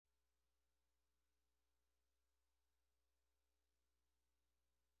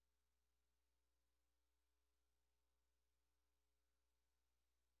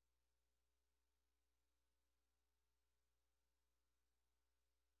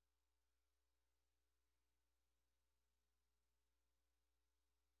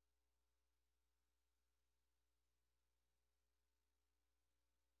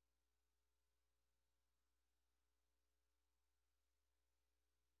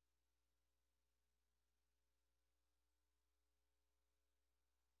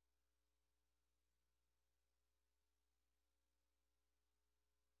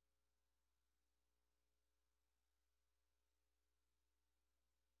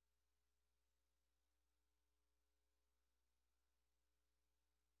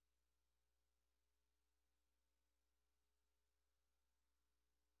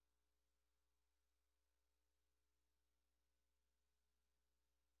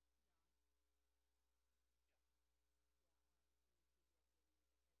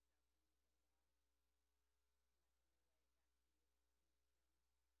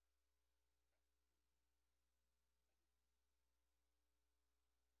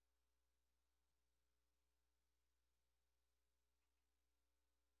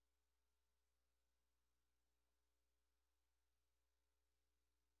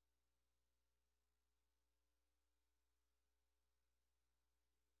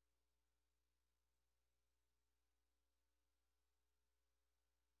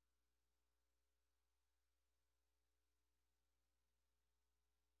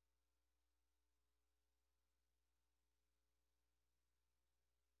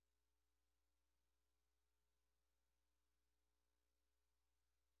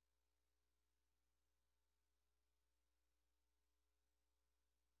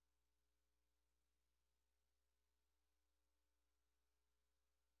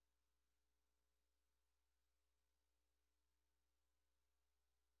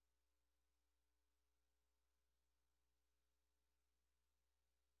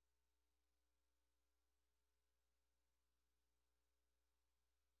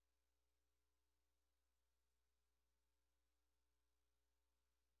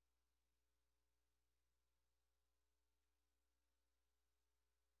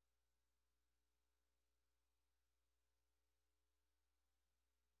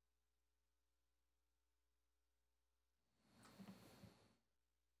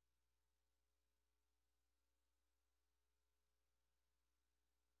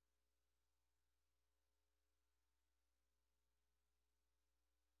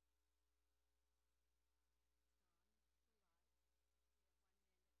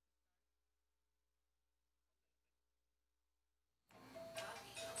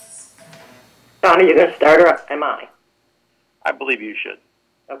Don, are you going to start or am I? I believe you should.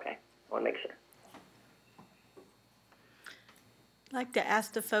 Okay, I want to make sure. I'd like to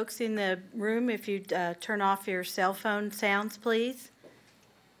ask the folks in the room if you'd turn off your cell phone sounds, please.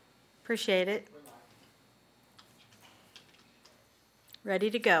 Appreciate it. Ready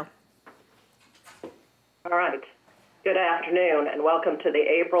to go. All right. Good afternoon and welcome to the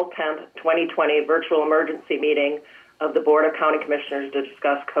April 10th, 2020 virtual emergency meeting of the Board of County Commissioners to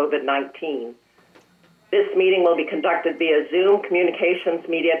discuss COVID-19. This meeting will be conducted via Zoom communications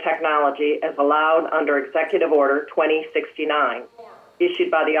media technology as allowed under Executive Order 2069, issued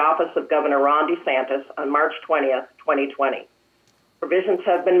by the Office of Governor Ron DeSantis on March 20th, 2020. Provisions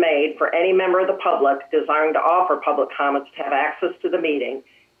have been made for any member of the public desiring to offer public comments to have access to the meeting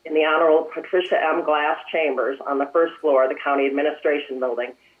in the Honorable Patricia M glass chambers on the first floor of the County Administration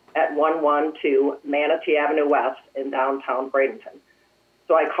Building at 112 Manatee Avenue West in downtown Bradenton.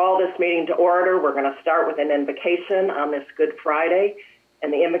 So I call this meeting to order. We're going to start with an invocation on this Good Friday,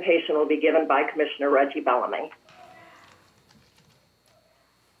 and the invocation will be given by Commissioner Reggie Bellamy.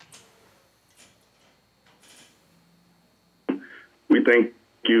 We thank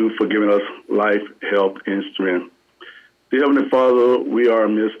you for giving us life, health, and strength. Dear Heavenly Father, we are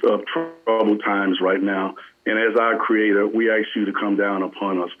in the midst of troubled times right now, and as our Creator, we ask you to come down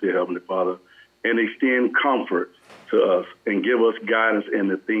upon us, dear Heavenly Father, and extend comfort to us and give us guidance in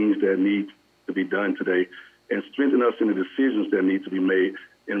the things that need to be done today and strengthen us in the decisions that need to be made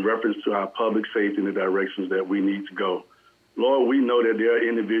in reference to our public safety and the directions that we need to go. Lord, we know that there are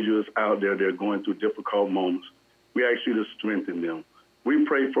individuals out there that are going through difficult moments. We ask you to strengthen them. We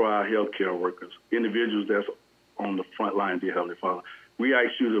pray for our healthcare workers, individuals that's on the front line, dear Heavenly Father. We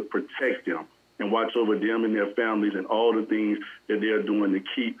ask you to protect them and watch over them and their families and all the things that they're doing to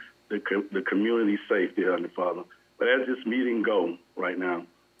keep the community safe, dear Heavenly Father. But as this meeting goes right now,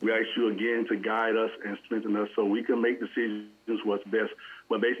 we ask you again to guide us and strengthen us so we can make decisions what's best,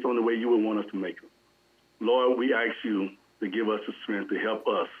 but based on the way you would want us to make them. Lord, we ask you to give us the strength to help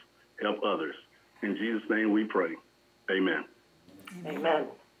us, help others. In Jesus' name we pray. Amen. Amen.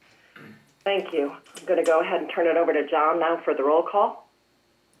 Thank you. I'm going to go ahead and turn it over to John now for the roll call.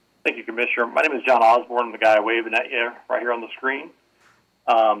 Thank you, Commissioner. My name is John Osborne. I'm the guy waving at you right here on the screen.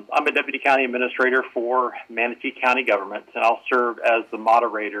 I'm a Deputy County Administrator for Manatee County Government, and I'll serve as the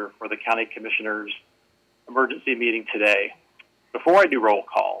moderator for the County Commissioners' emergency meeting today. Before I do roll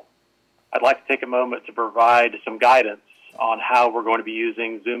call, I'd like to take a moment to provide some guidance on how we're going to be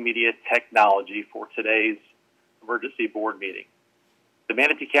using Zoom media technology for today's emergency board meeting. The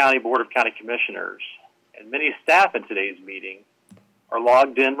Manatee County Board of County Commissioners and many staff in today's meeting are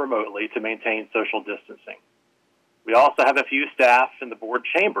logged in remotely to maintain social distancing. We also have a few staff in the board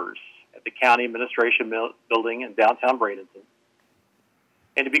chambers at the County Administration Building in downtown Bradenton.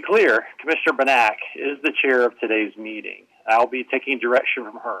 And to be clear, Commissioner Benak is the chair of today's meeting. I'll be taking direction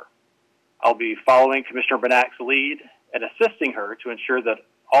from her. I'll be following Commissioner Benak's lead and assisting her to ensure that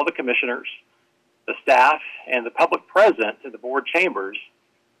all the commissioners, the staff, and the public present in the board chambers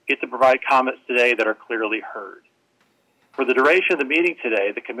get to provide comments today that are clearly heard. For the duration of the meeting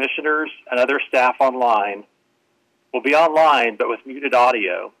today, the commissioners and other staff online will be online but with muted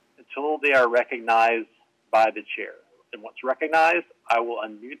audio until they are recognized by the chair. And once recognized, I will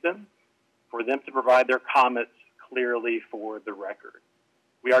unmute them for them to provide their comments clearly for the record.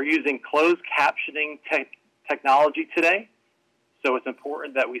 We are using closed captioning technology today, so it's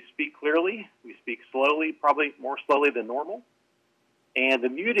important that we speak clearly, we speak slowly, probably more slowly than normal, and the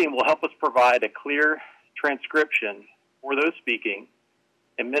muting will help us provide a clear transcription for those speaking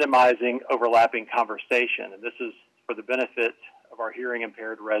and minimizing overlapping conversation, and this is for the benefit of our hearing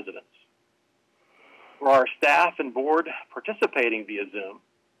impaired residents. For our staff and board participating via Zoom,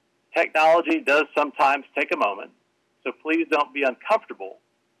 technology does sometimes take a moment, so please don't be uncomfortable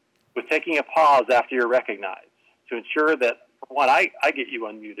with taking a pause after you're recognized to ensure that, for one, I get you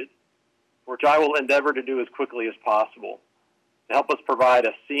unmuted, which I will endeavor to do as quickly as possible to help us provide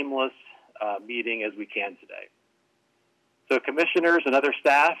a seamless meeting as we can today. So commissioners and other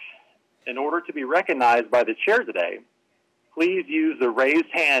staff, in order to be recognized by the chair today, please use the raised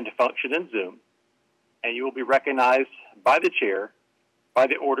hand function in Zoom, and you will be recognized by the chair by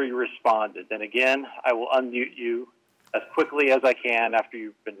the order you responded. And again, I will unmute you as quickly as I can after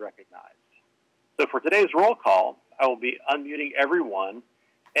you've been recognized. So for today's roll call, I will be unmuting everyone,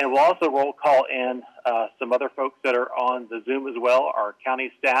 and we'll also roll call in some other folks that are on the Zoom as well, our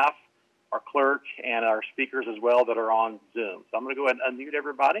county staff, our clerk, and our speakers as well that are on Zoom. So I'm going to go ahead and unmute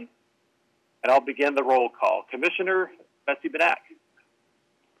everybody, and I'll begin the roll call. Commissioner Betsy Benak.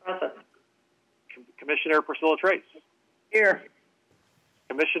 Present. Commissioner Priscilla Trace. Here.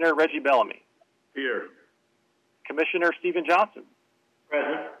 Commissioner Reggie Bellamy. Here. Commissioner Stephen Johnson.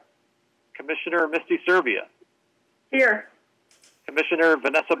 Present. Commissioner Misty Serbia. Here. Commissioner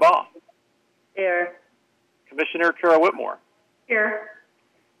Vanessa Baugh. Here. Commissioner Kara Whitmore. Here.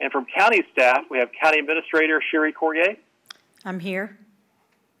 And from county staff, we have County Administrator Sherry Corrier, I'm here.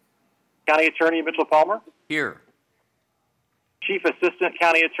 County Attorney Mitchell Palmer, Here. Chief Assistant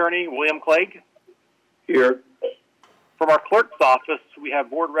County Attorney William Clegg. Here. From our clerk's office, we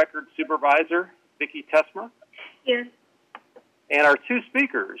have Board Record Supervisor Vicki Tesmer. Here. And our two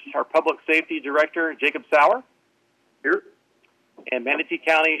speakers, our Public Safety Director Jacob Sauer. Here. And Manatee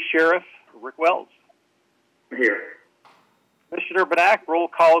County Sheriff Rick Wells. Here. Commissioner Benak, roll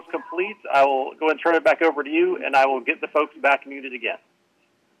call is complete. I will go and turn it back over to you, and I will get the folks back muted again.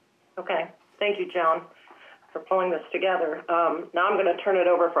 Okay. Thank you, John, for pulling this together. Now I'm going to turn it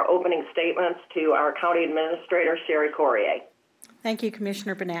over for opening statements to our County Administrator, Sherry Corrier. Thank you,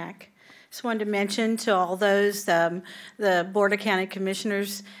 Commissioner Benak. Just wanted to mention to all those, the Board of County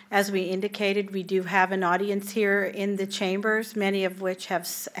Commissioners, as we indicated, we do have an audience here in the chambers, many of which have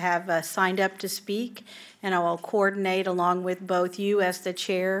signed up to speak, and I will coordinate along with both you as the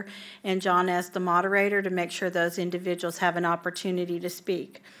chair and John as the moderator to make sure those individuals have an opportunity to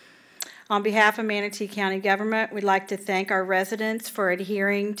speak. On behalf of Manatee County government, we'd like to thank our residents for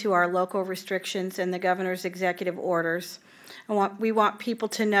adhering to our local restrictions and the governor's executive orders. We want people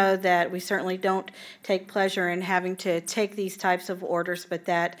to know that we certainly don't take pleasure in having to take these types of orders, but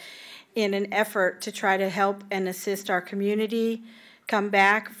that in an effort to try to help and assist our community come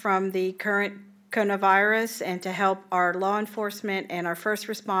back from the current coronavirus and to help our law enforcement and our first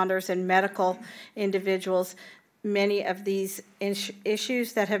responders and medical individuals, many of these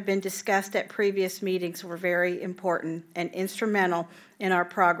issues that have been discussed at previous meetings were very important and instrumental in our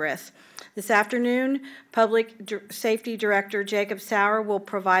progress. This afternoon, Public Safety Director Jacob Sauer will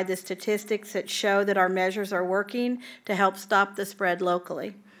provide the statistics that show that our measures are working to help stop the spread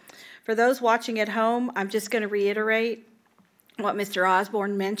locally. For those watching at home, I'm just going to reiterate what Mr.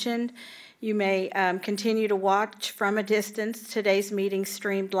 Osborne mentioned. You may continue to watch from a distance. Today's meeting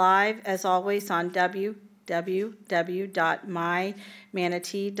streamed live, as always, on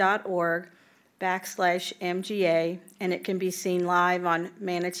www.mymanatee.org/MGA, and it can be seen live on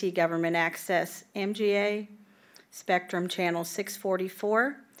Manatee Government Access MGA, Spectrum Channel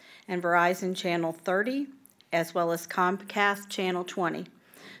 644, and Verizon Channel 30, as well as Comcast Channel 20.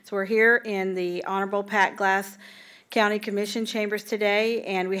 So we're here in the Honorable Pat Glass County Commission chambers today,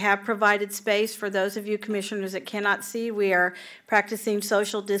 and we have provided space for those of you commissioners that cannot see. We are practicing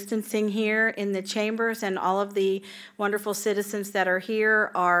social distancing here in the chambers, and all of the wonderful citizens that are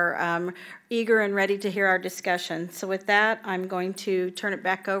here are eager and ready to hear our discussion. So with that, I'm going to turn it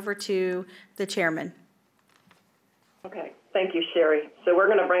back over to the chairman. Okay. Thank you, Sherry. So we're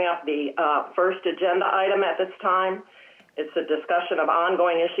going to bring up the first agenda item at this time. It's a discussion of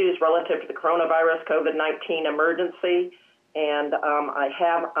ongoing issues relative to the coronavirus COVID-19 emergency. And I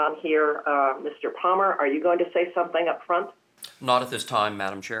have on here Mr. Palmer. Are you going to say something up front? Not at this time,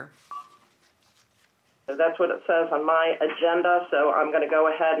 Madam Chair. So that's what it says on my agenda. So I'm going to go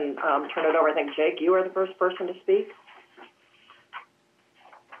ahead and turn it over. I think, Jake, you are the first person to speak.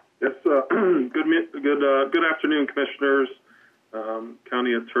 Yes, good afternoon, Commissioners,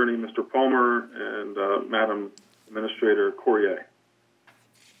 County Attorney Mr. Palmer, and Madam Administrator Corrier.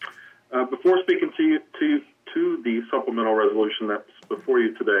 Before speaking to the supplemental resolution that's before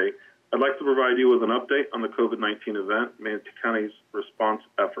you today, I'd like to provide you with an update on the COVID-19 event, Manatee County's response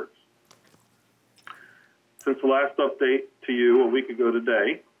efforts. Since the last update to you a week ago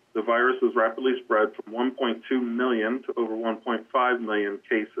today, the virus has rapidly spread from 1.2 million to over 1.5 million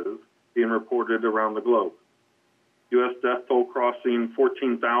cases being reported around the globe. U.S. death toll crossing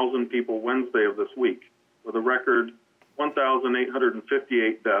 14,000 people Wednesday of this week, with a record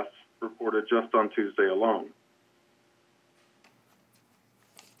 1,858 deaths reported just on Tuesday alone.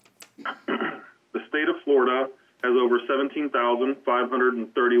 The state of Florida has over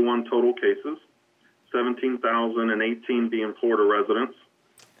 17,531 total cases, 17,018 being Florida residents.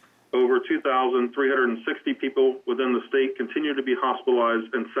 Over 2,360 people within the state continue to be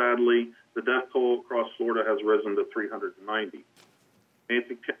hospitalized, and sadly, the death toll across Florida has risen to 390.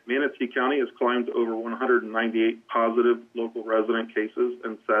 Manatee County has climbed to over 198 positive local resident cases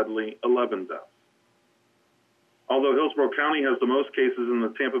and, sadly, 11 deaths. Although Hillsborough County has the most cases in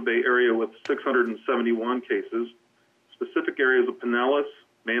the Tampa Bay area with 671 cases, specific areas of Pinellas,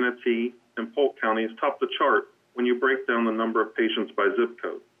 Manatee, and Polk counties top the chart when you break down the number of patients by zip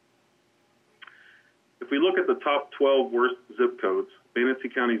code. If we look at the top 12 worst zip codes, Manatee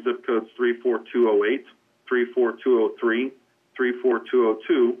County zip codes 34208, 34203,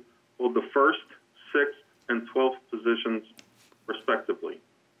 34202 hold the first 6th, and 12th positions, respectively.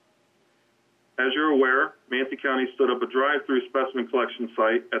 As you're aware, Manatee County stood up a drive-through specimen collection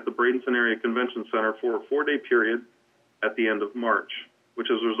site at the Bradenton Area Convention Center for a 4-day period at the end of March, which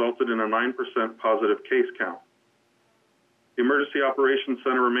has resulted in a 9% positive case count. The Emergency Operations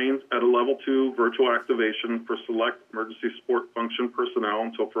Center remains at a level 2 virtual activation for select emergency support function personnel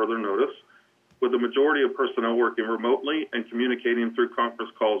until further notice, with the majority of personnel working remotely and communicating through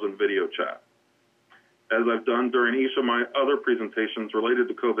conference calls and video chat. As I've done during each of my other presentations related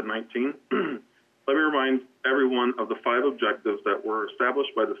to COVID-19, let me remind everyone of the 5 objectives that were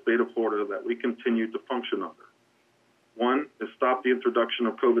established by the state of Florida that we continue to function under. 1 is stop the introduction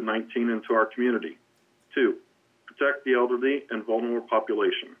of COVID-19 into our community. 2, protect the elderly and vulnerable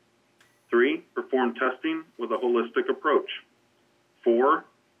population. 3, perform testing with a holistic approach. 4,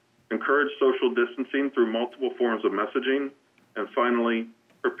 encourage social distancing through multiple forms of messaging. And finally,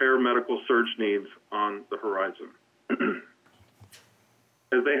 prepare medical surge needs on the horizon.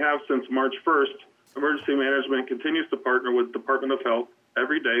 As they have since March 1st, emergency management continues to partner with the Department of Health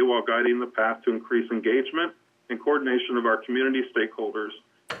every day while guiding the path to increase engagement and coordination of our community stakeholders,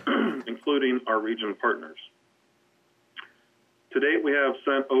 including our region partners. To date, we have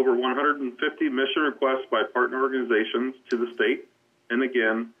sent over 150 mission requests by partner organizations to the state. And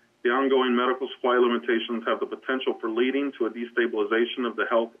again, the ongoing medical supply limitations have the potential for leading to a destabilization of the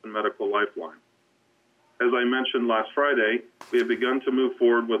health and medical lifeline. As I mentioned last Friday, we have begun to move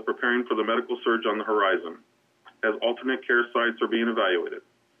forward with preparing for the medical surge on the horizon, as alternate care sites are being evaluated.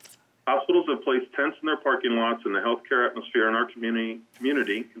 Hospitals have placed tents in their parking lots, and the healthcare atmosphere in our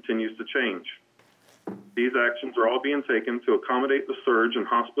community continues to change. These actions are all being taken to accommodate the surge in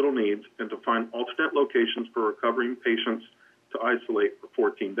hospital needs and to find alternate locations for recovering patients to isolate for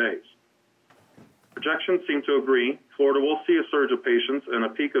 14 days. Projections seem to agree Florida will see a surge of patients and a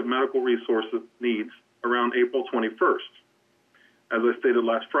peak of medical resources needs around April 21st. As I stated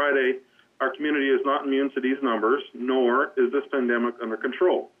last Friday, our community is not immune to these numbers, nor is this pandemic under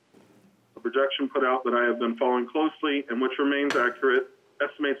control. A projection put out that I have been following closely and which remains accurate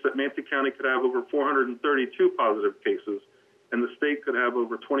estimates that Manatee County could have over 432 positive cases and the state could have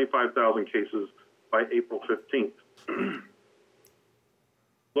over 25,000 cases by April 15th.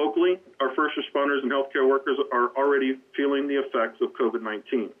 Locally, our first responders and healthcare workers are already feeling the effects of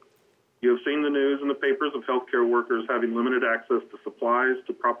COVID-19. You have seen the news in the papers of healthcare workers having limited access to supplies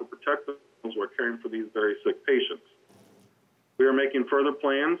to proper protect themselves while caring for these very sick patients. We are making further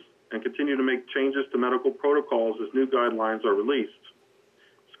plans and continue to make changes to medical protocols as new guidelines are released,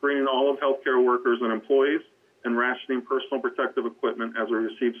 screening all of healthcare workers and employees, and rationing personal protective equipment as we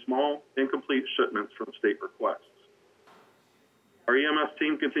receive small, incomplete shipments from state requests. Our EMS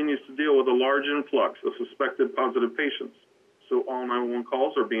team continues to deal with a large influx of suspected positive patients, so all 911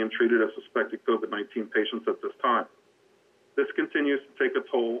 calls are being treated as suspected COVID-19 patients at this time. This continues to take a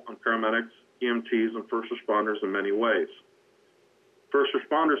toll on paramedics, EMTs, and first responders in many ways. First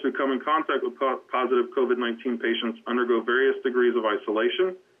responders who come in contact with positive COVID-19 patients undergo various degrees of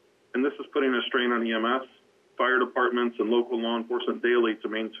isolation, and this is putting a strain on EMS, fire departments, and local law enforcement daily to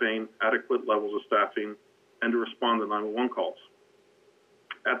maintain adequate levels of staffing and to respond to 911 calls.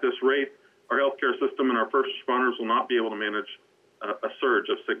 At this rate, our healthcare system and our first responders will not be able to manage a surge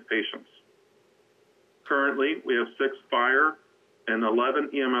of sick patients. Currently, we have 6 fire and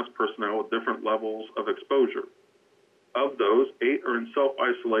 11 EMS personnel with different levels of exposure. Of those, 8 are in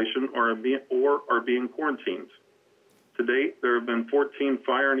self-isolation or are being quarantined. To date, there have been 14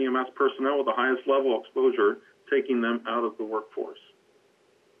 fire and EMS personnel with the highest level of exposure, taking them out of the workforce.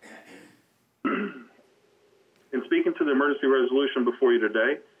 In speaking to the emergency resolution before you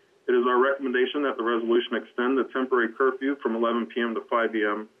today, it is our recommendation that the resolution extend the temporary curfew from 11 p.m. to 5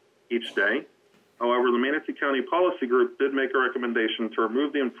 p.m. each day. However, the Manatee County Policy Group did make a recommendation to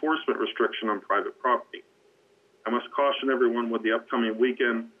remove the enforcement restriction on private property. I must caution everyone with the upcoming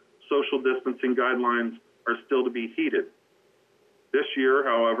weekend, social distancing guidelines are still to be heeded. This year,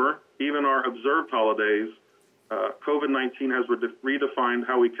 however, even our observed holidays, COVID-19 has redefined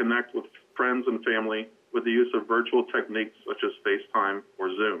how we connect with friends and family with the use of virtual techniques such as FaceTime or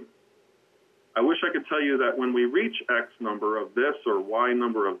Zoom. I wish I could tell you that when we reach X number of this or Y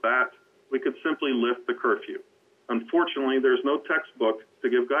number of that, we could simply lift the curfew. Unfortunately, there's no textbook to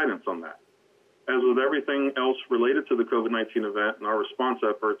give guidance on that. As with everything else related to the COVID-19 event and our response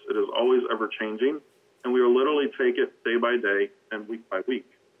efforts, it is always ever-changing, and we will literally take it day by day and week by week.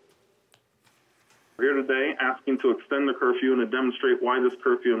 We're here today asking to extend the curfew and to demonstrate why this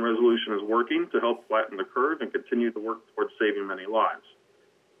curfew and resolution is working to help flatten the curve and continue to work towards saving many lives.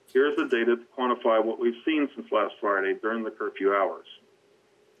 Here's the data to quantify what we've seen since last Friday during the curfew hours.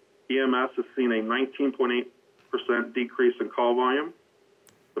 EMS has seen a 19.8% decrease in call volume.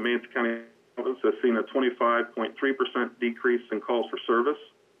 The Manatee County Office has seen a 25.3% decrease in calls for service.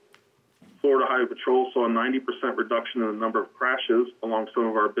 Florida Highway Patrol saw a 90% reduction in the number of crashes along some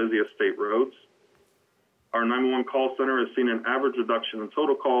of our busiest state roads. Our 911 call center has seen an average reduction in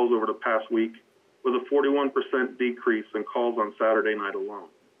total calls over the past week, with a 41% decrease in calls on Saturday night alone.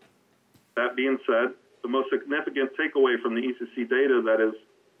 That being said, the most significant takeaway from the ECC data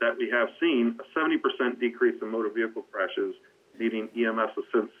that we have seen a 70% decrease in motor vehicle crashes needing EMS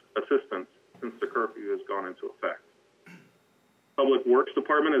assistance since the curfew has gone into effect. Public Works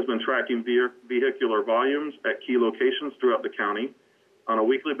Department has been tracking vehicular volumes at key locations throughout the county on a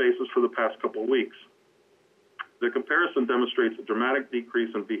weekly basis for the past couple of weeks. The comparison demonstrates a dramatic decrease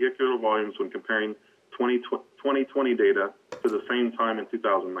in vehicular volumes when comparing 2020 data to the same time in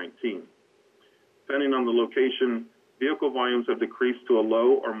 2019. Depending on the location, vehicle volumes have decreased to a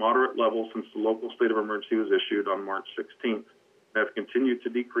low or moderate level since the local state of emergency was issued on March 16th. Have continued to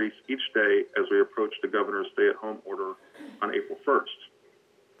decrease each day as we approach the governor's stay-at-home order on April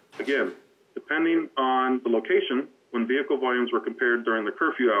 1st. Again, depending on the location, when vehicle volumes were compared during the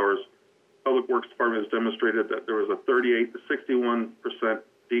curfew hours, Public Works Department has demonstrated that there was a 38 to 61%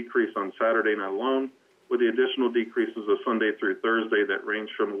 decrease on Saturday night alone, with the additional decreases of Sunday through Thursday that range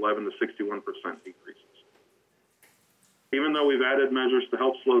from 11 to 61% decreases. Even though we've added measures to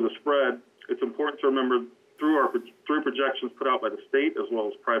help slow the spread, it's important to remember through projections put out by the state as well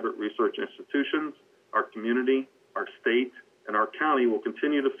as private research institutions, our community, our state, and our county will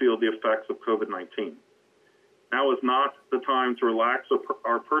continue to feel the effects of COVID-19. Now is not the time to relax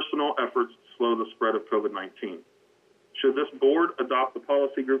our personal efforts to slow the spread of COVID-19. Should this board adopt the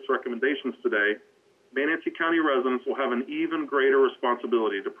policy group's recommendations today, Manatee County residents will have an even greater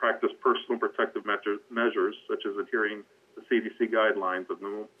responsibility to practice personal protective measures, such as adhering to CDC guidelines of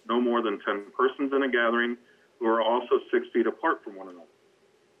no more than 10 persons in a gathering who are also 6 feet apart from one another.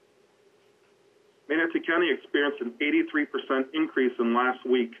 Manatee County experienced an 83% increase in last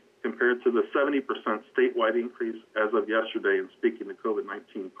week compared to the 70% statewide increase as of yesterday in speaking to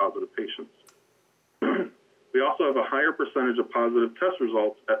COVID-19 positive patients. We also have a higher percentage of positive test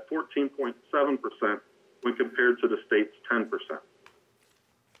results at 14.7% when compared to the state's 10%.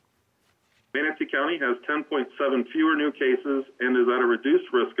 Manatee County has 10.7 fewer new cases and is at a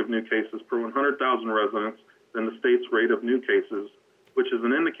reduced risk of new cases per 100,000 residents than the state's rate of new cases, which is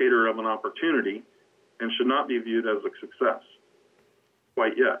an indicator of an opportunity and should not be viewed as a success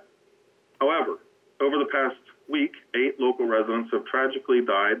quite yet. However, over the past week, 8 local residents have tragically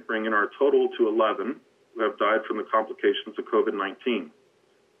died, bringing our total to 11 who have died from the complications of COVID-19.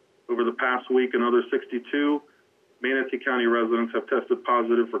 Over the past week, another 62 Manatee County residents have tested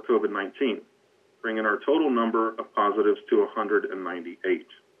positive for COVID-19, bringing our total number of positives to 198.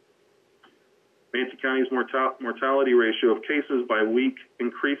 Manatee County's mortality ratio of cases by week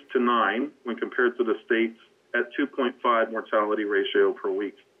increased to 9 when compared to the state's at 2.5 mortality ratio per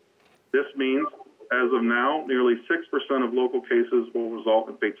week. This means, as of now, nearly 6% of local cases will result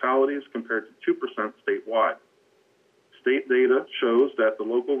in fatalities compared to 2% statewide. State data shows that the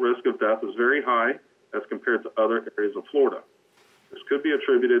local risk of death is very high as compared to other areas of Florida. This could be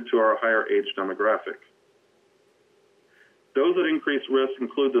attributed to our higher age demographic. Those at increased risk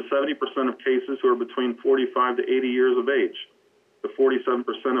include the 70% of cases who are between 45 to 80 years of age, the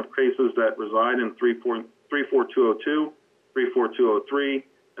 47% of cases that reside in 34202, 34203,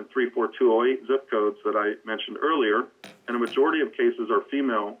 and 34208 zip codes that I mentioned earlier, and a majority of cases are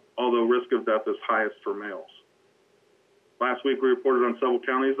female, although risk of death is highest for males. Last week, we reported on several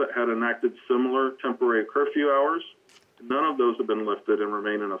counties that had enacted similar temporary curfew hours. None of those have been lifted and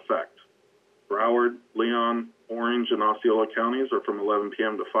remain in effect. Broward, Leon, Orange, and Osceola counties are from 11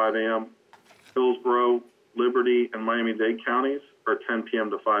 p.m. to 5 a.m. Hillsborough, Liberty, and Miami-Dade counties are 10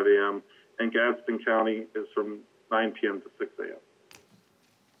 p.m. to 5 a.m., and Gadsden County is from 9 p.m. to 6 a.m.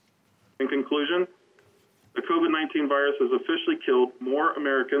 In conclusion, the COVID-19 virus has officially killed more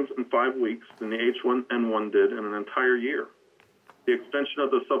Americans in 5 weeks than the H1N1 did in an entire year. The extension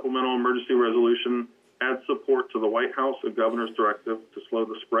of the supplemental emergency resolution adds support to the White House and governor's directive to slow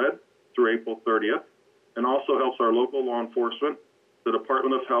the spread through April 30th, and also helps our local law enforcement, the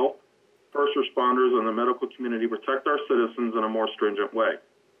Department of Health, first responders, and the medical community protect our citizens in a more stringent way.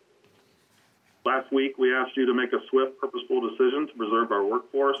 Last week, we asked you to make a swift, purposeful decision to preserve our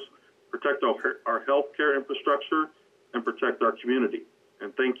workforce, protect our healthcare infrastructure, and protect our community.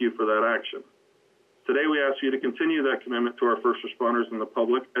 And thank you for that action. Today, we ask you to continue that commitment to our first responders and the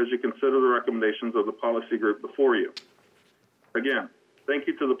public as you consider the recommendations of the policy group before you. Again, Thank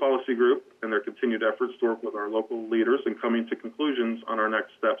you to the policy group and their continued efforts to work with our local leaders in coming to conclusions on our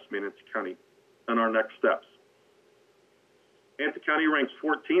next steps, Manatee County, and our next steps. Manatee County ranks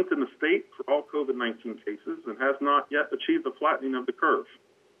 14th in the state for all COVID-19 cases and has not yet achieved the flattening of the curve.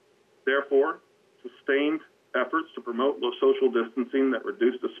 Therefore, sustained efforts to promote low social distancing that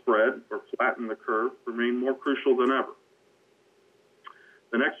reduce the spread or flatten the curve remain more crucial than ever.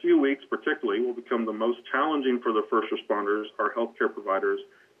 The next few weeks, particularly, will become the most challenging for the first responders, our healthcare providers,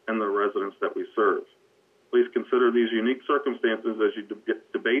 and the residents that we serve. Please consider these unique circumstances as you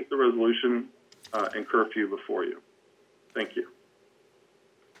debate the resolution and curfew before you. Thank you.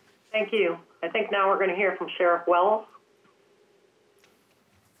 Thank you. I think now we're going to hear from Sheriff Wells.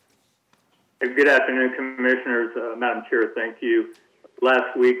 Good afternoon, Commissioners. Madam Chair, thank you.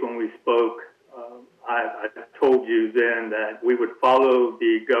 Last week when we spoke, I told you then that we would follow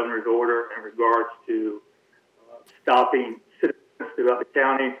the governor's order in regards to stopping citizens throughout the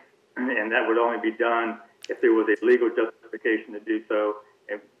county, and that would only be done if there was a legal justification to do so.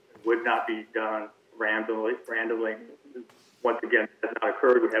 It would not be done randomly. Once again, that has not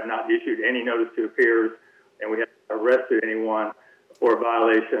occurred. We have not issued any notice to appears, and we have not arrested anyone for a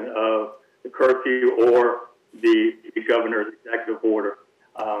violation of the curfew or the governor's executive order.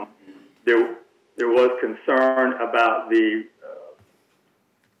 There was concern about the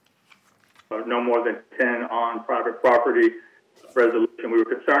no more than 10 on private property resolution. We were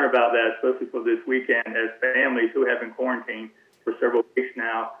concerned about that, especially for this weekend, as families who have been quarantined for several weeks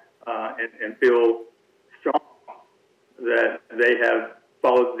now and feel strong that they have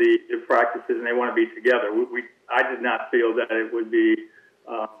followed the practices and they want to be together. I did not feel that it would be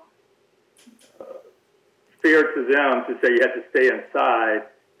fair to them to say you have to stay inside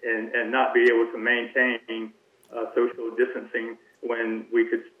and not be able to maintain social distancing when we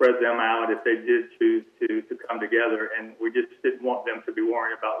could spread them out if they did choose to come together. And we just didn't want them to be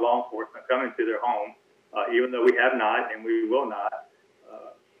worrying about law enforcement coming to their home, even though we have not and we will not.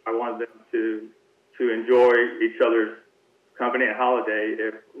 I wanted them to enjoy each other's company and holiday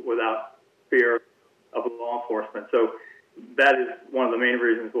without fear of law enforcement. So that is one of the main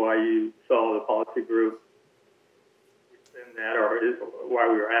reasons why you saw the policy group rescind that, or why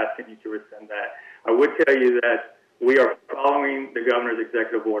we were asking you to rescind that. I would tell you that we are following the governor's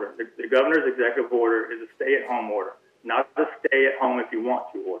executive order. The governor's executive order is a stay-at-home order, not a stay-at-home if you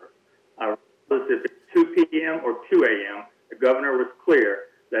want to order. If it's 2 p.m. or 2 a.m., the governor was clear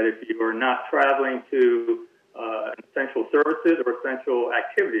that if you are not traveling to essential services or essential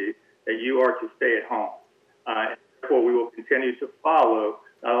activities, that you are to stay at home. Therefore, we will continue to follow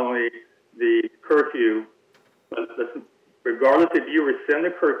not only the curfew, but regardless if you rescind the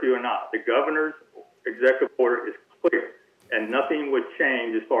curfew or not, the governor's executive order is clear, and nothing would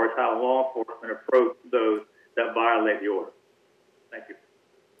change as far as how law enforcement approach those that violate the order. Thank you.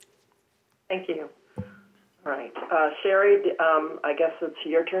 Thank you. All right. Sherry, I guess it's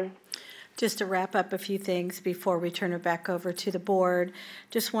your turn. Just to wrap up a few things before we turn it back over to the board,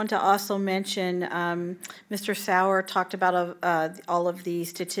 just want to also mention Mr. Sauer talked about all of the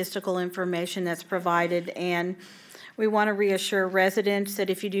statistical information that's provided, and we want to reassure residents that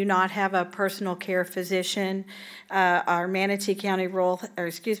if you do not have a personal care physician, our Manatee County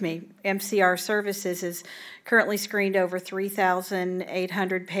MCR Services is currently screened over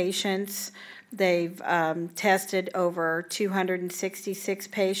 3,800 patients. They've tested over 266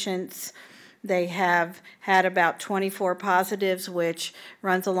 patients. They have had about 24 positives, which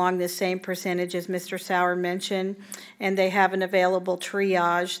runs along the same percentage as Mr. Sauer mentioned, and they have an available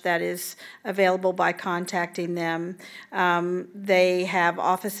triage that is available by contacting them. They have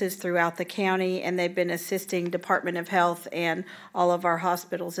offices throughout the county, and they've been assisting Department of Health and all of our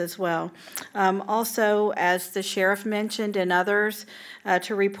hospitals as well. Also, as the sheriff mentioned and others,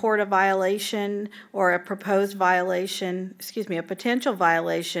 to report a violation or a proposed violation, a potential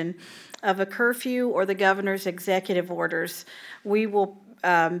violation of a curfew or the governor's executive orders. We will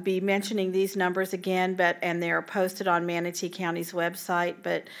be mentioning these numbers again, and they are posted on Manatee County's website,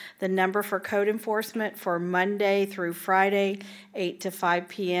 but the number for code enforcement for Monday through Friday, 8 to 5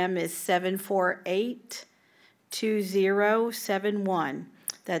 p.m. is 748-2071.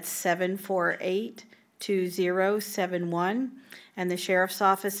 That's 748-2071. And the sheriff's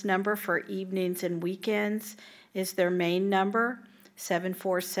office number for evenings and weekends is their main number,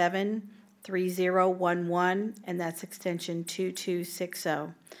 747-3011, and that's extension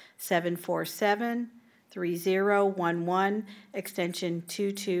 2260. 747-3011, extension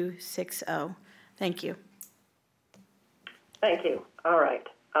 2260. Thank you. Thank you. All right.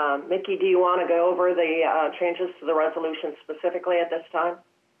 Mickey, do you want to go over the changes to the resolution specifically at this time?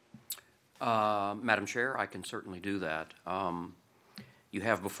 Madam Chair, I can certainly do that. You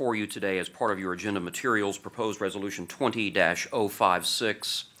have before you today, as part of your agenda materials, proposed Resolution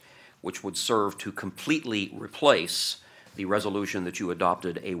 20-056, which would serve to completely replace the resolution that you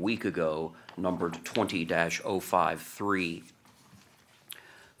adopted a week ago, numbered 20-053.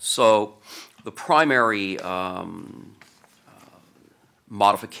 So the primary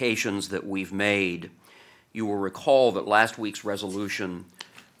modifications that we've made, you will recall that last week's resolution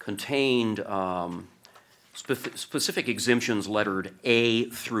contained specific exemptions lettered A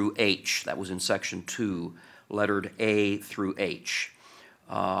through H. That was in Section 2, lettered A through H.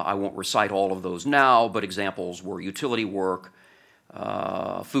 I won't recite all of those now, but examples were utility work,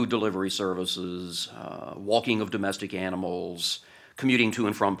 food delivery services, walking of domestic animals, commuting to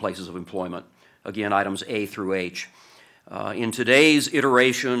and from places of employment. Again, items A through H. In today's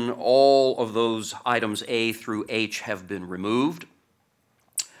iteration, all of those items A through H have been removed,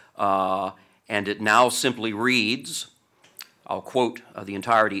 and it now simply reads, I'll quote the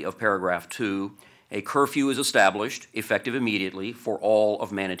entirety of paragraph 2, a curfew is established, effective immediately, for all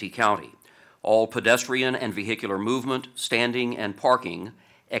of Manatee County. All pedestrian and vehicular movement, standing, and parking,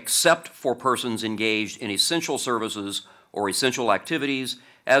 except for persons engaged in essential services or essential activities,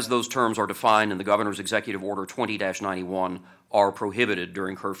 as those terms are defined in the Governor's Executive Order 20-91, are prohibited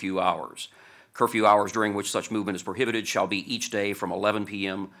during curfew hours. Curfew hours during which such movement is prohibited shall be each day from 11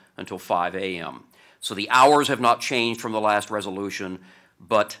 p.m. until 5 a.m. So the hours have not changed from the last resolution,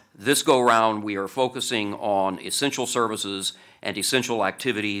 but this go-round we are focusing on essential services and essential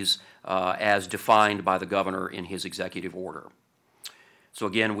activities as defined by the Governor in his executive order. So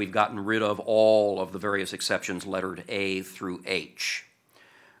again, we've gotten rid of all of the various exceptions lettered A through H.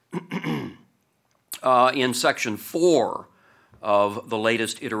 In Section 4 of the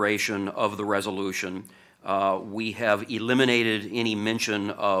latest iteration of the resolution, we have eliminated any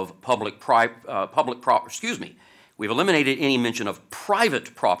mention of we've eliminated any mention of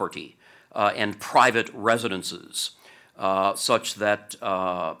private property and private residences, such that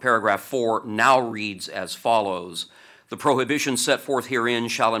paragraph 4 now reads as follows: the prohibition set forth herein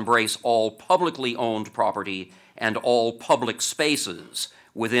shall embrace all publicly owned property and all public spaces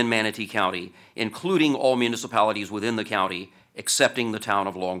within Manatee County, including all municipalities within the county, excepting the town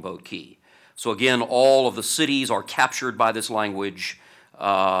of Longboat Key. So again, all of the cities are captured by this language,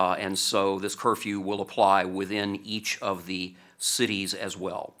 and so this curfew will apply within each of the cities as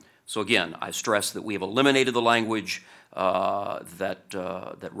well. So again, I stress that we have eliminated the language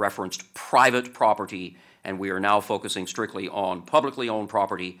that referenced private property, and we are now focusing strictly on publicly owned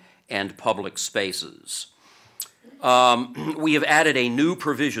property and public spaces. We have added a new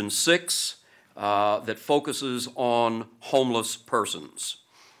provision 6 that focuses on homeless persons.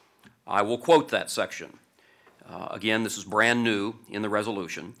 I will quote that section. Again, this is brand new in the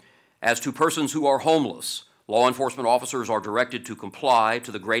resolution. As to persons who are homeless, law enforcement officers are directed to comply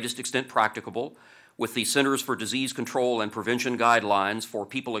to the greatest extent practicable with the Centers for Disease Control and Prevention guidelines for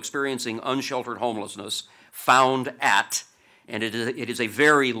people experiencing unsheltered homelessness found at, and it is a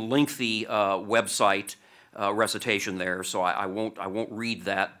very lengthy website recitation there, so I won't read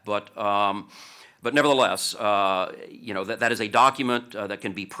that, but nevertheless, that is a document that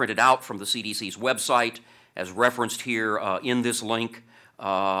can be printed out from the CDC's website, as referenced here in this link,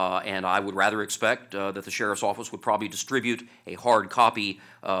 and I would rather expect that the Sheriff's Office would probably distribute a hard copy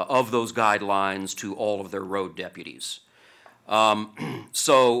of those guidelines to all of their road deputies.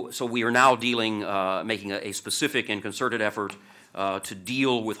 So we are now making a specific and concerted effort to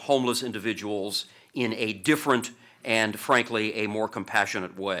deal with homeless individuals in a different and, frankly, a more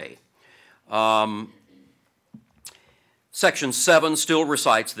compassionate way. Section 7 still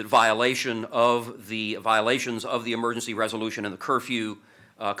recites that violations of the emergency resolution and the curfew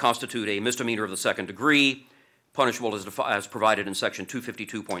constitute a misdemeanor of the second degree, punishable as provided in Section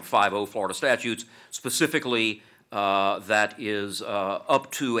 252.50 Florida statutes. Specifically, that is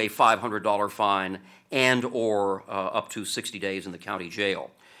up to a $500 fine and or up to 60 days in the county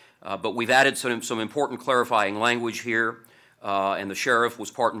jail. But we've added some important clarifying language here, and the sheriff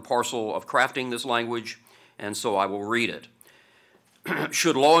was part and parcel of crafting this language, and so I will read it.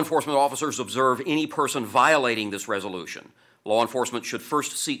 Should law enforcement officers observe any person violating this resolution, law enforcement should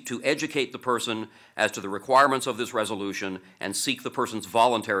first seek to educate the person as to the requirements of this resolution and seek the person's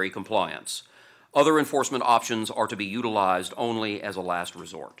voluntary compliance. Other enforcement options are to be utilized only as a last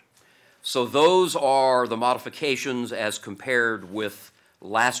resort. So those are the modifications as compared with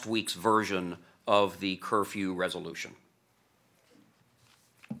last week's version of the curfew resolution.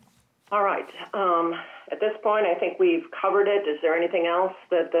 All right. At this point, I think we've covered it. Is there anything else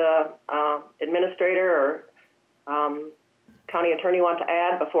that the administrator or county attorney want to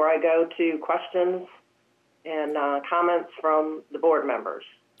add before I go to questions And comments from the board members?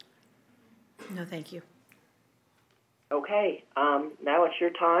 No, thank you. Okay, now it's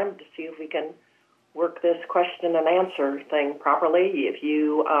your time to see if we can work this question and answer thing properly. If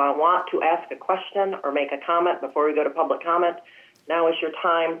you want to ask a question or make a comment before we go to public comment, now is your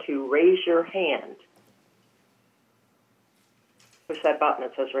time to raise your hand. Push that button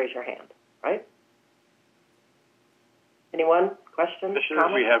that says raise your hand, right? Anyone? Questions? Commissioners,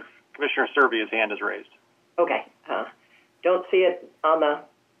 comments? we have Commissioner Servia's hand is raised. Okay. Don't see it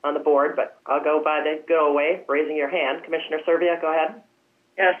on the board, but I'll go by the good old way, raising your hand. Commissioner Servia, go ahead.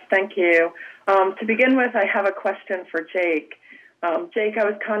 Yes, thank you. To begin with, I have a question for Jake. Jake, I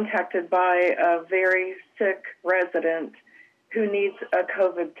was contacted by a very sick resident who needs a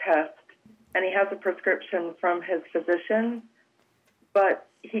COVID test, and he has a prescription from his physician, but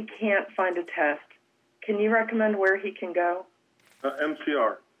he can't find a test. Can you recommend where he can go?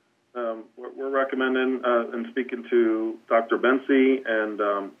 MCR. We're recommending and speaking to Dr. Bensi and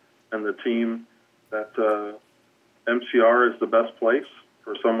the team that MCR is the best place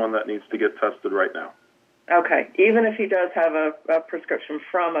for someone that needs to get tested right now. Okay, even if he does have a prescription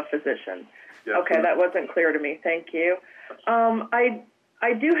from a physician. Yes, okay, that wasn't clear to me. Thank you. I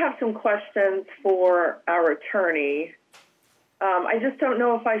do have some questions for our attorney. I just don't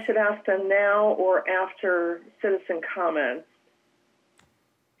know if I should ask them now or after citizen comments.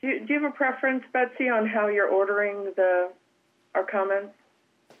 Do you have a preference, Betsy, on how you're ordering our comments?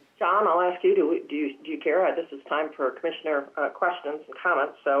 John, I'll ask you, do you care? This is time for commissioner questions and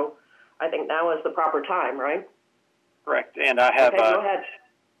comments, so I think now is the proper time, right? Correct. And I have... Okay, go ahead.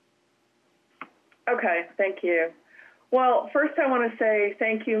 Okay, thank you. Well, first I want to say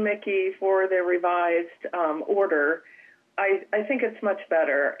thank you, Mickey, for the revised order. I think it's much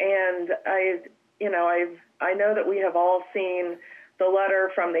better, and I know that we have all seen the letter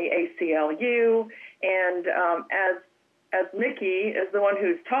from the ACLU, and as Mickey is the one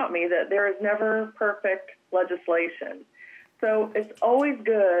who's taught me that there is never perfect legislation. So it's always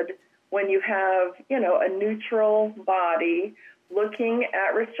good when you have, a neutral body looking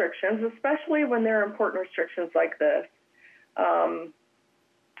at restrictions, especially when there are important restrictions like this.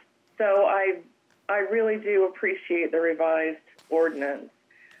 So I really do appreciate the revised ordinance.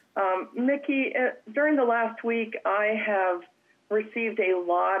 Mickey, during the last week, I have received a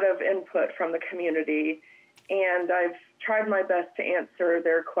lot of input from the community, and I've tried my best to answer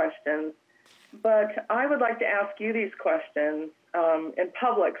their questions. But I would like to ask you these questions in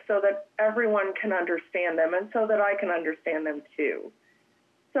public so that everyone can understand them and so that I can understand them too.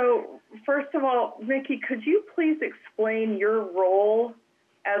 So first of all, Mickey, could you please explain your role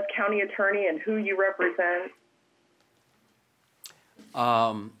as county attorney and who you represent?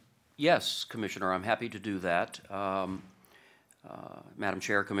 Yes, Commissioner, I'm happy to do that. Madam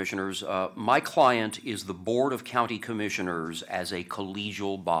Chair, Commissioners, my client is the Board of County Commissioners as a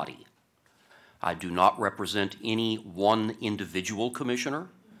collegial body. I do not represent any one individual commissioner.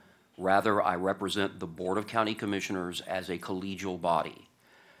 Rather, I represent the Board of County Commissioners as a collegial body.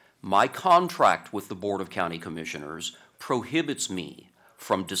 My contract with the Board of County Commissioners prohibits me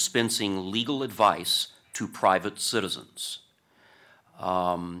from dispensing legal advice to private citizens.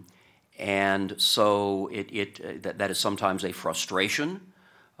 And so that is sometimes a frustration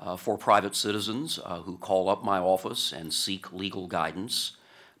for private citizens who call up my office and seek legal guidance.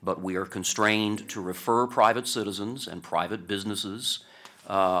 But we are constrained to refer private citizens and private businesses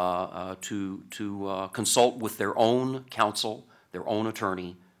to consult with their own counsel, their own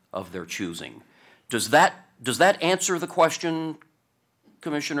attorney of their choosing. Does that answer the question,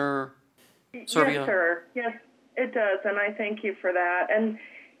 Commissioner Servia? Yes, sir. Yes, it does, and I thank you for that. And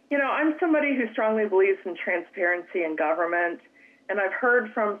I'm somebody who strongly believes in transparency in government, and I've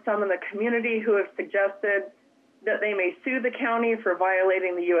heard from some in the community who have suggested that they may sue the county for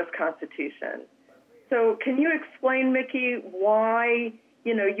violating the U.S. Constitution. So can you explain, Mickey, why,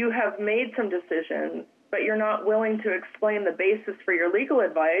 you have made some decisions, but you're not willing to explain the basis for your legal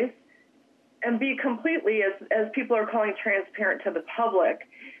advice and be completely, as people are calling, transparent to the public?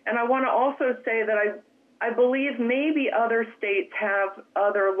 And I want to also say that I believe maybe other states have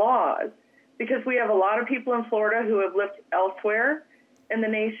other laws, because we have a lot of people in Florida who have lived elsewhere in the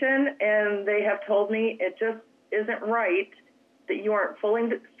nation, and they have told me it just isn't right that you aren't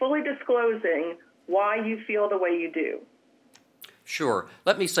fully disclosing why you feel the way you do. Sure.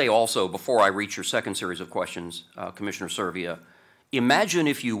 Let me say also, before I reach your second series of questions, Commissioner Servia, imagine,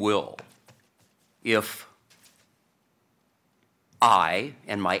 if you will, if I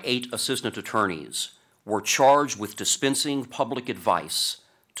and my 8 assistant attorneys were charged with dispensing public advice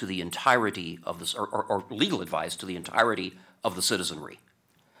to the entirety of this, or legal advice to the entirety of the citizenry.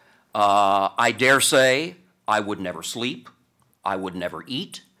 I dare say I would never sleep. I would never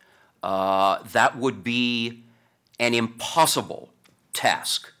eat. That would be an impossible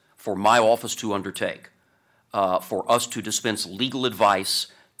task for my office to undertake, for us to dispense legal advice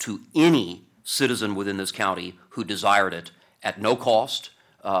to any citizen within this county who desired it at no cost,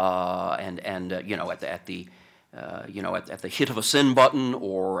 at the hit of a send button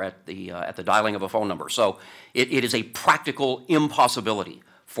or at the dialing of a phone number. So it is a practical impossibility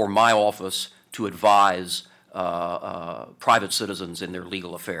for my office to advise private citizens in their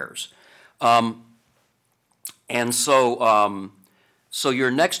legal affairs. So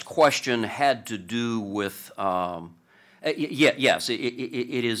your next question had to do with, yes,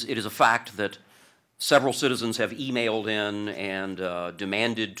 it is a fact that several citizens have emailed in and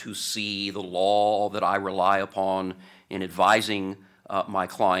demanded to see the law that I rely upon in advising my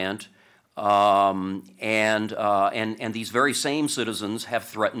client, and these very same citizens have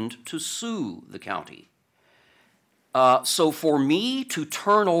threatened to sue the county. So for me to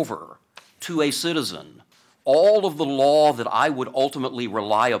turn over to a citizen all of the law that I would ultimately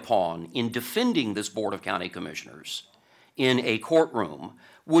rely upon in defending this Board of County Commissioners in a courtroom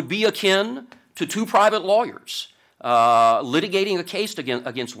would be akin to two private lawyers litigating a case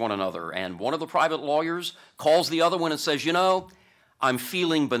against one another, and one of the private lawyers calls the other one and says, you know, I'm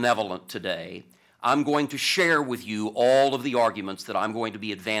feeling benevolent today. I'm going to share with you all of the arguments that I'm going to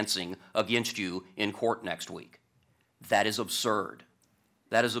be advancing against you in court next week. That is absurd.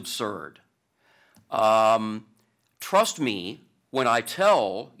 That is absurd. Trust me when I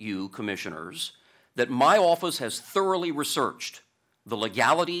tell you, commissioners, that my office has thoroughly researched the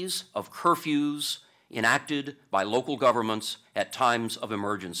legalities of curfews enacted by local governments at times of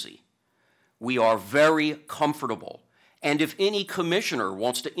emergency. We are very comfortable, and if any commissioner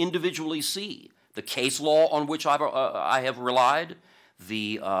wants to individually see the case law on which I have relied,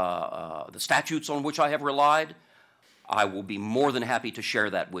 the statutes on which I have relied, I will be more than happy to share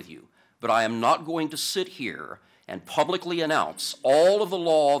that with you. But I am not going to sit here and publicly announce all of the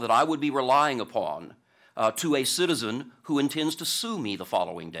law that I would be relying upon to a citizen who intends to sue me the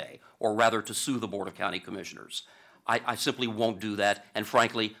following day, or rather to sue the Board of County Commissioners. I simply won't do that, and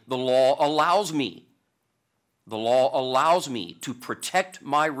frankly, the law allows me to protect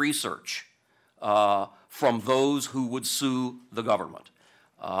my research from those who would sue the government.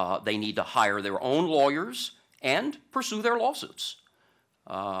 They need to hire their own lawyers and pursue their lawsuits.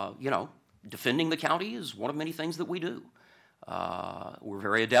 Defending the county is one of many things that we do. We're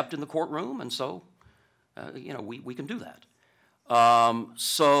very adept in the courtroom, and so, we can do that.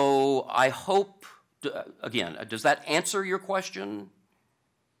 So I hope, again, does that answer your question?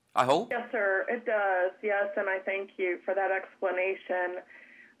 I hope? Yes, sir, it does. Yes, and I thank you for that explanation.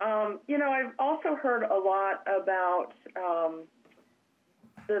 I've also heard a lot about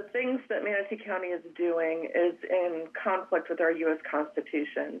the things that Manatee County is doing is in conflict with our U.S.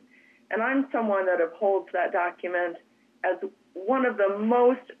 Constitution. And I'm someone that upholds that document as one of the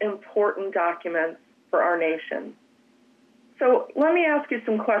most important documents for our nation. So let me ask you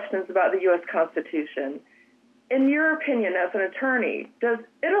some questions about the U.S. Constitution. In your opinion, as an attorney, does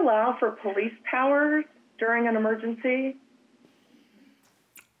it allow for police powers during an emergency?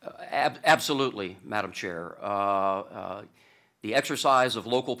 Absolutely, Madam Chair. The exercise of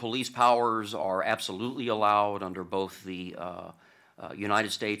local police powers are absolutely allowed under both the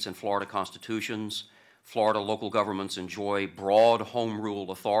United States and Florida constitutions. Florida local governments enjoy broad home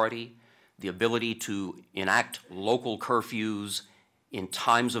rule authority, the ability to enact local curfews in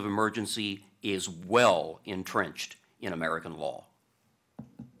times of emergency is well entrenched in American law.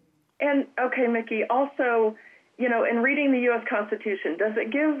 And, okay, Mickey, also, in reading the U.S. Constitution, does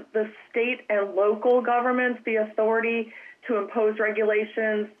it give the state and local governments the authority to impose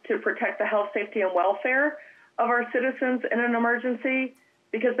regulations to protect the health, safety, and welfare of our citizens in an emergency?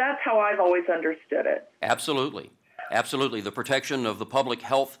 Because that's how I've always understood it. Absolutely. Absolutely. The protection of the public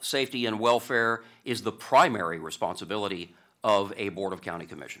health, safety, and welfare is the primary responsibility of a Board of County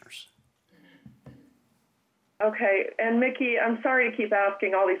Commissioners. Okay, and Mickey, I'm sorry to keep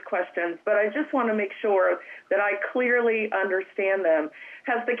asking all these questions, but I just want to make sure that I clearly understand them.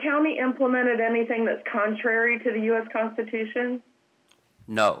 Has the county implemented anything that's contrary to the U.S. Constitution?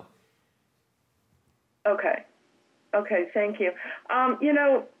 No. Okay. Okay, thank you.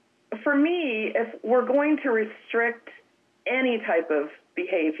 For me, if we're going to restrict any type of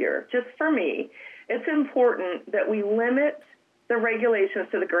behavior, just for me, it's important that we limit the regulations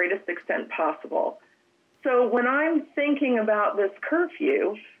to the greatest extent possible. So when I'm thinking about this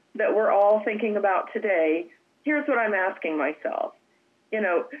curfew that we're all thinking about today, here's what I'm asking myself.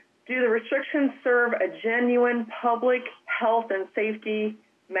 Do the restrictions serve a genuine public health and safety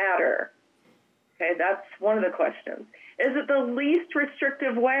matter? Okay, that's one of the questions. Is it the least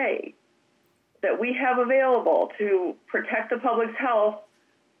restrictive way that we have available to protect the public's health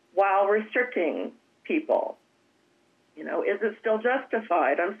while restricting people? You know, is it still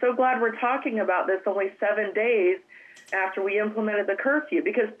justified? I'm so glad we're talking about this only 7 days after we implemented the curfew,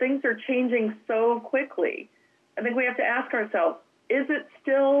 because things are changing so quickly. I think we have to ask ourselves, is it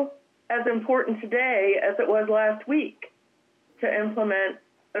still as important today as it was last week to implement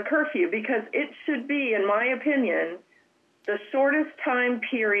the curfew? Because it should be, in my opinion, the shortest time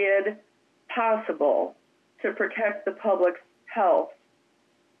period possible to protect the public's health.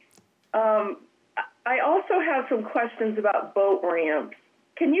 I also have some questions about boat ramps.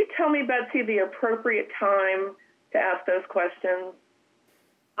 Can you tell me, Betsy, the appropriate time to ask those questions?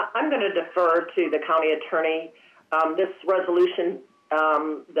 I'm going to defer to the county attorney. This resolution,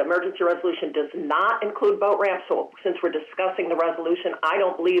 the emergency resolution, does not include boat ramps. So since we're discussing the resolution, I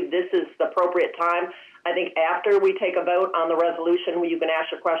don't believe this is the appropriate time. I think after we take a vote on the resolution, you can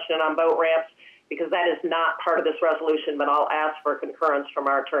ask your question on boat ramps, because that is not part of this resolution, but I'll ask for concurrence from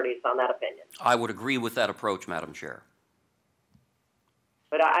our attorneys on that opinion. I would agree with that approach, Madam Chair.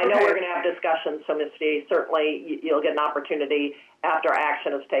 But I know we're going to have discussions, so Ms. Fee, certainly you'll get an opportunity after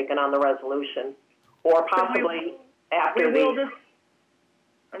action is taken on the resolution, or possibly after the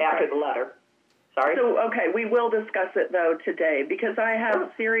letter. Sorry? So, okay, we will discuss it, though, today, because I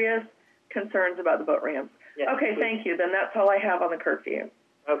have serious concerns about the boat ramps. Yes, okay, thank you. Then that's all I have on the curfew.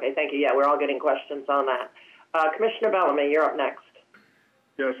 Okay, thank you. Yeah, we're all getting questions on that. Commissioner Bellamy, you're up next.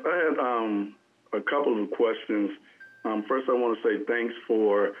 Yes, I had a couple of questions. First, I want to say thanks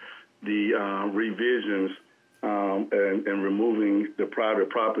for the revisions and removing the private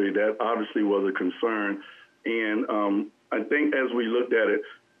property. That obviously was a concern. And I think as we looked at it,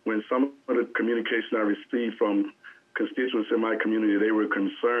 when some of the communication I received from constituents in my community, they were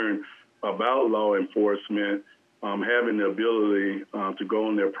concerned about law enforcement having the ability to go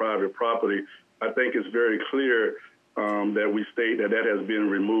on their private property. I think it's very clear that we state that that has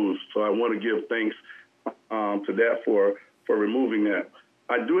been removed. So I want to give thanks to that for removing that.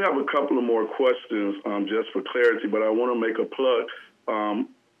 I do have a couple of more questions just for clarity, but I want to make a plug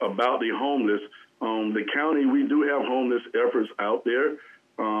about the homeless. The county, we do have homeless efforts out there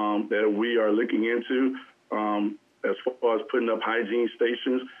that we are looking into as far as putting up hygiene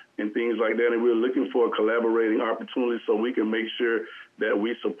stations and things like that. And we're looking for collaborating opportunities so we can make sure that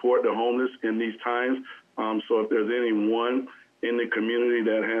we support the homeless in these times. So if there's anyone in the community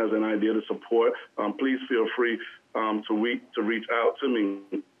that has an idea to support, please feel free to reach out to me.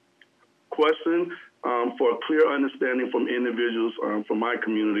 Question for a clear understanding from individuals from my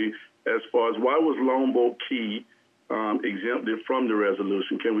community as far as why was Longboat Key exempted from the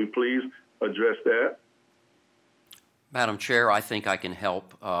resolution? Can we please address that? Madam Chair, I think I can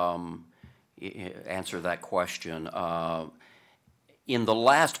help answer that question. In the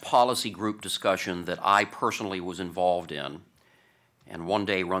last policy group discussion that I personally was involved in, and one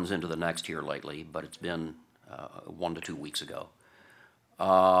day runs into the next here lately, but it's been 1 to 2 weeks ago,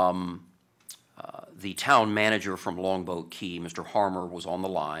 the town manager from Longboat Key, Mr. Harmer, was on the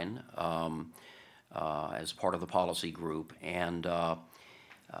line as part of the policy group, and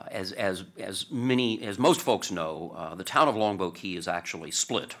as most folks know, the town of Longboat Key is actually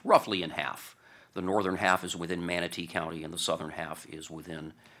split roughly in half. The northern half is within Manatee County, and the southern half is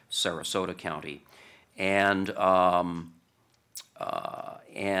within Sarasota County, and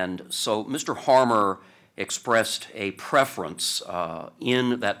so Mr. Harmer expressed a preference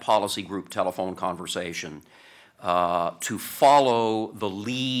in that policy group telephone conversation to follow the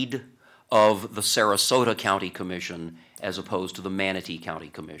lead of the Sarasota County Commission as opposed to the Manatee County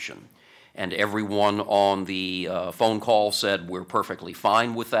Commission. And everyone on the phone call said, we're perfectly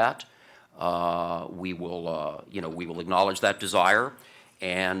fine with that. We will acknowledge that desire.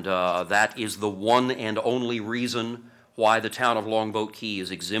 And that is the one and only reason why the town of Longboat Key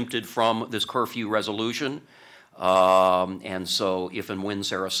is exempted from this curfew resolution. And so if and when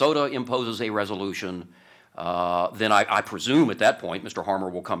Sarasota imposes a resolution, then I presume at that point Mr. Harmer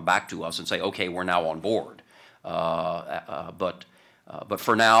will come back to us and say, okay, we're now on board. But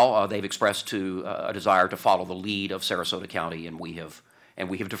for now, they've expressed a desire to follow the lead of Sarasota County, and we have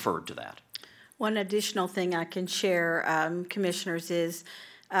deferred to that. One additional thing I can share, commissioners, is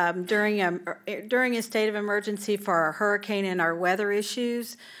during a state of emergency for our hurricane and our weather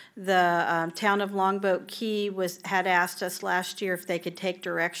issues, The town of Longboat Key had asked us last year if they could take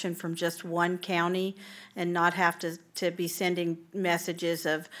direction from just one county and not have to be sending messages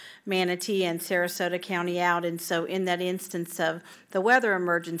of Manatee and Sarasota County out. And so in that instance of the weather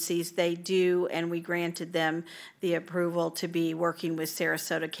emergencies, they do, and we granted them the approval to be working with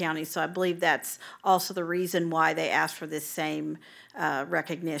Sarasota County. So I believe that's also the reason why they asked for this same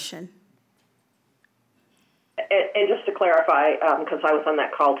recognition. And just to clarify, because I was on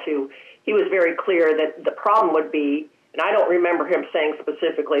that call too, he was very clear that the problem would be, and I don't remember him saying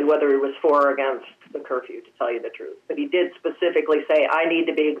specifically whether he was for or against the curfew, to tell you the truth, but he did specifically say, I need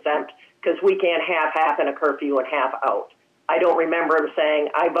to be exempt because we can't have half in a curfew and half out. I don't remember him saying,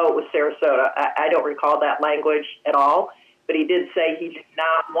 I vote with Sarasota. I don't recall that language at all, but he did say he did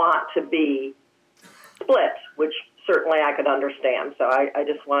not want to be split, which certainly I could understand. So I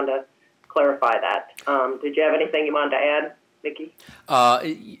just wanted to clarify that. Did you have anything you wanted to add, Vicki?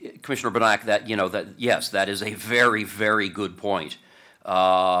 Commissioner Benak, yes, that is a very, very good point.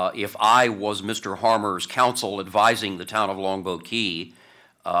 If I was Mr. Harmer's counsel advising the town of Longboat Key,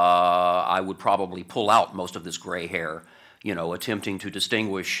 I would probably pull out most of this gray hair, attempting to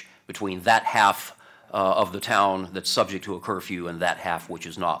distinguish between that half of the town that's subject to a curfew and that half which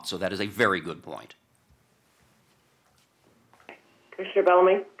is not. So that is a very good point. Commissioner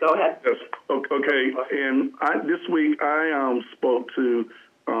Bellamy, go ahead. Yes. Okay. And this week I spoke to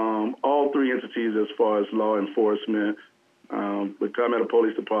all three entities as far as law enforcement, the Colorado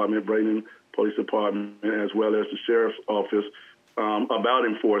Police Department, Bradenton Police Department, as well as the Sheriff's Office about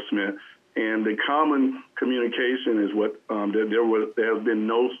enforcement. And the common communication is what there has been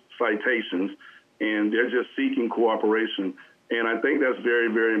no citations, and they're just seeking cooperation. And I think that's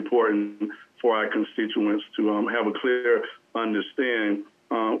very, very important for our constituents to have a clear understanding.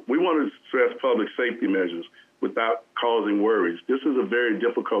 We want to stress public safety measures without causing worries. This is a very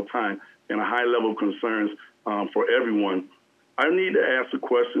difficult time and a high level of concerns for everyone. I need to ask a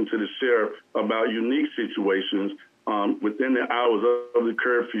question to the sheriff about unique situations within the hours of the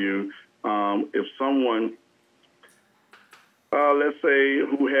curfew. If someone, let's say,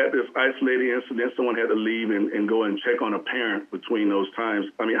 who had this isolated incident, someone had to leave and go and check on a parent between those times.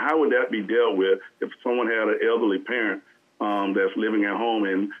 I mean, how would that be dealt with if someone had an elderly parent that's living at home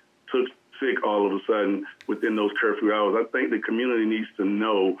and took sick all of a sudden within those curfew hours? I think the community needs to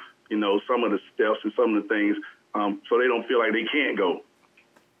know, some of the steps and some of the things so they don't feel like they can't go.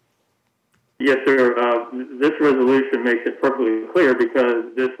 Yes, sir. This resolution makes it perfectly clear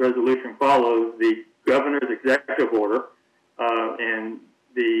because this resolution follows the governor's executive order and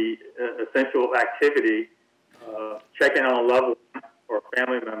the essential activity, checking on a loved one or a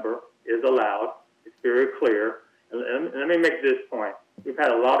family member is allowed. It's very clear. And let me make this point. We've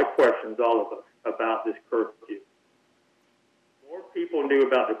had a lot of questions, all of us, about this curfew. More people knew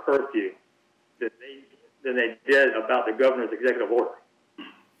about the curfew than they did about the governor's executive order.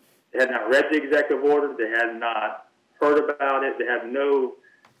 They had not read the executive order. They had not heard about it. They had no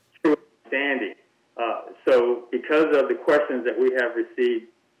true understanding. So because of the questions that we have received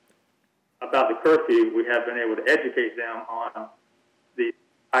about the curfew, we have been able to educate them on the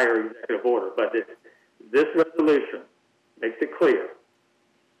higher executive order. But this resolution makes it clear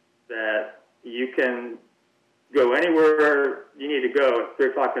that you can go anywhere you need to go at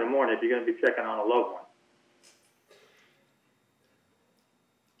 3 o'clock in the morning if you're going to be checking on a loved one.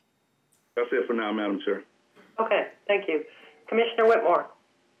 That's it for now, Madam Chair. Okay, thank you. Commissioner Whitmore.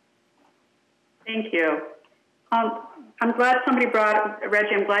 Thank you. I'm glad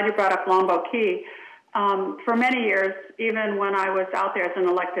Reggie, I'm glad you brought up Longboat Key. For many years, even when I was out there as an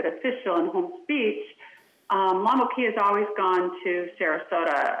elected official in Holmes Beach, Longboat Key has always gone to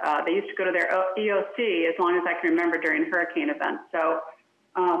Sarasota. They used to go to their EOC as long as I can remember during hurricane events. So,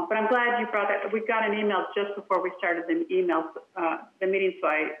 but I'm glad you brought that. We got an email just before we started the meeting, so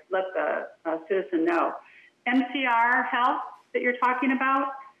I let the citizen know. MCR Health that you're talking about,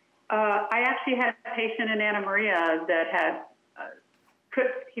 I actually had a patient in Anna Maria that had,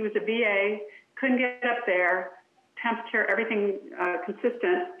 he was a VA, couldn't get up there, temperature, everything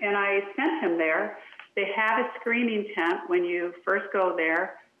consistent, and I sent him there. They have a screening tent when you first go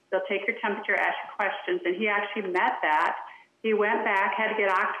there. They'll take your temperature, ask you questions, and he actually met that. He went back, had to get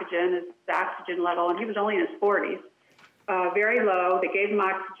oxygen, his oxygen level, and he was only in his 40s, very low. They gave him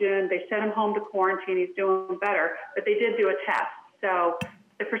oxygen. They sent him home to quarantine. He's doing better, but they did do a test. So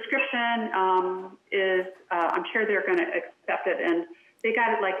the prescription is, I'm sure they're going to accept it, and they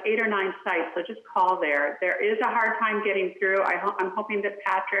got it like 8 or 9 sites, so just call there. There is a hard time getting through. I'm hoping that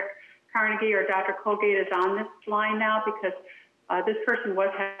Patrick Carnegie or Dr. Colgate is on this line now because this person was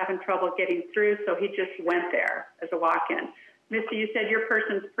having trouble getting through, so he just went there as a walk-in. Missy, you said your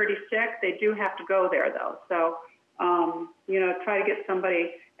person's pretty sick. They do have to go there, though. So, you know, try to get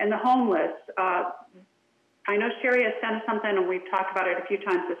somebody. And the homeless, I know Sherry has sent something, and we've talked about it a few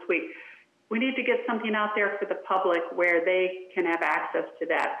times this week. We need to get something out there for the public where they can have access to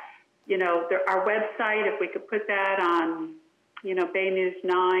that. You know, our website, if we could put that on, you know, Bay News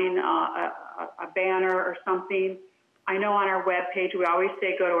 9, a banner or something. I know on our webpage, we always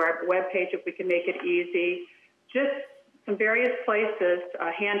say go to our webpage if we can make it easy. Just some various places,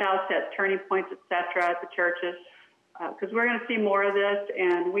 handouts at turning points, et cetera, at the churches, because we're going to see more of this,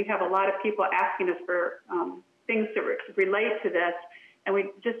 and we have a lot of people asking us for things that relate to this, and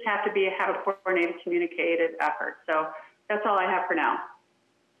we just have to have a coordinated, communicated effort. So that's all I have for now.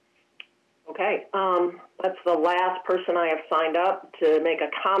 Okay, that's the last person I have signed up to make a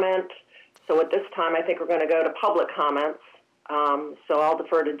comment. So at this time, I think we're going to go to public comments. So I'll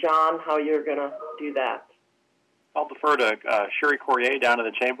defer to John how you're going to do that. I'll defer to Sherry Corrier down in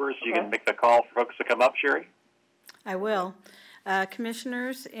the chambers. You can make the call for folks to come up, Sherry. I will.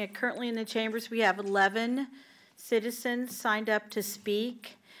 Commissioners, currently in the chambers, we have 11 citizens signed up to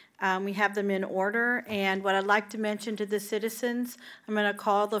speak. We have them in order, and what I'd like to mention to the citizens, I'm going to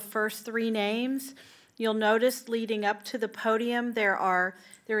call the first 3 names. You'll notice leading up to the podium there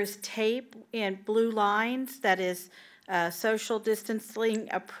is tape and blue lines that is social distancing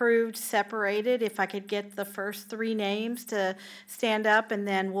approved, separated. If I could get the first 3 names to stand up, and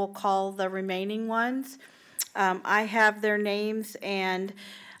then we'll call the remaining ones. I have their names, and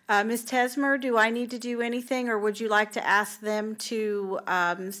Ms. Tesmer, do I need to do anything, or would you like to ask them to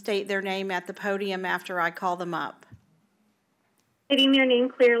state their name at the podium after I call them up? Stating their name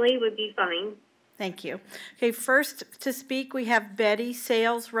clearly would be fine. Thank you. Okay, first to speak, we have Betty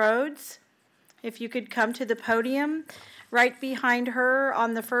Sales Rhodes. If you could come to the podium. Right behind her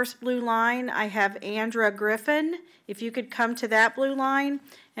on the first blue line, I have Andra Griffin. If you could come to that blue line.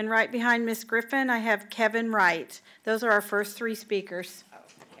 And right behind Miss Griffin, I have Kevin Wright. Those are our first 3 speakers.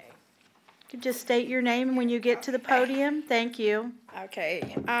 Okay. You could just state your name when you get to the podium. Thank you.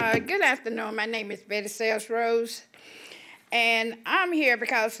 Okay. Good afternoon. My name is Betty Sales Rose. And I'm here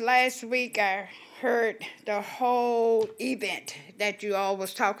because last week I heard the whole event that you all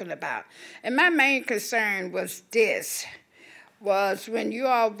was talking about. And my main concern was when you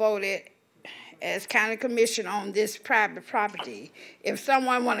all voted as county commission on this private property. If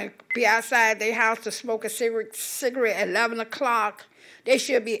someone want to be outside their house to smoke a cigarette at 11 o'clock, they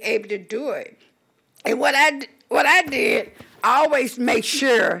should be able to do it. And what I did, I always make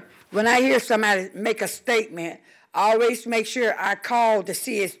sure when I hear somebody make a statement, I always make sure I call to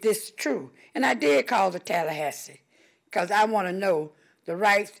see is this true. And I did call the Tallahassee because I want to know the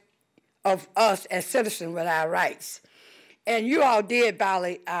rights of us as citizens with our rights. And you all did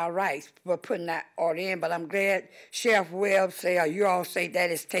violate our rights for putting that order in, but I'm glad Sheriff Webb say, or you all say that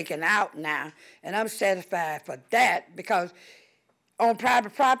it's taken out now. And I'm satisfied for that because on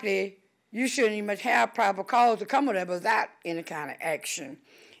private property, you shouldn't even have probable cause to come with it without any kind of action.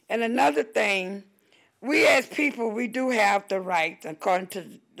 And another thing, we as people, we do have the right, according to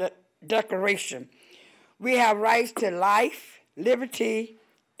the Declaration, we have rights to life, liberty,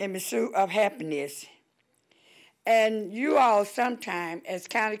 and pursuit of happiness. And you all sometime as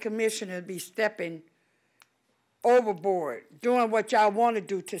county commissioners be stepping overboard, doing what y'all want to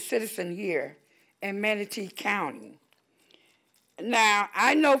do to citizens here in Manatee County. Now,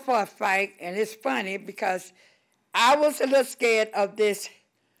 I know for a fact, and it's funny because I was a little scared of this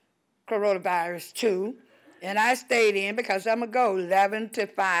coronavirus too, and I stayed in because I'm going to go 11 to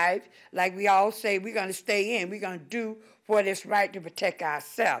 5. Like we all say, we're going to stay in. We're going to do what is right to protect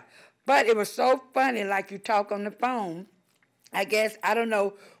ourselves. But it was so funny, like you talk on the phone. I guess, I don't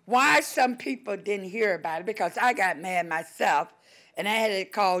know why some people didn't hear about it because I got mad myself, and I had to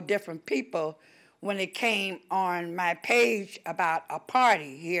call different people when it came on my page about a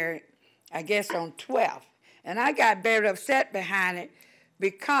party here, I guess on 12th. And I got very upset behind it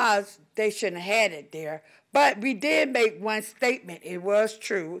because they shouldn't have had it there. But we did make one statement. It was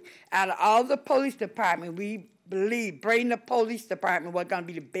true. Out of all the police department, we believe Bradenton Police Department was going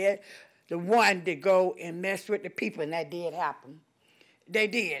to be the one to go and mess with the people, and that did happen. They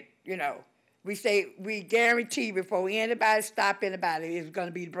did, you know. We say we guarantee before anybody stop anybody, it's going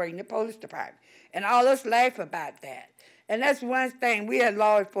to be the Bradenton Police Department. And all us laugh about that. And that's one thing. We as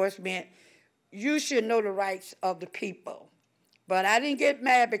law enforcement, you should know the rights of the people. But I didn't get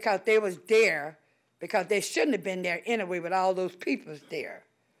mad because they was there, because they shouldn't have been there anyway with all those people there.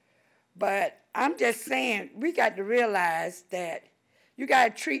 But I'm just saying, we got to realize that you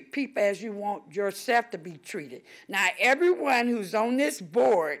got to treat people as you want yourself to be treated. Now, everyone who's on this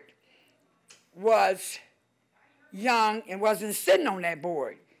board was young and wasn't sitting on that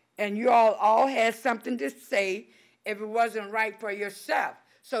board. And you all had something to say if it wasn't right for yourself.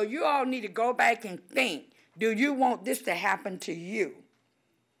 So you all need to go back and think, do you want this to happen to you?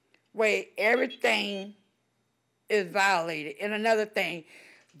 Where everything is violated. And another thing,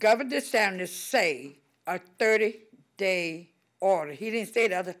 Governor DeSantis say a 30-day order. He didn't say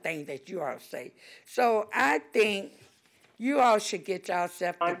the other thing that you all say. So I think you all should get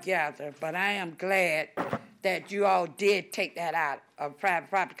yourself together, but I am glad that you all did take that out of private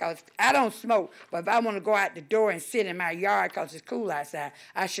property, because I don't smoke, but if I want to go out the door and sit in my yard because it's cool outside,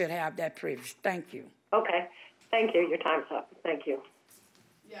 I should have that privilege. Thank you. Okay. Thank you. Your time's up. Thank you.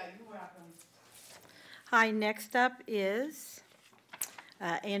 Yeah, you're welcome. Hi, next up is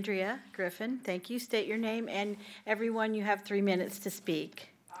Andrea Griffin. Thank you. State your name, and everyone, you have 3 minutes to speak.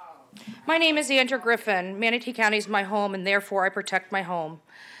 My name is Andrea Griffin. Manatee County is my home, and therefore I protect my home.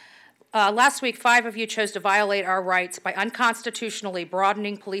 Last week, 5 of you chose to violate our rights by unconstitutionally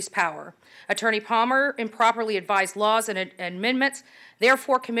broadening police power. Attorney Palmer improperly advised laws and amendments,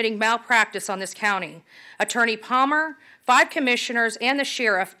 therefore committing malpractice on this county. Attorney Palmer, 5 commissioners, and the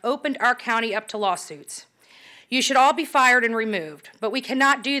sheriff opened our county up to lawsuits. You should all be fired and removed, but we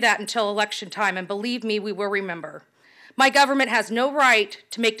cannot do that until election time, and believe me, we will remember. My government has no right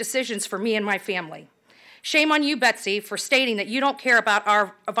to make decisions for me and my family. Shame on you, Betsy, for stating that you don't care about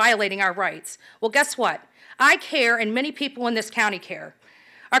our violating our rights. Well, guess what? I care, and many people in this county care.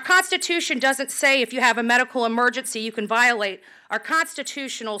 Our Constitution doesn't say if you have a medical emergency you can violate our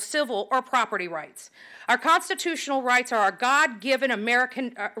constitutional, civil, or property rights. Our constitutional rights are our God-given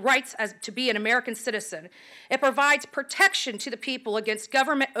American rights as to be an American citizen. It provides protection to the people against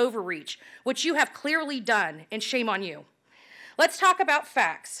government overreach, which you have clearly done, and shame on you. Let's talk about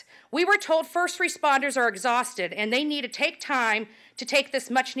facts. We were told first responders are exhausted and they need to take time to take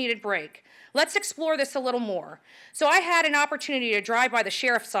this much-needed break. Let's explore this a little more. So I had an opportunity to drive by the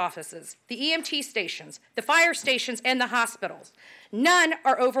sheriff's offices, the EMT stations, the fire stations, and the hospitals. None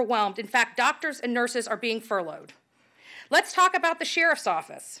are overwhelmed. In fact, doctors and nurses are being furloughed. Let's talk about the sheriff's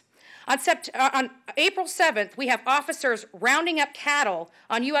office. On April 7th, we have officers rounding up cattle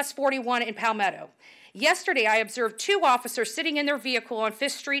on US 41 in Palmetto. Yesterday, I observed 2 officers sitting in their vehicle on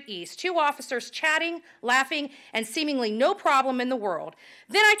 5th Street East, 2 officers chatting, laughing, and seemingly no problem in the world.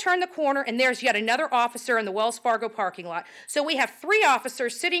 Then I turn the corner, and there's yet another officer in the Wells Fargo parking lot. So we have 3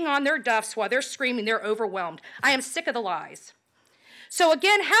 officers sitting on their duffs while they're screaming they're overwhelmed. I am sick of the lies. So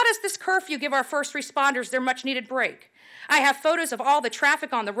again, how does this curfew give our first responders their much-needed break? I have photos of all the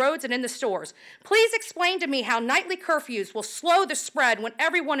traffic on the roads and in the stores. Please explain to me how nightly curfews will slow the spread when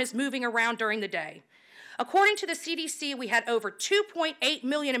everyone is moving around during the day. According to the CDC, we had over 2.8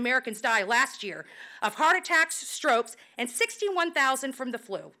 million Americans die last year of heart attacks, strokes, and 61,000 from the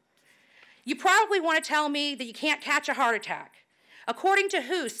flu. You probably want to tell me that you can't catch a heart attack. According to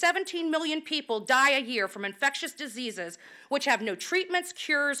WHO, 17 million people die a year from infectious diseases which have no treatments,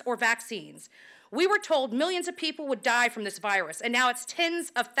 cures, or vaccines. We were told millions of people would die from this virus, and now it's tens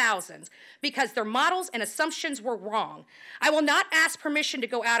of thousands because their models and assumptions were wrong. I will not ask permission to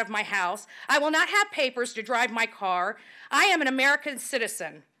go out of my house. I will not have papers to drive my car. I am an American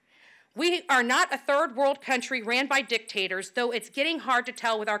citizen. We are not a third world country ran by dictators, though it's getting hard to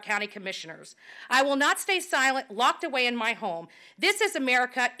tell with our county commissioners. I will not stay silent, locked away in my home. This is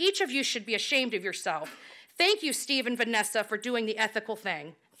America. Each of you should be ashamed of yourself. Thank you, Steve and Vanessa, for doing the ethical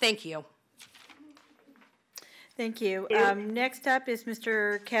thing. Thank you. Thank you. Next up is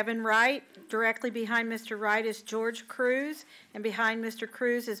Mr. Kevin Wright. Directly behind Mr. Wright is George Cruz, and behind Mr.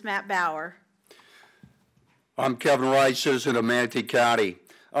 Cruz is Matt Bauer. I'm Kevin Wright, citizen of Manatee County.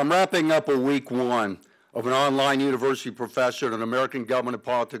 I'm wrapping up a week 1 of an online university professor in an American government and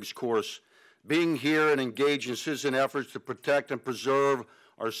politics course. Being here and engaged in citizen efforts to protect and preserve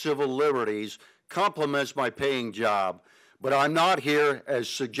our civil liberties complements my paying job. But I'm not here, as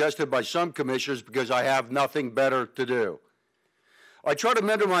suggested by some commissioners, because I have nothing better to do. I try to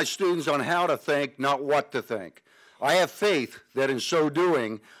mentor my students on how to think, not what to think. I have faith that in so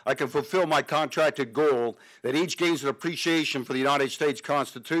doing, I can fulfill my contracted goal that each gains an appreciation for the United States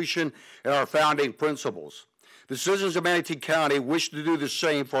Constitution and our founding principles. The citizens of Manatee County wish to do the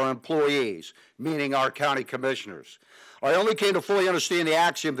same for our employees, meaning our county commissioners. I only came to fully understand the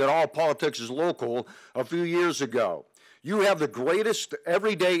axiom that all politics is local a few years ago. You have the greatest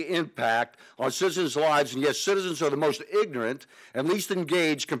everyday impact on citizens' lives, and yet citizens are the most ignorant and least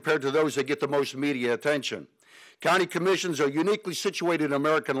engaged compared to those that get the most media attention. County commissions are uniquely situated in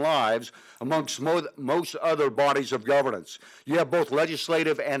American lives amongst most other bodies of governance. You have both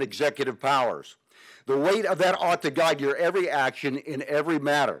legislative and executive powers. The weight of that ought to guide your every action in every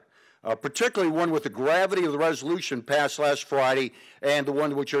matter. particularly one with the gravity of the resolution passed last Friday and the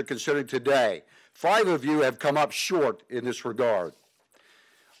one which you're considering today. 5 of you have come up short in this regard.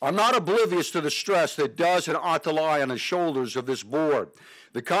 I'm not oblivious to the stress that does and ought to lie on the shoulders of this board.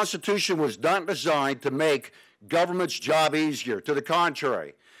 The Constitution was not designed to make government's job easier. To the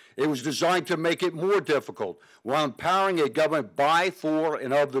contrary, it was designed to make it more difficult while empowering a government by, for,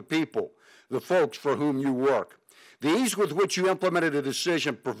 and of the people, the folks for whom you work. The ease with which you implemented a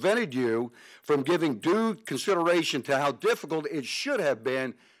decision prevented you from giving due consideration to how difficult it should have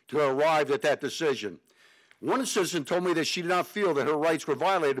been to arrive at that decision. One citizen told me that she did not feel that her rights were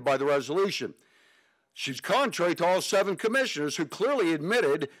violated by the resolution. She's contrary to all 7 commissioners who clearly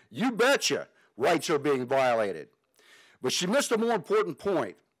admitted, you betcha, rights are being violated. But she missed a more important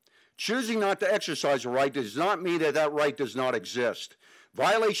point. Choosing not to exercise a right does not mean that that right does not exist.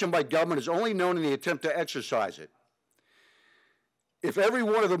 Violation by government is only known in the attempt to exercise it. If every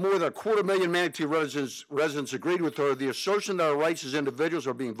one of the more than 250,000 Manatee residents agreed with her, the assertion that our rights as individuals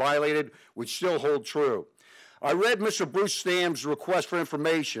are being violated would still hold true. I read Mr. Bruce Stam's request for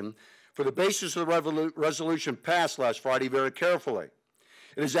information for the basis of the resolution passed last Friday very carefully.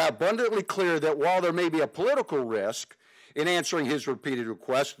 It is abundantly clear that while there may be a political risk in answering his repeated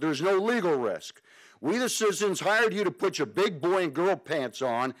requests, there's no legal risk. We, the citizens, hired you to put your big boy and girl pants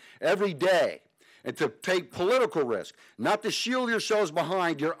on every day and to take political risk, not to shield yourselves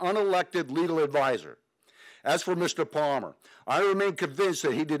behind your unelected legal advisor. As for Mr. Palmer, I remain convinced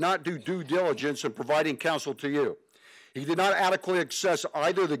that he did not do due diligence in providing counsel to you. He did not adequately access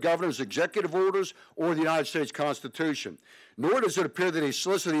either the governor's executive orders or the United States Constitution, nor does it appear that he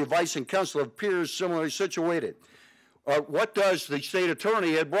solicited the advice and counsel of peers similarly situated. What does the state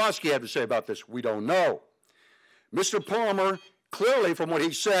attorney, Ed Brodsky, have to say about this? We don't know. Mr. Palmer, clearly from what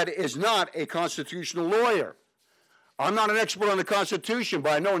he said, is not a constitutional lawyer. I'm not an expert on the Constitution,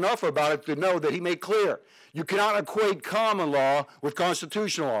 but I know enough about it to know that he made clear. You cannot equate common law with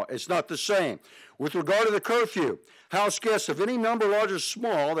constitutional law. It's not the same. With regard to the curfew, house guests of any number, large or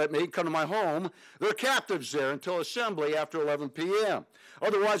small, that may come to my home, they're captives there until assembly after 11 p.m.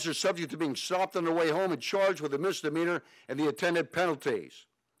 Otherwise, they're subject to being stopped on their way home and charged with a misdemeanor and the attendant penalties.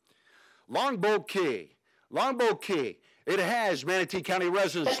 Longboat Key. Longboat Key. It has Manatee County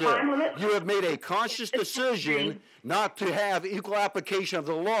residents there. You have made a conscious decision not to have equal application of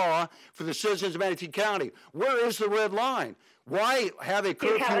the law for the citizens of Manatee County. Where is the red line? Why have a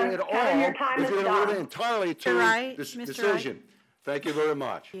curfew at all if you're going to leave it entirely to this decision? Wright. Thank you very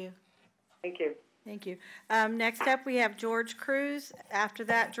much. Thank you. Thank you. Thank you. Next up, we have George Cruz. After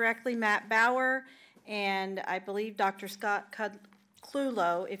that, directly Matt Bauer, and I believe Dr. Scott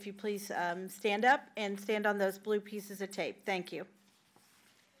Clulow. If you please stand up and stand on those blue pieces of tape. Thank you.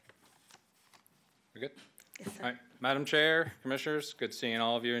 We're good? Yes, all right. Madam Chair, Commissioners, good seeing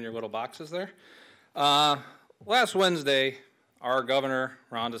all of you in your little boxes there. Last Wednesday, our Governor,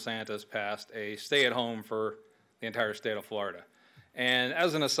 Ron DeSantis, passed a stay-at-home for the entire state of Florida. And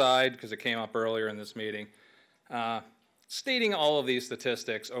as an aside, because it came up earlier in this meeting, stating all of these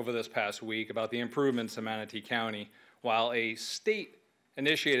statistics over this past week about the improvements in Manatee County, while a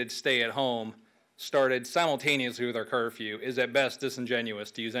state-initiated stay-at-home started simultaneously with our curfew, is at best disingenuous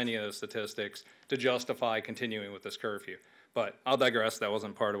to use any of those statistics to justify continuing with this curfew. But I'll digress. That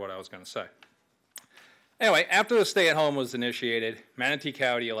wasn't part of what I was going to say. Anyway, after the stay-at-home was initiated, Manatee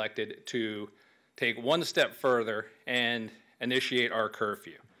County elected to take one step further and initiate our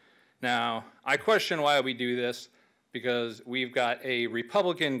curfew. Now, I question why we do this, because we've got a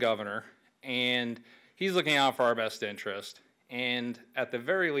Republican governor, and he's looking out for our best interest. And at the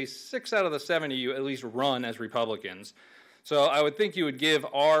very least, 6 out of the 7 of you at least run as Republicans. So I would think you would give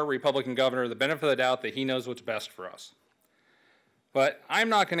our Republican governor the benefit of the doubt that he knows what's best for us. But I'm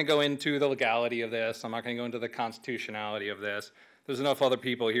not going to go into the legality of this. I'm not going to go into the constitutionality of this. There's enough other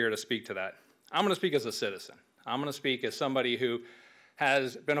people here to speak to that. I'm going to speak as a citizen. I'm going to speak as somebody who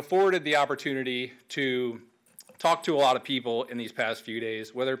has been afforded the opportunity to talk to a lot of people in these past few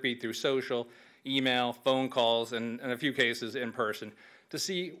days, whether it be through social, email, phone calls, and in a few cases in person, to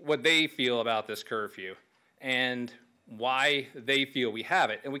see what they feel about this curfew and why they feel we have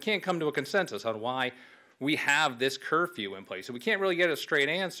it. And we can't come to a consensus on why we have this curfew in place. So we can't really get a straight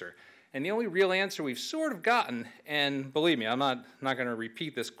answer. And the only real answer we've sort of gotten, and believe me, I'm not going to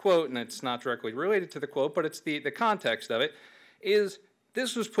repeat this quote, and it's not directly related to the quote, but it's the context of it, is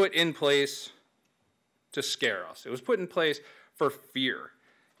this was put in place to scare us. It was put in place for fear.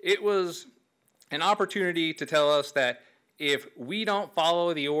 It was an opportunity to tell us that if we don't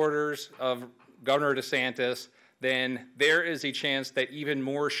follow the orders of Governor DeSantis, then there is a chance that even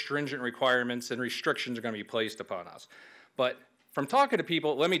more stringent requirements and restrictions are going to be placed upon us. But from talking to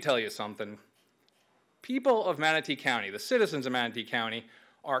people, let me tell you something. People of Manatee County, the citizens of Manatee County,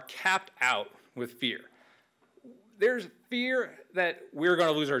 are capped out with fear. There's fear that we're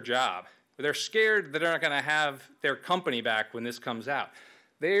going to lose our job. They're scared that they're not going to have their company back when this comes out.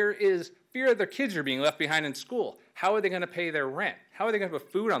 There is fear that their kids are being left behind in school. How are they going to pay their rent? How are they going to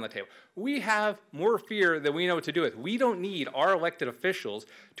put food on the table? We have more fear than we know what to do with. We don't need our elected officials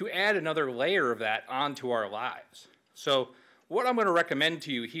to add another layer of that onto our lives. So what I'm going to recommend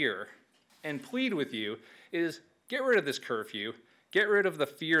to you here and plead with you is get rid of this curfew, get rid of the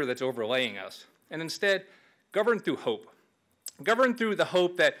fear that's overlaying us, and instead govern through hope. Govern through the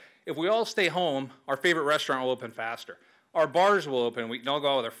hope that if we all stay home, our favorite restaurant will open faster. Our bars will open, we can all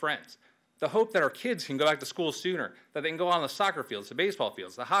go out with our friends. The hope that our kids can go back to school sooner, that they can go on the soccer fields, the baseball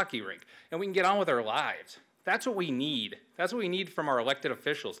fields, the hockey rink, and we can get on with our lives. That's what we need. That's what we need from our elected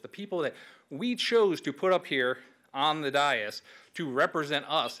officials, the people that we chose to put up here on the dais to represent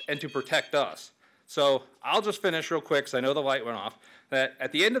us and to protect us. So I'll just finish real quick because I know the light went off, that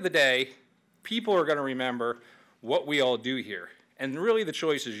at the end of the day, people are going to remember what we all do here. And really the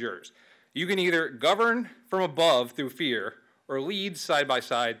choice is yours. You can either govern from above through fear or lead side by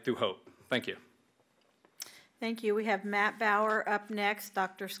side through hope. Thank you. Thank you. We have Matt Bauer up next,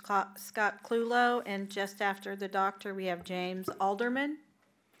 Dr. Scott Clulow, and just after the doctor, we have James Alderman.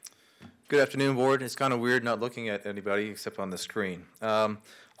 Good afternoon, Board. It's kind of weird not looking at anybody except on the screen. I'm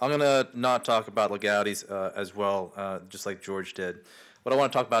going to not talk about legalities as well, just like George did. What I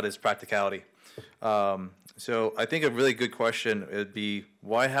want to talk about is practicality. So I think a really good question would be,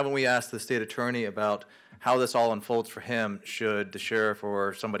 why haven't we asked the state attorney about how this all unfolds for him should the sheriff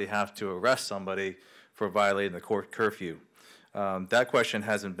or somebody have to arrest somebody for violating the court curfew? That question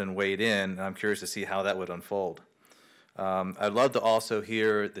hasn't been weighed in, and I'm curious to see how that would unfold. I'd love to also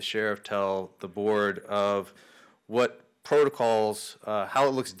hear the sheriff tell the board of what protocols, how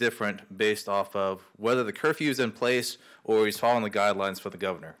it looks different based off of whether the curfew is in place or he's following the guidelines for the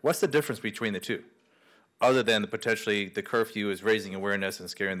governor. What's the difference between the two? Other than potentially the curfew is raising awareness and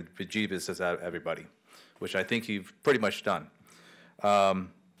scaring the bejeebus out of everybody, which I think you've pretty much done.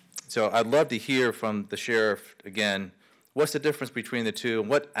 So I'd love to hear from the sheriff again, what's the difference between the two and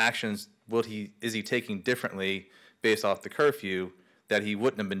what actions is he taking differently based off the curfew that he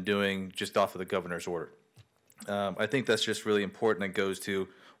wouldn't have been doing just off of the governor's order. I think that's just really important and goes to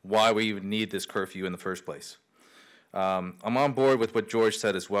why we even need this curfew in the first place. I'm on board with what George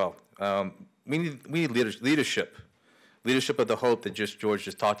said as well. We need leadership of the hope that George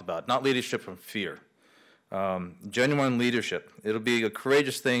just talked about, not leadership from fear. Genuine leadership. It'll be a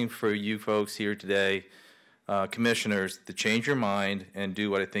courageous thing for you folks here today, commissioners, to change your mind and do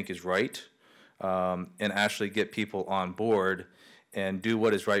what I think is right, and actually get people on board and do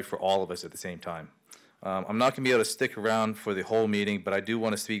what is right for all of us at the same time. I'm not going to be able to stick around for the whole meeting, but I do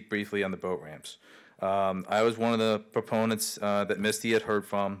want to speak briefly on the boat ramps. I was one of the proponents that Misty had heard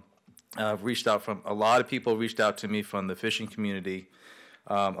from. Reached out from a lot of people reached out to me from the fishing community.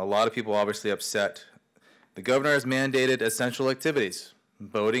 A lot of people obviously upset. The governor has mandated essential activities.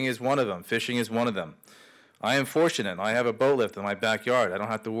 Boating is one of them. Fishing is one of them. I am fortunate. I have a boat lift in my backyard. I don't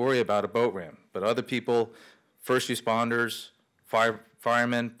have to worry about a boat ramp. But other people, first responders,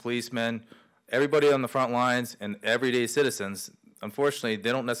 firemen, policemen, everybody on the front lines, and everyday citizens, unfortunately,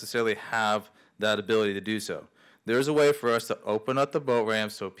 they don't necessarily have that ability to do so. There's a way for us to open up the boat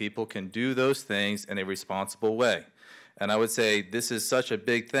ramp so people can do those things in a responsible way. And I would say this is such a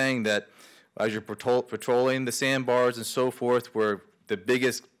big thing that as you're patrolling the sandbars and so forth, where the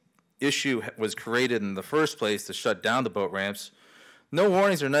biggest issue was created in the first place to shut down the boat ramps, no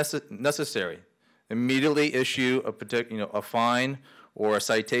warnings are necessary. Immediately issue a fine or a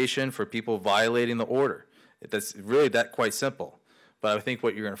citation for people violating the order. That's really that quite simple. But I think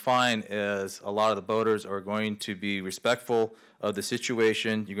what you're going to find is a lot of the boaters are going to be respectful of the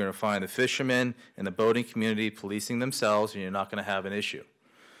situation. You're going to find the fishermen and the boating community policing themselves, and you're not going to have an issue.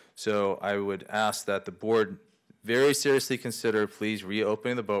 So I would ask that the board very seriously consider please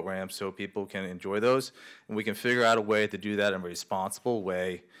reopening the boat ramps so people can enjoy those, and we can figure out a way to do that in a responsible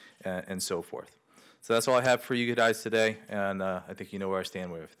way and so forth. So that's all I have for you guys today, and I think you know where I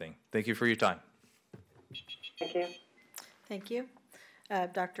stand with everything. Thank you for your time. Thank you. Thank you.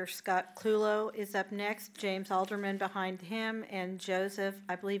 Dr. Scott Clulow is up next, James Alderman behind him, and Joseph,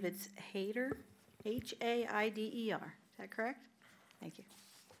 I believe it's Haider, H-A-I-D-E-R. Is that correct? Thank you.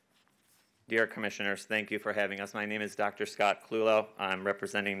 Dear Commissioners, thank you for having us. My name is Dr. Scott Clulow. I'm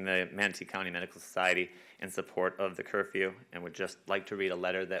representing the Manatee County Medical Society in support of the curfew and would just like to read a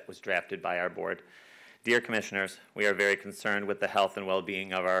letter that was drafted by our board. Dear Commissioners, we are very concerned with the health and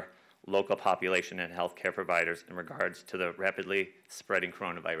well-being of our local population and healthcare providers in regards to the rapidly spreading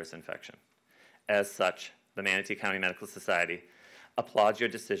coronavirus infection. As such, the Manatee County Medical Society applauds your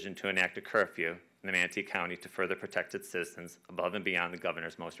decision to enact a curfew in the Manatee County to further protect its citizens above and beyond the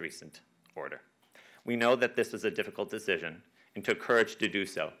governor's most recent order. We know that this was a difficult decision and took courage to do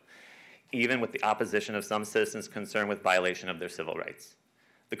so, even with the opposition of some citizens concerned with violation of their civil rights.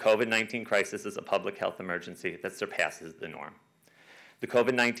 The COVID-19 crisis is a public health emergency that surpasses the norm. The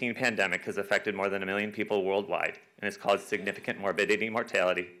COVID-19 pandemic has affected more than 1 million people worldwide and has caused significant morbidity,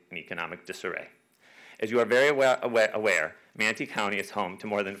 mortality, and economic disarray. As you are very aware, Manatee County is home to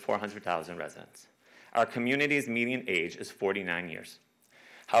more than 400,000 residents. Our community's median age is 49 years.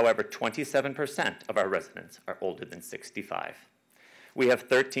 However, 27% of our residents are older than 65. We have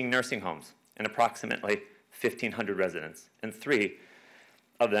 13 nursing homes and approximately 1,500 residents, and 3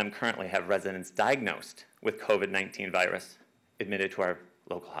 of them currently have residents diagnosed with COVID-19 virus admitted to our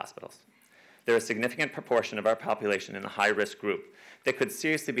local hospitals. There is a significant proportion of our population in the high-risk group that could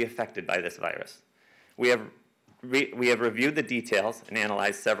seriously be affected by this virus. We have reviewed the details and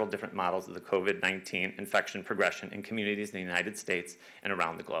analyzed several different models of the COVID-19 infection progression in communities in the United States and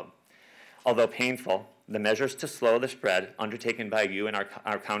around the globe. Although painful, the measures to slow the spread undertaken by you and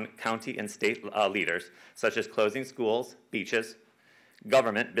our county and state leaders, such as closing schools, beaches,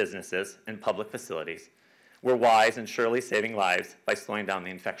 government, businesses, and public facilities, were wise and surely saving lives by slowing down the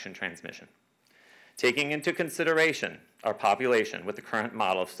infection transmission. Taking into consideration our population with the current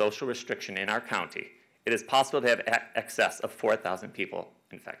model of social restriction in our county, it is possible to have excess of 4,000 people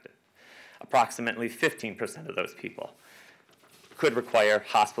infected. Approximately 15% of those people could require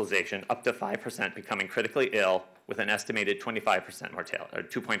hospitalization, up to 5% becoming critically ill with an estimated 25% mortality, or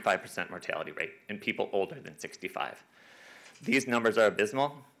 2.5% mortality rate in people older than 65. These numbers are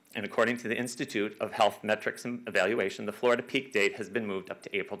abysmal, and according to the Institute of Health Metrics and Evaluation, the Florida peak date has been moved up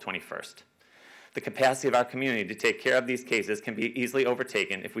to April 21st. The capacity of our community to take care of these cases can be easily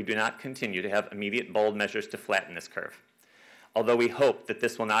overtaken if we do not continue to have immediate bold measures to flatten this curve. Although we hope that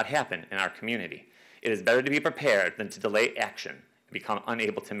this will not happen in our community, it is better to be prepared than to delay action and become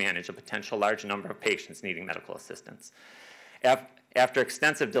unable to manage a potential large number of patients needing medical assistance. After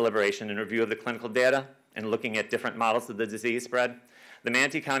extensive deliberation and review of the clinical data and looking at different models of the disease spread, the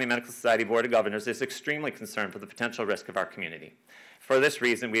Manatee County Medical Society Board of Governors is extremely concerned for the potential risk of our community. For this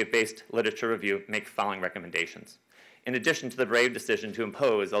reason, we have based literature review make the following recommendations. In addition to the brave decision to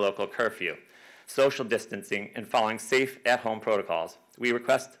impose a local curfew, social distancing, and following safe at-home protocols, we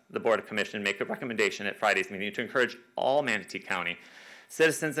request the Board of Commission make a recommendation at Friday's meeting to encourage all Manatee County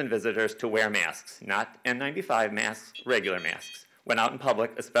citizens and visitors to wear masks, not N95 masks, regular masks, when out in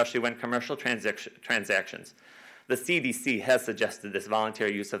public, especially when commercial transactions. The CDC has suggested this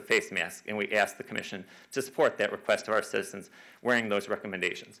voluntary use of face masks, and we ask the Commission to support that request of our citizens wearing those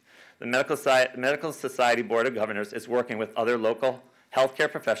recommendations. The Medical Society Board of Governors is working with other local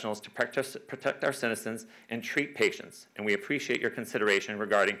healthcare professionals to protect our citizens and treat patients, and we appreciate your consideration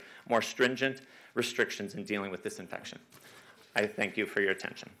regarding more stringent restrictions in dealing with this infection. I thank you for your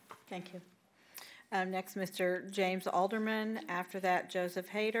attention. Thank you. Next, Mr. James Alderman. After that, Joseph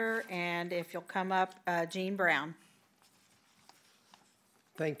Hayter, and if you'll come up, Jean Brown.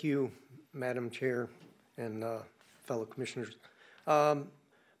 Thank you, Madam Chair and fellow commissioners.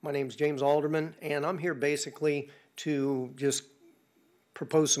 My name is James Alderman, and I'm here basically to just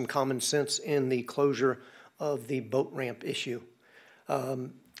propose some common sense in the closure of the boat ramp issue. I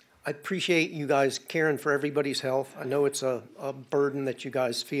appreciate you guys caring for everybody's health. I know it's a burden that you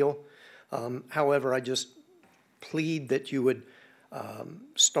guys feel. However, I just plead that you would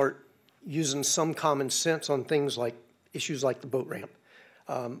start using some common sense on things like issues like the boat ramp.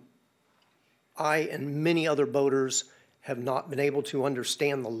 I and many other boaters have not been able to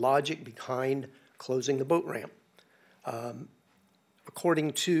understand the logic behind closing the boat ramp.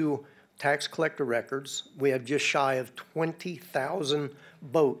 According to tax collector records, we have just shy of 20,000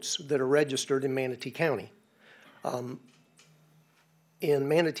 boats that are registered in Manatee County. In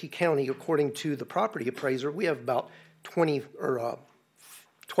Manatee County, according to the property appraiser, we have about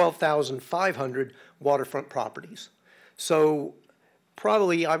 12,500 waterfront properties. So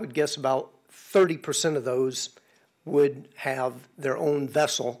probably I would guess about 30% of those would have their own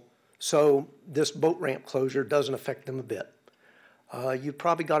vessel. So this boat ramp closure doesn't affect them a bit. You've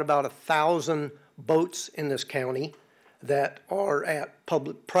probably got about 1,000 boats in this county that are at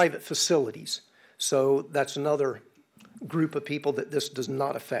private facilities. So that's another group of people that this does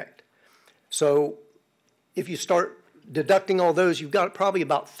not affect. So if you start deducting all those, you've got probably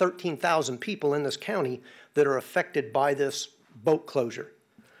about 13,000 people in this county that are affected by this boat closure.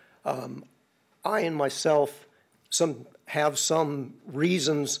 I and myself have some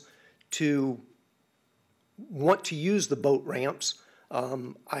reasons to want to use the boat ramps.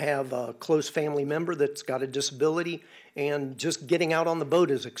 I have a close family member that's got a disability, and just getting out on the boat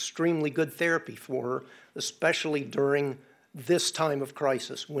is extremely good therapy for her, especially during this time of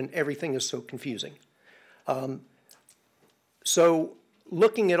crisis when everything is so confusing. So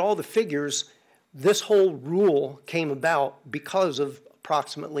looking at all the figures, this whole rule came about because of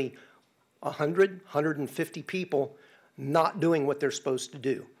approximately 150 people not doing what they're supposed to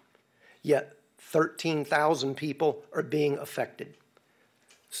do. Yet 13,000 people are being affected.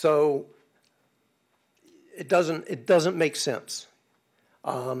 So it doesn't make sense.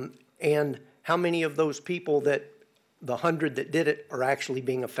 And how many of those people, that the 100 that did it, are actually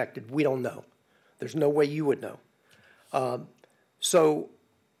being affected? We don't know. There's no way you would know. So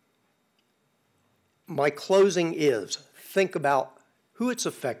my closing is, think about who it's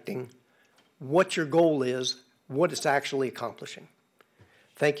affecting, what your goal is, what it's actually accomplishing.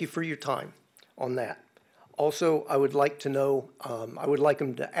 Thank you for your time on that. Also, I would like to know, I would like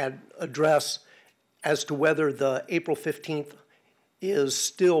them to address as to whether the April 15th is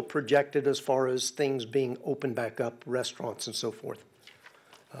still projected as far as things being opened back up, restaurants and so forth.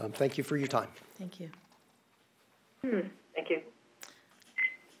 Thank you for your time. Thank you. Thank you.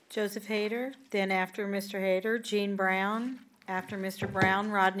 Joseph Hader, then after Mr. Hader, Gene Brown, after Mr. Brown,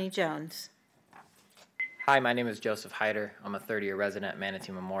 Rodney Jones. Hi, my name is Joseph Hyder. I'm a third-year resident at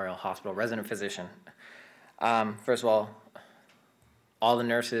Manatee Memorial Hospital, resident physician. First of all the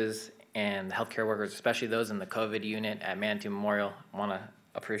nurses and the healthcare workers, especially those in the COVID unit at Manatee Memorial, I want to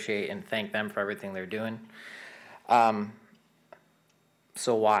appreciate and thank them for everything they're doing.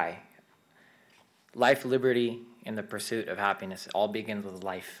 So why? Life, liberty, and the pursuit of happiness all begins with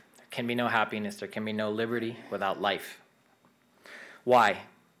life. There can be no happiness, there can be no liberty without life. Why?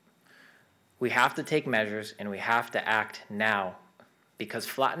 We have to take measures and we have to act now, because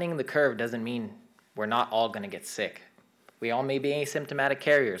flattening the curve doesn't mean we're not all going to get sick. We all may be asymptomatic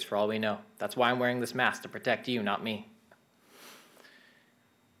carriers for all we know. That's why I'm wearing this mask, to protect you, not me.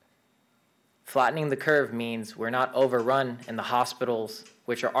 Flattening the curve means we're not overrun in the hospitals,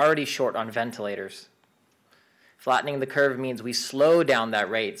 which are already short on ventilators. Flattening the curve means we slow down that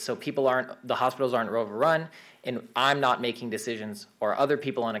rate so the hospitals aren't overrun, and I'm not making decisions, or other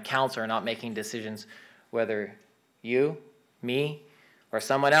people on accounts are not making decisions, whether you, me, or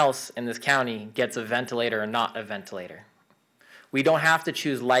someone else in this county gets a ventilator or not a ventilator. We don't have to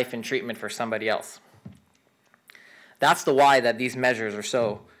choose life and treatment for somebody else. That's the why that these measures are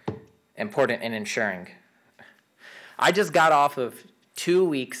so important in ensuring. I just got off of 2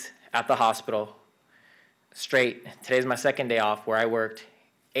 weeks at the hospital straight. Today's my second day off, where I worked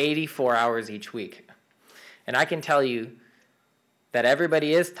 84 hours each week. And I can tell you that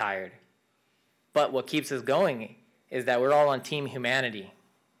everybody is tired, but what keeps us going is that we're all on team humanity.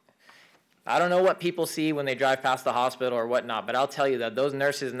 I don't know what people see when they drive past the hospital or whatnot, but I'll tell you that those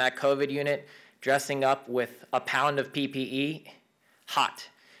nurses in that COVID unit dressing up with a pound of PPE, hot,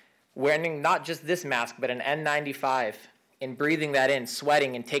 wearing not just this mask, but an N95, and breathing that in,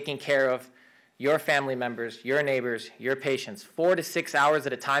 sweating and taking care of your family members, your neighbors, your patients, 4 to 6 hours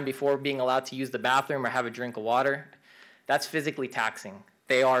at a time before being allowed to use the bathroom or have a drink of water. That's physically taxing.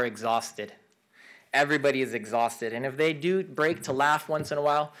 They are exhausted. Everybody is exhausted. And if they do break to laugh once in a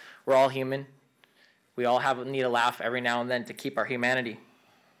while, we're all human. We all need a laugh every now and then to keep our humanity.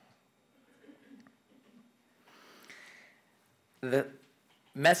 The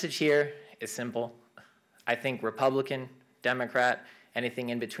message here is simple. I think Republican, Democrat, anything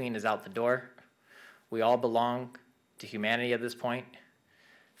in between is out the door. We all belong to humanity at this point.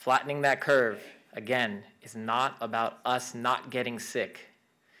 Flattening that curve, again, is not about us not getting sick.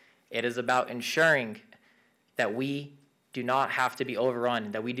 It is about ensuring that we do not have to be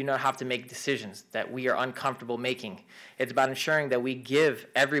overrun, that we do not have to make decisions that we are uncomfortable making. It's about ensuring that we give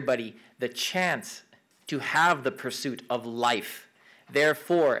everybody the chance to have the pursuit of life.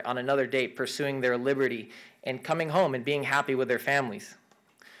 Therefore, on another date, pursuing their liberty and coming home and being happy with their families.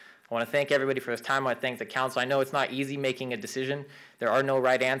 I want to thank everybody for this time. I want to thank the council. I know it's not easy making a decision. There are no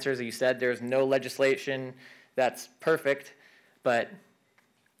right answers. As you said, there's no legislation that's perfect, but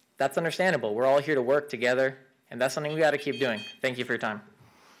that's understandable. We're all here to work together, and that's something we got to keep doing. Thank you for your time.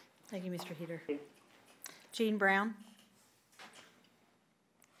 Thank you, Mr. Heater. Gene Brown.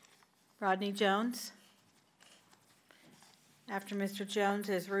 Rodney Jones. After Mr. Jones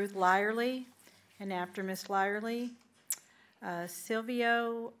is Ruth Lyerly, and after Ms. Lyerly,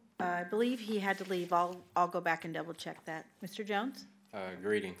 Silvio, I believe he had to leave. I'll go back and double check that. Mr. Jones?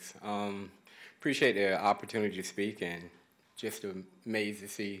 Greetings. Appreciate the opportunity to speak, and just amazed to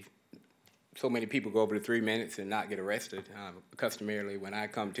see so many people go over the 3 minutes and not get arrested. Customarily, when I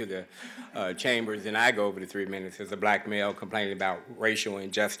come to the chambers and I go over the 3 minutes as a black male complaining about racial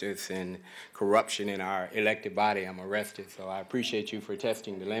injustice and corruption in our elected body, I'm arrested. So I appreciate you for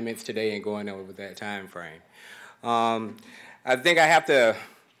testing the limits today and going over that time frame. I think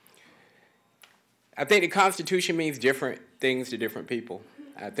the Constitution means different things to different people.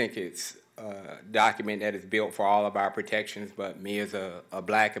 I think it's a document that is built for all of our protections, but me as a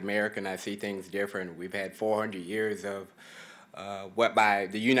black American, I see things different. We've had 400 years of what by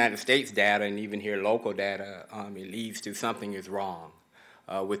the United States data and even here local data, it leads to something is wrong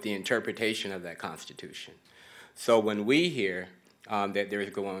with the interpretation of that Constitution. So when we hear that there's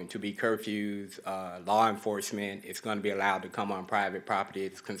going to be curfews, law enforcement is going to be allowed to come on private property,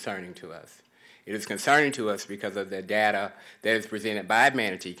 it's concerning to us. It is concerning to us because of the data that is presented by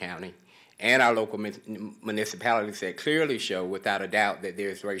Manatee County and our local municipalities that clearly show without a doubt that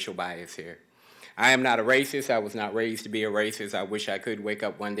there's racial bias here. I am not a racist. I was not raised to be a racist. I wish I could wake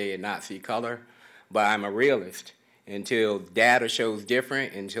up one day and not see color, but I'm a realist. Until data shows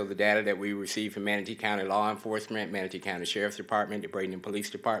different, until the data that we receive from Manatee County Law Enforcement, Manatee County Sheriff's Department, the Bradenton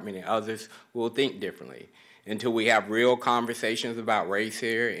Police Department, and others will think differently. Until we have real conversations about race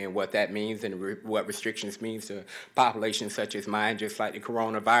here and what that means and what restrictions means to populations such as mine, just like the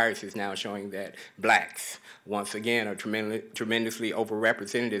coronavirus is now showing that blacks, once again, are tremendously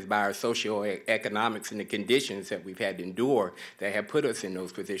overrepresented by our socioeconomics and the conditions that we've had to endure that have put us in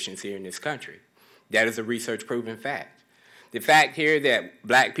those positions here in this country. That is a research-proven fact. The fact here that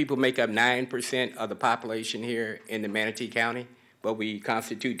black people make up 9% of the population here in the Manatee County, but we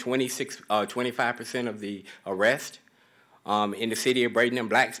constitute 25% of the arrest. In the city of Bradenton,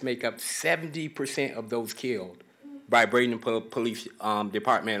 blacks make up 70% of those killed by Bradenton Police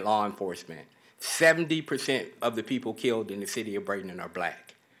Department law enforcement. 70% of the people killed in the city of Bradenton are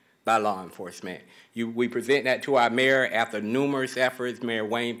black by law enforcement. We present that to our mayor after numerous efforts. Mayor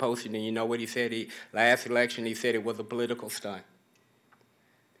Wayne posted, and you know what he said? Last election, he said it was a political stunt.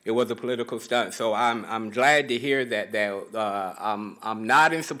 It was a political stunt. So I'm glad to hear that I'm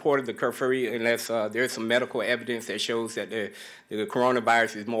not in support of the curfew unless there's some medical evidence that shows that the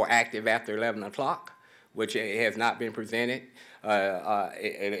coronavirus is more active after 11 o'clock, which it has not been presented.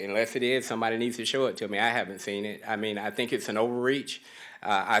 Unless it is, somebody needs to show it to me. I haven't seen it. I mean, I think it's an overreach.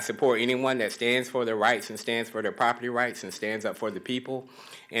 I support anyone that stands for their rights and stands for their property rights and stands up for the people.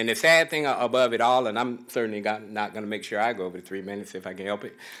 And the sad thing above it all, and I'm certainly not going to make sure I go over the 3 minutes if I can help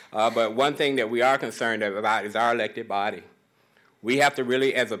it, but one thing that we are concerned about is our elected body. We have to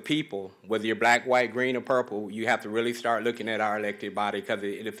really, as a people, whether you're black, white, green, or purple, you have to really start looking at our elected body because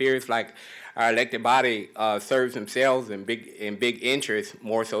it appears like our elected body serves themselves in big interests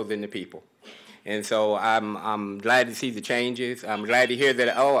more so than the people. And so I'm glad to see the changes. I'm glad to hear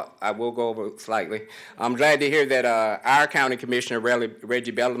that, I will go over slightly. I'm glad to hear that our county commissioner, Reggie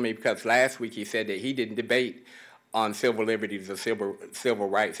Bellamy, because last week he said that he didn't debate on civil liberties or civil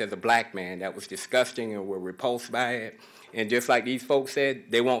rights as a black man. That was disgusting and we're repulsed by it. And just like these folks said,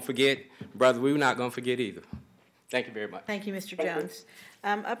 they won't forget. Brother, we're not going to forget either. Thank you very much. Thank you, Mr. Jones.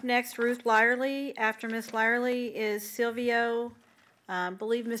 Up next, Ruth Lyerly. After Ms. Lyerly is Silvio. I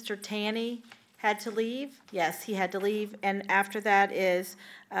believe Mr. Tanny had to leave. Yes, he had to leave. And after that is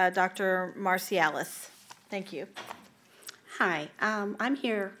Dr. Marcialis. Thank you. Hi, I'm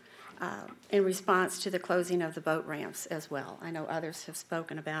here in response to the closing of the boat ramps as well. I know others have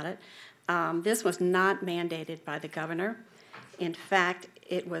spoken about it. This was not mandated by the governor. In fact,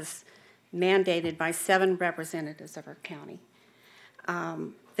 it was mandated by 7 representatives of our county.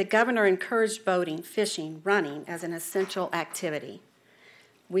 The governor encouraged boating, fishing, running as an essential activity.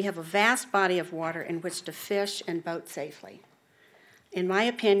 We have a vast body of water in which to fish and boat safely. In my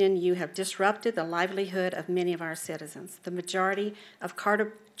opinion, you have disrupted the livelihood of many of our citizens. The majority of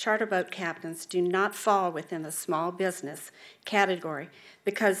charter boat captains do not fall within the small business category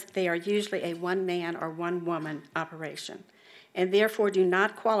because they are usually a one-man or one-woman operation and therefore do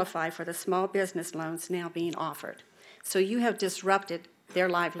not qualify for the small business loans now being offered. So you have disrupted their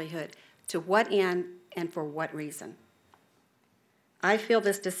livelihood. To what end and for what reason? I feel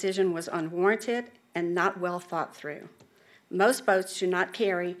this decision was unwarranted and not well thought through. Most boats do not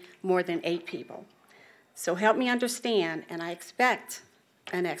carry more than 8 people. So help me understand, and I expect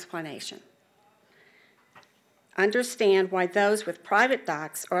an explanation. Understand why those with private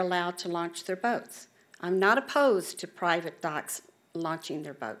docks are allowed to launch their boats. I'm not opposed to private docks launching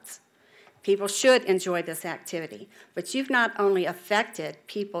their boats. People should enjoy this activity, but you've not only affected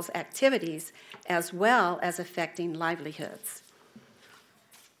people's activities as well as affecting livelihoods.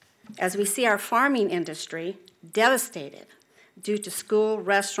 As we see our farming industry devastated due to school,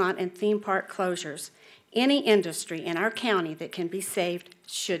 restaurant, and theme park closures. Any industry in our county that can be saved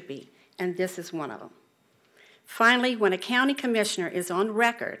should be, and this is one of them. Finally, when a county commissioner is on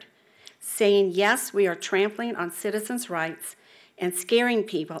record saying, yes, we are trampling on citizens' rights and scaring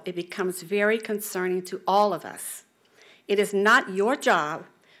people, it becomes very concerning to all of us. It is not your job,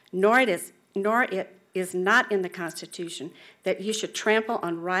 nor it is not in the Constitution that you should trample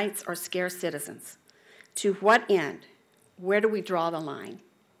on rights or scare citizens. To what end? Where do we draw the line?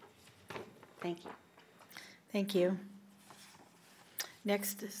 Thank you. Thank you.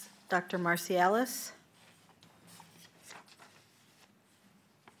 Next is Dr. Marcialis.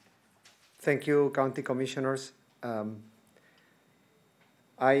 Thank you, County Commissioners. I'm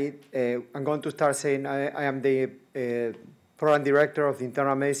going to start saying I am the Program Director of the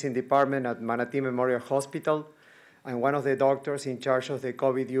Internal Medicine Department at Manatee Memorial Hospital. I'm one of the doctors in charge of the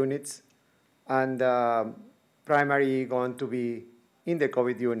COVID units, and primarily going to be in the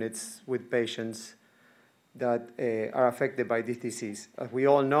COVID units with patients that are affected by this disease. As we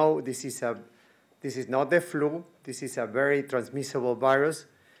all know, this is not the flu. This is a very transmissible virus,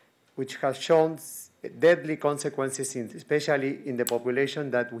 which has shown deadly consequences, especially in the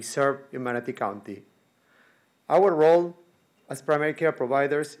population that we serve in Manatee County. Our role as primary care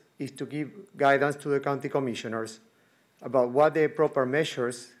providers is to give guidance to the county commissioners about what the proper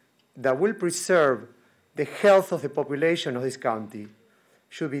measures that will preserve the health of the population of this county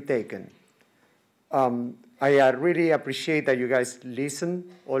should be taken. I really appreciate that you guys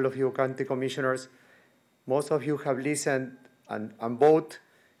listen, all of you county commissioners. Most of you have listened and vote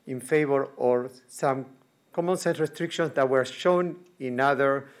in favor of some common sense restrictions that were shown in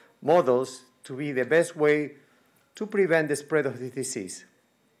other models to be the best way to prevent the spread of this disease.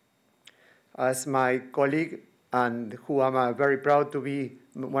 As my colleague, and who I'm very proud to be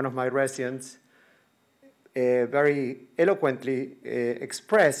one of my residents, very eloquently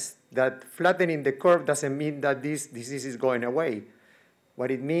expressed that flattening the curve doesn't mean that this disease is going away.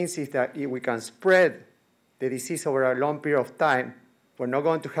 What it means is that if we can spread the disease over a long period of time, we're not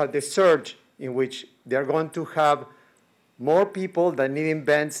going to have the surge in which they're going to have more people that need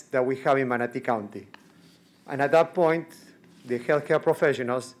beds than we have in Manatee County. And at that point, the healthcare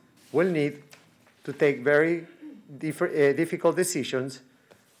professionals will need to take very difficult decisions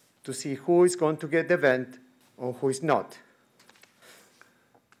to see who is going to get the vent or who is not.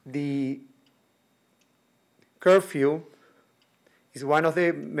 The curfew is one of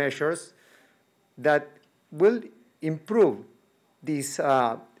the measures that will improve these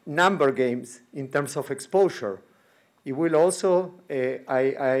number games in terms of exposure. It will also,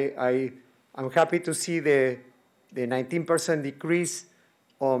 I'm happy to see the 19% decrease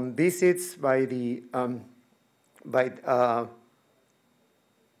on visits by the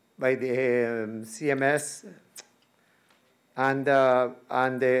CMS, and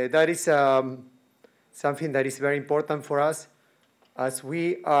that is something that is very important for us as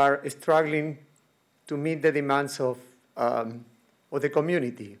we are struggling to meet the demands of the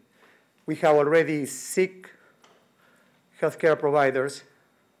community. We have already sick healthcare providers,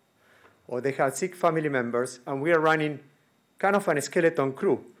 or they have sick family members, and we are running kind of a skeleton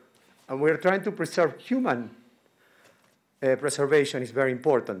crew. And we're trying to preserve human preservation is very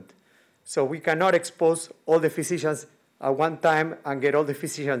important. So we cannot expose all the physicians at one time and get all the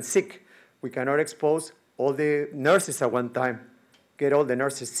physicians sick. We cannot expose all the nurses at one time, get all the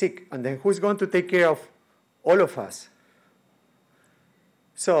nurses sick. And then who's going to take care of all of us?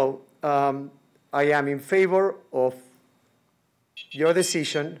 So I am in favor of your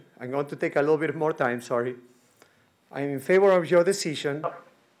decision. I'm going to take a little bit more time, sorry. I'm in favor of your decision,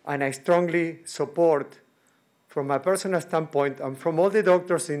 and I strongly support, from my personal standpoint and from all the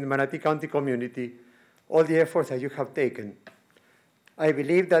doctors in the Manatee County community, all the efforts that you have taken. I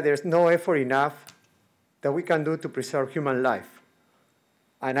believe that there's no effort enough that we can do to preserve human life.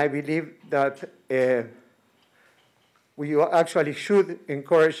 And I believe that we actually should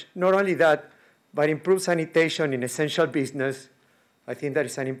encourage not only that, but improve sanitation in essential business. I think that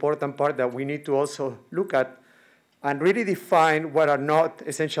is an important part that we need to also look at and really define what are not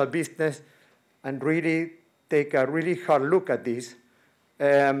essential business and really take a really hard look at this. I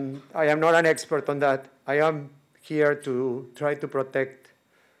am not an expert on that. I am here to try to protect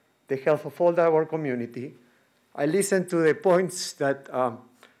the health of all our community. I listened to the points that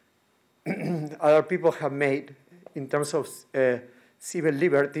other people have made in terms of civil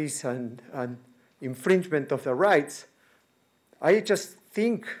liberties and infringement of the rights. I just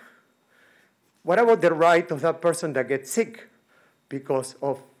think, what about the right of that person that gets sick because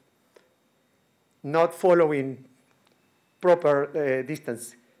of not following proper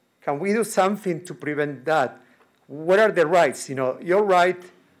distance? Can we do something to prevent that? what are the rights? You know, your right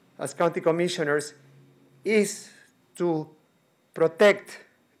as county commissioners is to protect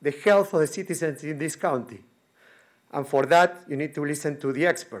the health of the citizens in this county. And for that, you need to listen to the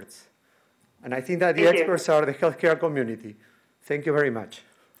experts. And I think that the experts are the healthcare community. Thank you very much.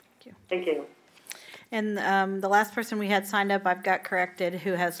 Thank you. Thank you. And the last person we had signed up, I've got corrected,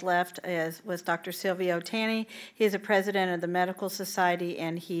 who has left, was Dr. Silvio Tani. He is a president of the Medical Society,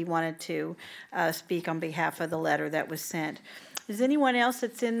 and he wanted to speak on behalf of the letter that was sent. Does anyone else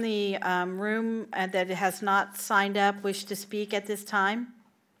that's in the room that has not signed up wish to speak at this time?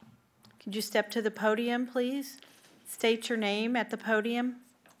 Could you step to the podium, please? State your name at the podium.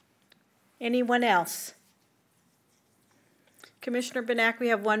 Anyone else? Commissioner Benak, we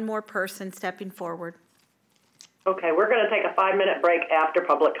have one more person stepping forward. Okay, we're going to take a 5-minute break after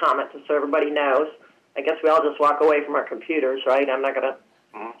public comment, just so everybody knows. I guess we all just walk away from our computers, right? I'm not going to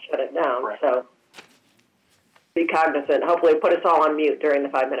shut it down. Right. So be cognizant. Hopefully put us all on mute during the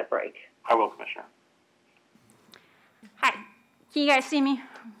 5-minute break. I will, Commissioner. Hi. Can you guys see me?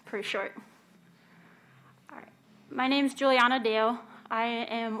 Pretty short. All right. My name is Juliana Dale. I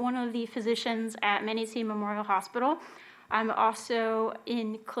am one of the physicians at Manatee Memorial Hospital. I'm also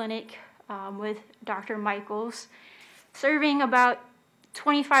in clinic with Dr. Michaels, serving about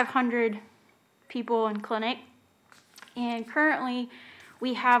 2,500 people in clinic. And currently,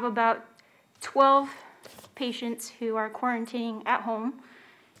 we have about 12 patients who are quarantining at home,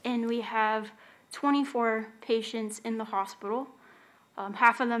 and we have 24 patients in the hospital,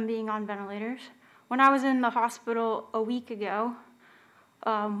 half of them being on ventilators. When I was in the hospital a week ago,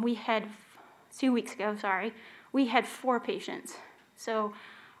 2 weeks ago, sorry, we had 4 patients. So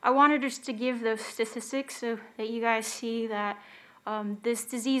I wanted just to give those statistics so that you guys see that this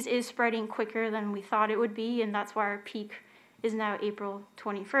disease is spreading quicker than we thought it would be, and that's why our peak is now April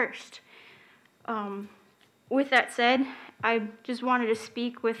 21st. With that said, I just wanted to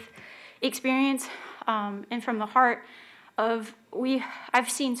speak with experience and from the heart of I've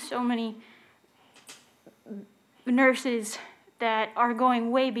seen so many nurses that are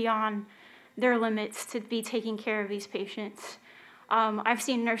going way beyond their limits to be taking care of these patients. I've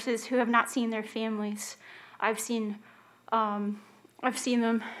seen nurses who have not seen their families. I've seen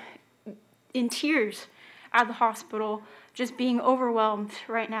them in tears at the hospital, just being overwhelmed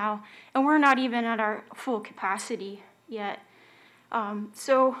right now, and we're not even at our full capacity yet.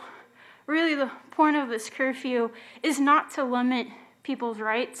 So really the point of this curfew is not to limit people's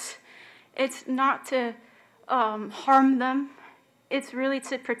rights. It's not to harm them. It's really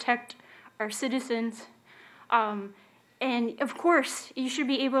to protect our citizens. And of course, you should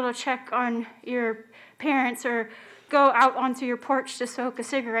be able to check on your parents or go out onto your porch to smoke a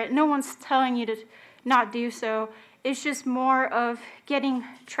cigarette. No one's telling you to not do so. It's just more of getting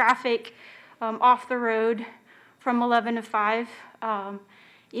traffic off the road from 11 to 5.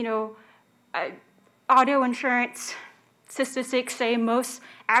 Auto insurance statistics say most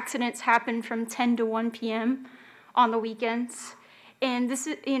accidents happen from 10 to 1 p.m. on the weekends. And this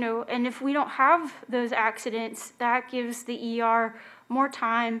is, and if we don't have those accidents, that gives the ER more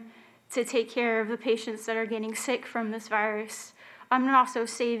time to take care of the patients that are getting sick from this virus. I'm also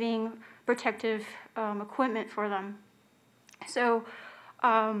saving protective equipment for them. So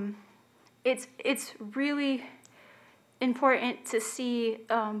it's really important to see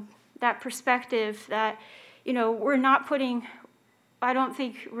that perspective that, we're not putting, I don't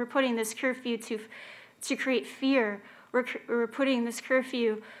think we're putting this curfew to create fear. We're putting this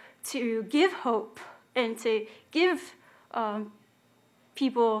curfew to give hope and to give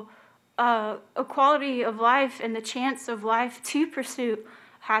people a quality of life and the chance of life to pursue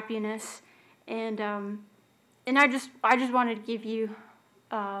happiness. And I just wanted to give you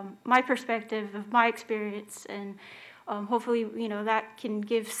my perspective of my experience, and hopefully that can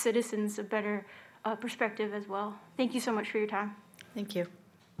give citizens a better perspective as well. Thank you so much for your time. Thank you.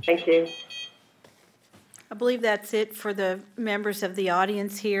 Thank you. I believe that's it for the members of the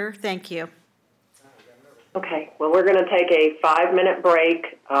audience here. Thank you. Okay, well, we're going to take a 5-minute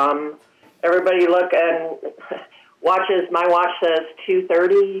break. Everybody look and watches. My watch says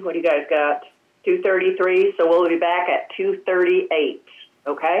 2:30. What do you guys got? 2:33. So we'll be back at 2:38.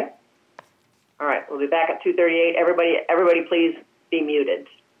 Okay? All right, we'll be back at 2:38. Everybody please be muted.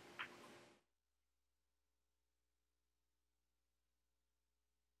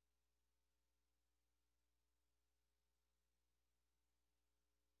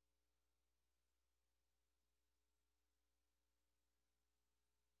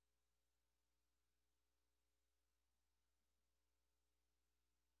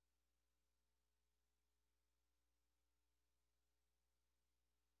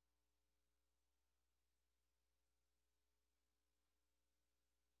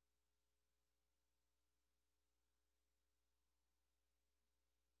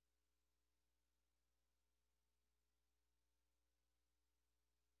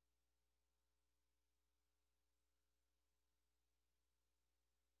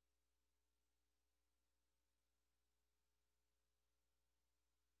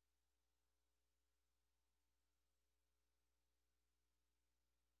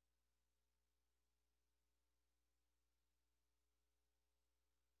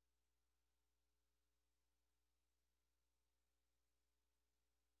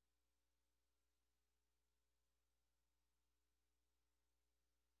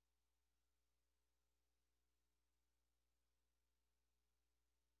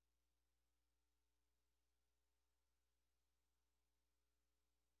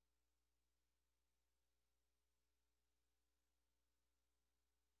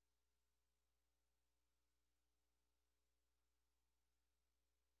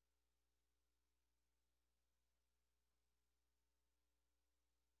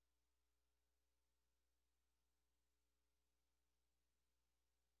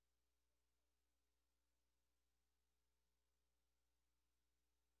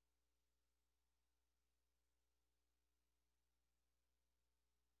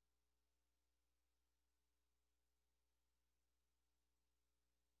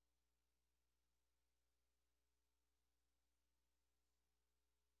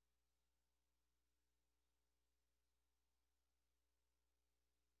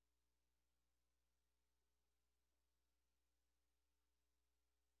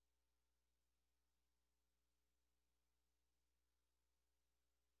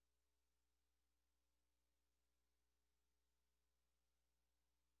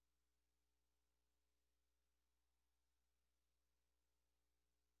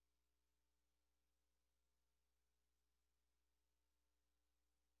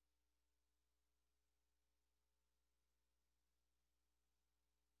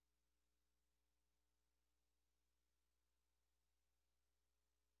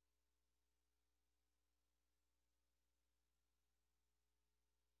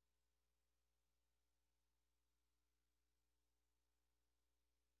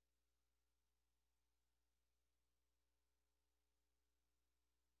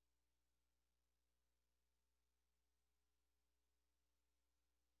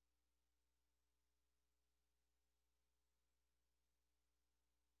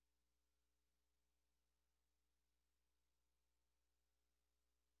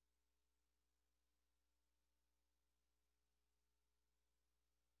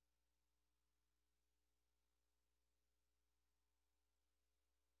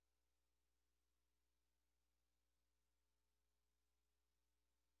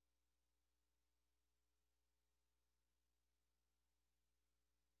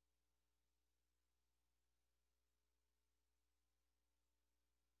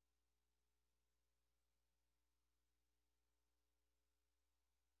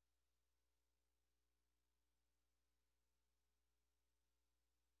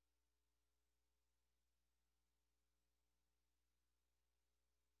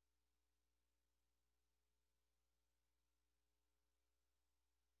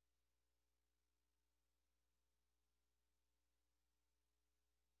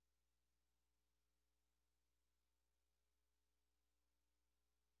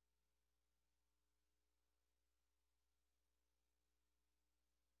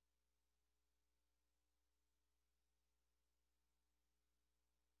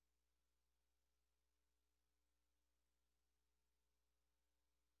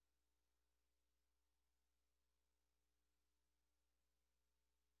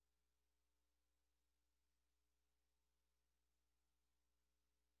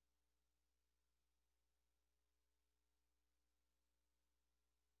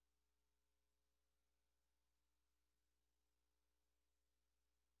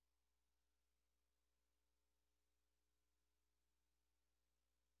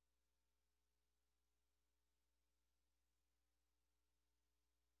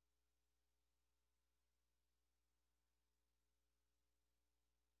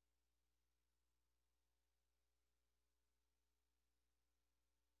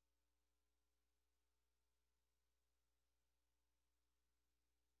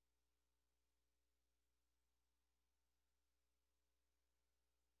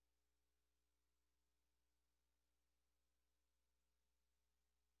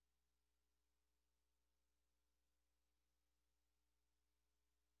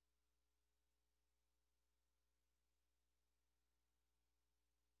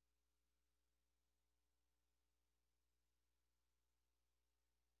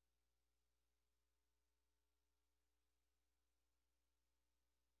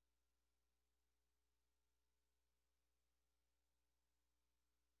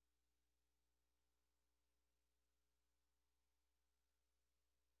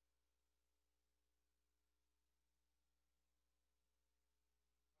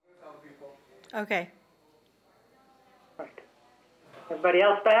 Okay. Everybody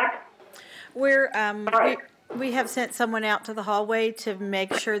else back? We're we have sent someone out to the hallway to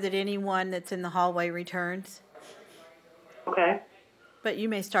make sure that anyone that's in the hallway returns. Okay. But you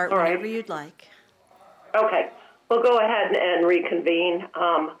may start All right. whenever you'd like. Okay. We'll go ahead and reconvene.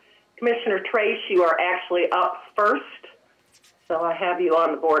 Commissioner Trace, you are actually up first, so I have you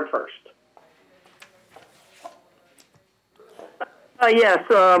on the board first. Yes.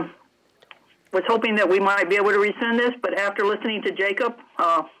 Was hoping that we might be able to rescind this, but after listening to Jacob,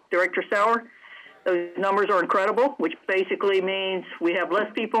 Director Sauer, those numbers are incredible, which basically means we have less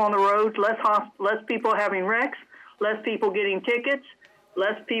people on the roads, less people having wrecks, less people getting tickets,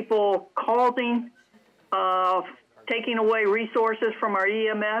 less people causing, taking away resources from our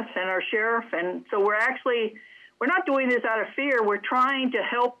EMS and our sheriff. And so we're not doing this out of fear. We're trying to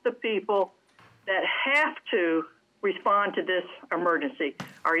help the people that have to respond to this emergency,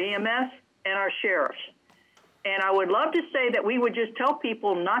 our EMS and our sheriffs. And I would love to say that we would just tell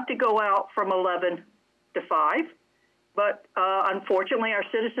people not to go out from 11 to 5. But unfortunately, our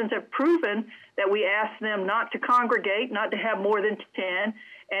citizens have proven that we ask them not to congregate, not to have more than 10.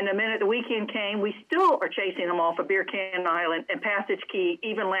 And the minute the weekend came, we still are chasing them off of Beer Can Island and Passage Key,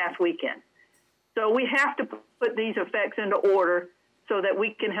 even last weekend. So we have to put these effects into order so that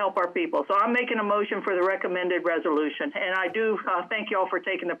we can help our people. So I'm making a motion for the recommended resolution. And I do thank you all for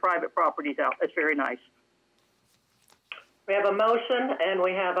taking the private properties out. That's very nice. We have a motion and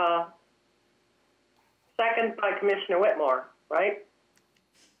we have a second by Commissioner Whitmore, right?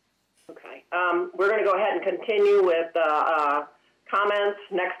 Okay. We're going to go ahead and continue with comments.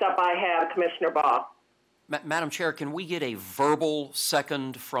 Next up, I have Commissioner Baugh. Madam Chair, can we get a verbal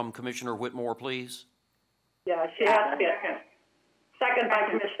second from Commissioner Whitmore, please? Yeah, she has to be a second by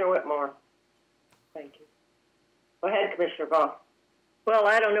Commissioner Whitmore. Thank you. Go ahead, Commissioner Baugh. Well,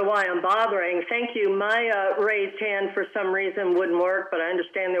 I don't know why I'm bothering. Thank you. My raised hand for some reason wouldn't work, but I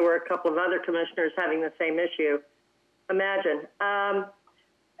understand there were a couple of other commissioners having the same issue. Imagine.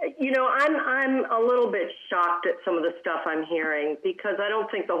 You know, I'm a little bit shocked at some of the stuff I'm hearing because I don't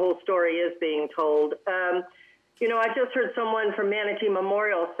think the whole story is being told. You know, I just heard someone from Manatee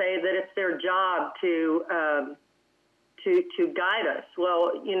Memorial say that it's their job to guide us.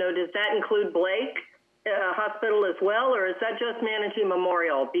 Well, you know, does that include Blake Hospital as well, or is that just Manatee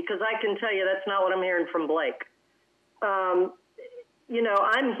Memorial? Because I can tell you that's not what I'm hearing from Blake. You know,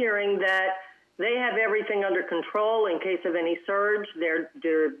 I'm hearing that they have everything under control in case of any surge.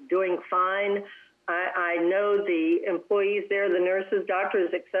 They're doing fine. I know the employees there, the nurses,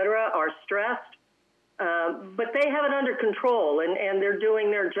 doctors, et cetera, are stressed, but they have it under control, and they're doing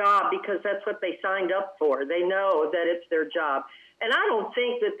their job because that's what they signed up for. They know that it's their job. And I don't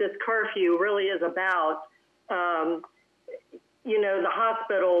think that this curfew really is about, you know, the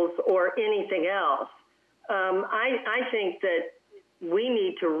hospitals or anything else. I think that we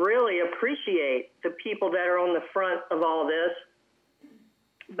need to really appreciate the people that are on the front of all this.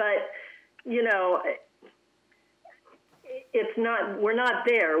 But, you know, it's not, we're not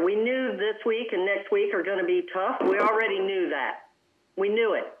there. We knew this week and next week are going to be tough. We already knew that. We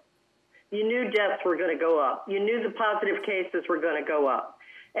knew it. You knew deaths were going to go up. You knew the positive cases were going to go up.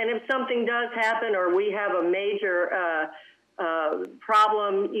 And if something does happen or we have a major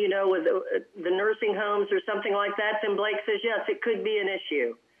problem, you know, with the nursing homes or something like that, then Blake says, yes, it could be an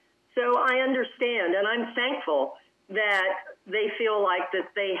issue. So I understand, and I'm thankful that they feel like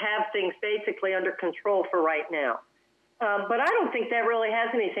that they have things basically under control for right now. But I don't think that really has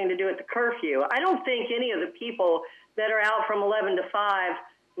anything to do with the curfew. I don't think any of the people that are out from 11 to 5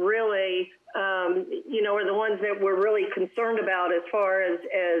 really, you know, are the ones that we're really concerned about as far as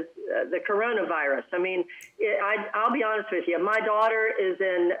the coronavirus. I mean, I'll be honest with you. My daughter is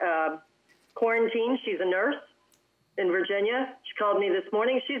in quarantine. She's a nurse in Virginia. She called me this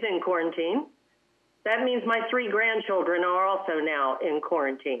morning. She's in quarantine. That means my 3 grandchildren are also now in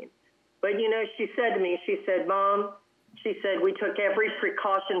quarantine. But, you know, she said to me, she said, Mom, she said, we took every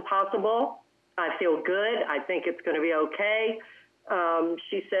precaution possible. I feel good. I think it's going to be okay.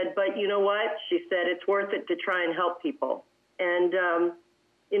 She said, but you know what? She said, it's worth it to try and help people. And,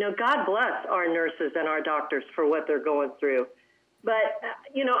 you know, God bless our nurses and our doctors for what they're going through. But,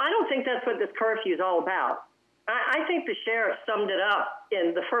 you know, I don't think that's what this curfew is all about. I think the sheriff summed it up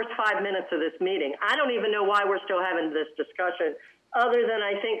in the first 5 minutes of this meeting. I don't even know why we're still having this discussion, other than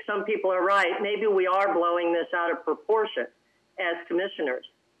I think some people are right. Maybe we are blowing this out of proportion as commissioners.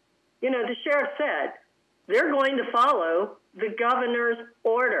 You know, the sheriff said they're going to follow the governor's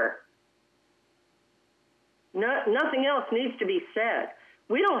order. Nothing else needs to be said.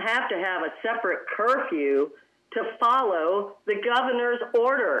 We don't have to have a separate curfew to follow the governor's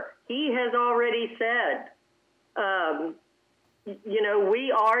order. He has already said, you know,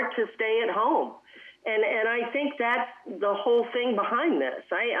 we are to stay at home. And I think that's the whole thing behind this.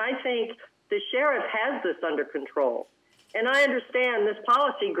 I think the sheriff has this under control. And I understand this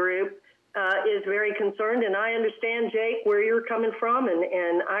policy group is very concerned, and I understand, Jake, where you're coming from,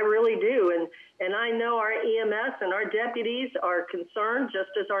 and I really do. And I know our EMS and our deputies are concerned, just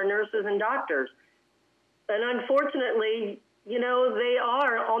as our nurses and doctors. And unfortunately, you know, they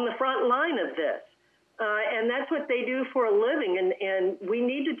are on the front line of this. And that's what they do for a living, and we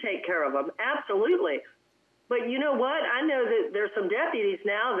need to take care of them, absolutely. But you know what? I know that there's some deputies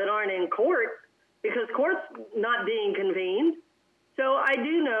now that aren't in court because court's not being convened. So I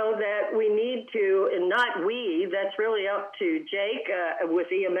do know that we need to, and not we, that's really up to Jake with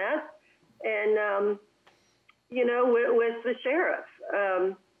EMS and, you know, with the sheriff.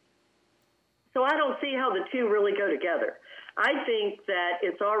 So I don't see how the two really go together. I think that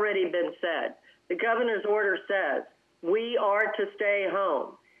it's already been said. The governor's order says we are to stay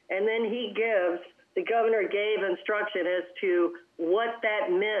home. And then the governor gave instruction as to what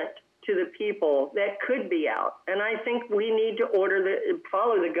that meant to the people that could be out. And I think we need to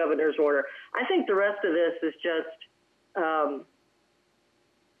follow the governor's order. I think the rest of this is just,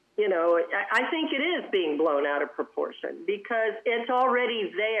 you know, I think it is being blown out of proportion because it's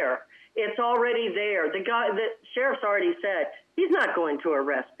already there. It's already there. The sheriff's already said he's not going to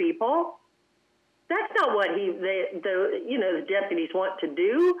arrest people. That's not what the deputies want to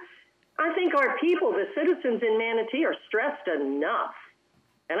do. I think our people, the citizens in Manatee, are stressed enough.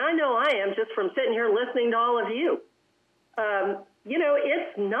 And I know I am just from sitting here listening to all of you. You know,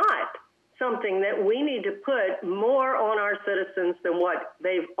 it's not something that we need to put more on our citizens than what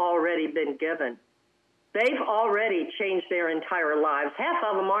they've already been given. They've already changed their entire lives. Half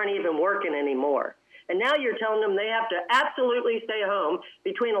of them aren't even working anymore. And now you're telling them they have to absolutely stay home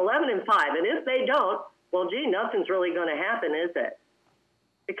between 11 and 5. And if they don't, well, gee, nothing's really going to happen, is it?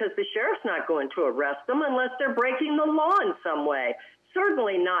 Because the sheriff's not going to arrest them unless they're breaking the law in some way.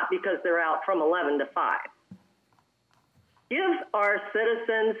 Certainly not because they're out from 11 to 5. Give our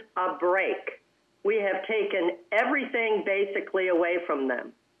citizens a break. We have taken everything basically away from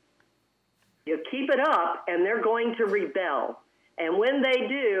them. You keep it up, and they're going to rebel. And when they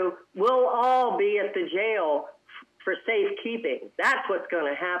do, we'll all be at the jail for safekeeping. That's what's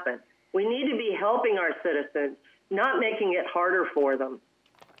going to happen. We need to be helping our citizens, not making it harder for them.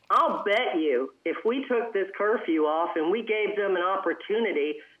 I'll bet you if we took this curfew off and we gave them an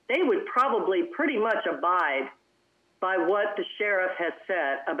opportunity, they would probably pretty much abide by what the sheriff has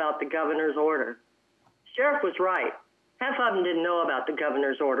said about the governor's order. Sheriff was right. Half of them didn't know about the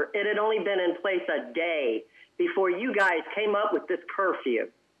governor's order. It had only been in place a day before you guys came up with this curfew.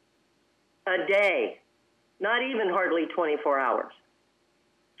 A day, not even hardly 24 hours.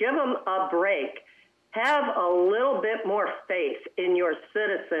 Give them a break. Have a little bit more faith in your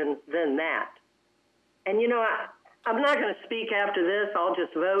citizens than that. And, you know, I'm not going to speak after this. I'll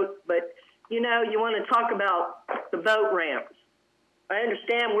just vote. But, you know, you want to talk about the boat ramps. I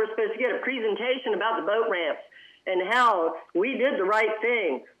understand we're supposed to get a presentation about the boat ramps and how we did the right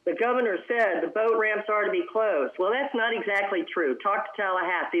thing. The governor said the boat ramps are to be closed. Well, that's not exactly true. Talk to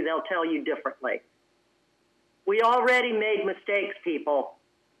Tallahassee. They'll tell you differently. We already made mistakes, people,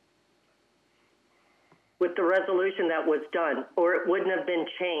 with the resolution that was done, or it wouldn't have been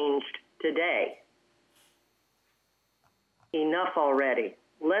changed today. Enough already.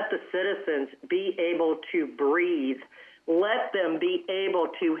 Let the citizens be able to breathe. Let them be able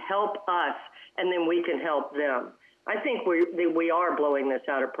to help us, and then we can help them. I think we are blowing this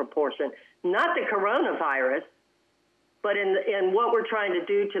out of proportion. Not the coronavirus, but in what we're trying to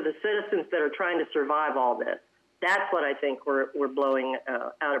do to the citizens that are trying to survive all this. That's what I think we're blowing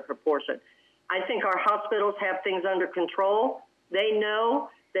out of proportion. I think our hospitals have things under control. They know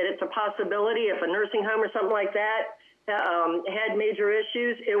that it's a possibility if a nursing home or something like that had major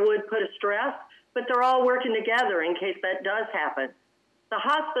issues, it would put a stress, but they're all working together in case that does happen. The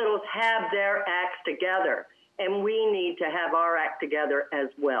hospitals have their acts together, and we need to have our act together as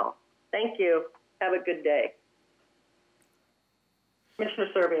well. Thank you. Have a good day. Commissioner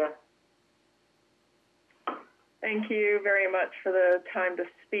Serbia. Thank you very much for the time to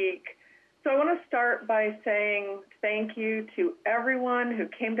speak. So I want to start by saying thank you to everyone who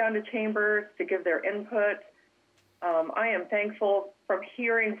came down to Chambers to give their input. I am thankful from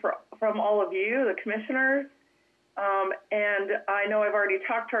hearing from all of you, the commissioners. And I know I've already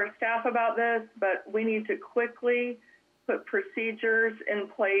talked to our staff about this, but we need to quickly put procedures in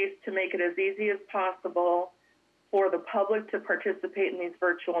place to make it as easy as possible for the public to participate in these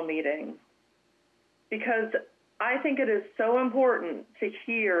virtual meetings. Because I think it is so important to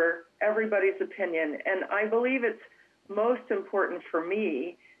hear everybody's opinion, and I believe it's most important for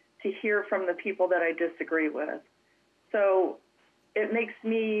me to hear from the people that I disagree with. So it makes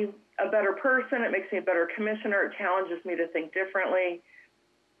me a better person, it makes me a better commissioner, it challenges me to think differently.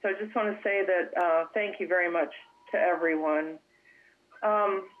 So I just want to say that thank you very much to everyone.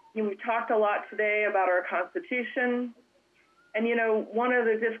 We talked a lot today about our Constitution. And, you know, one of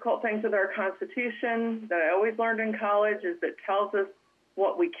the difficult things with our Constitution that I always learned in college is it tells us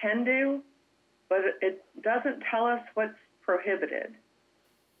what we can do, but it doesn't tell us what's prohibited.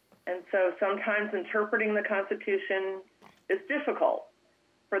 And so sometimes interpreting the Constitution is difficult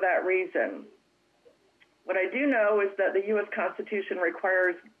for that reason. What I do know is that the U.S. Constitution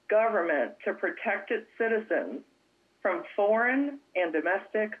requires government to protect its citizens from foreign and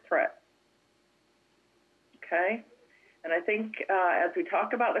domestic threats. Okay? And I think as we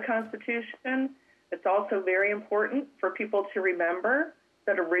talk about the Constitution, it's also very important for people to remember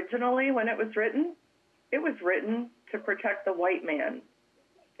that originally when it was written to protect the white man.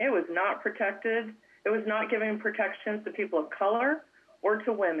 It was not protected. It was not giving protections to people of color or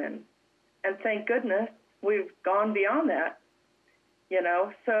to women. And thank goodness we've gone beyond that, you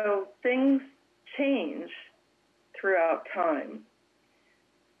know. So things change throughout time.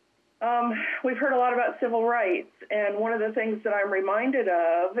 We've heard a lot about civil rights, and one of the things that I'm reminded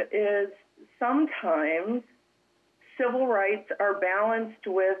of is sometimes civil rights are balanced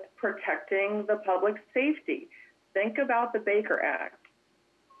with protecting the public safety. Think about the Baker Act.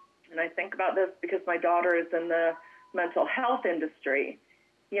 And I think about this because my daughter is in the mental health industry.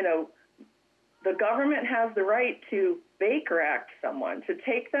 You know, the government has the right to Baker Act someone, to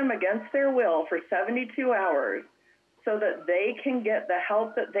take them against their will for 72 hours so that they can get the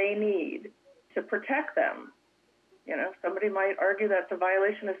help that they need to protect them. You know, somebody might argue that's a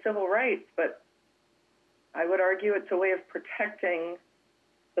violation of civil rights, but I would argue it's a way of protecting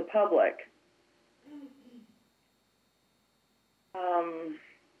the public.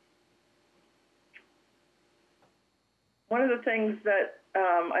 One of the things that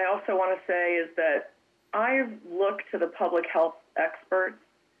I also want to say is that I look to the public health experts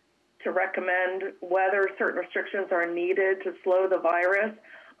to recommend whether certain restrictions are needed to slow the virus.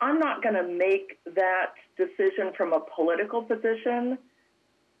 I'm not going to make that decision from a political position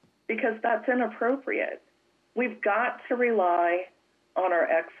because that's inappropriate. We've got to rely on our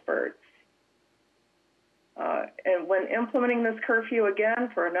experts. And when implementing this curfew again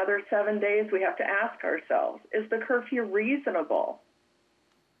for another 7 days, we have to ask ourselves, is the curfew reasonable?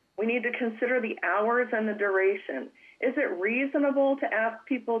 We need to consider the hours and the duration. Is it reasonable to ask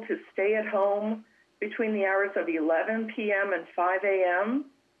people to stay at home between the hours of 11 p.m. and 5 a.m.?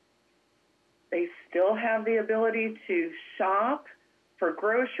 They still have the ability to shop for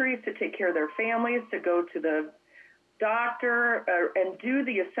groceries, to take care of their families, to go to the doctor and do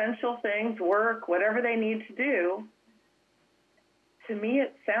the essential things, work, whatever they need to do. To me,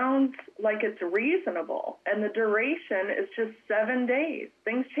 it sounds like it's reasonable, and the duration is just 7 days.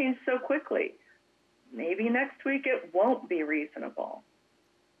 Things change so quickly. Maybe next week it won't be reasonable.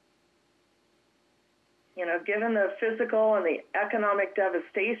 You know, given the physical and the economic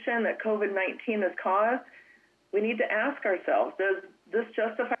devastation that COVID-19 has caused, we need to ask ourselves, does this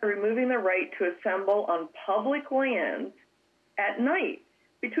justify removing the right to assemble on public lands at night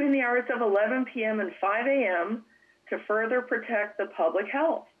between the hours of 11 p.m. and 5 a.m. to further protect the public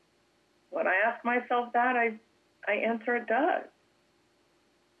health? When I ask myself that, I answer it does.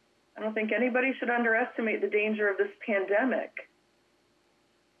 I don't think anybody should underestimate the danger of this pandemic.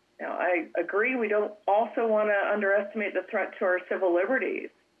 Now, I agree we don't also want to underestimate the threat to our civil liberties,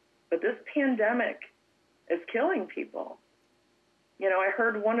 but this pandemic is killing people. You know, I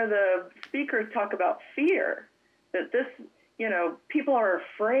heard one of the speakers talk about fear, that this, you know, people are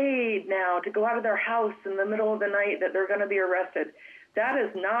afraid now to go out of their house in the middle of the night, that they're going to be arrested. That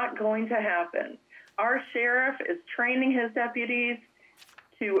is not going to happen. Our sheriff is training his deputies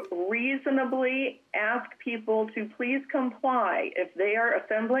to reasonably ask people to please comply if they are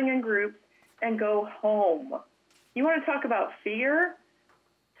assembling in groups and go home. You want to talk about fear?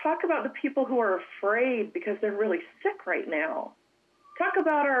 Talk about the people who are afraid because they're really sick right now. Talk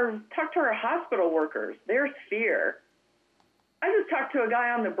to our hospital workers. There's fear. I just talked to a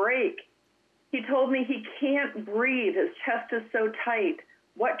guy on the break. He told me he can't breathe. His chest is so tight.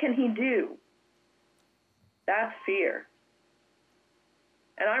 What can he do? That's fear.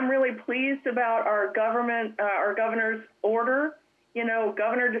 And I'm really pleased about our governor's order. You know,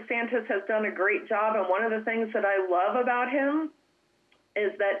 Governor DeSantis has done a great job, and one of the things that I love about him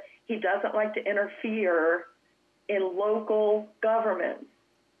is that he doesn't like to interfere in local government.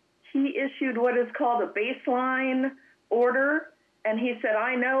 he issued what is called a baseline order. And he said,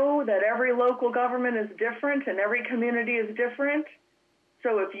 I know that every local government is different and every community is different.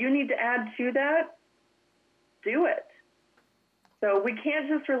 So if you need to add to that, do it. So we can't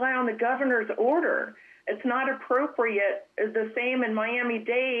just rely on the governor's order. It's not appropriate. It's the same in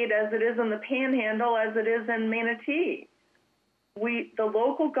Miami-Dade as it is in the Panhandle, as it is in Manatee. The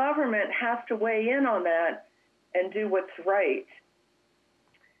local government has to weigh in on that and do what's right.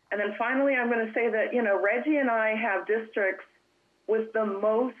 And then finally, I'm going to say that, Reggie and I have districts with the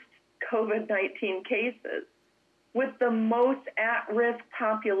most COVID-19 cases, with the most at-risk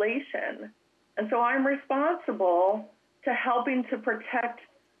population. And so I'm responsible to helping to protect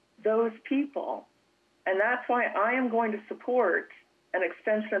those people. And that's why I am going to support an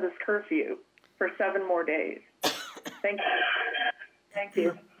extension of this curfew for 7 more days. Thank you. Thank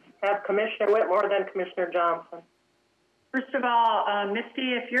you. Have Commissioner Whitmore, then Commissioner Johnson. First of all,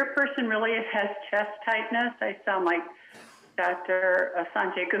 Misty, if your person really has chest tightness, I sound like Dr.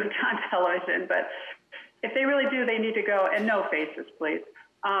 Sanjay Gupta on television, but if they really do, they need to go, and no faces, please.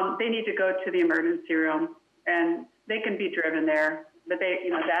 They need to go to the emergency room, and they can be driven there. But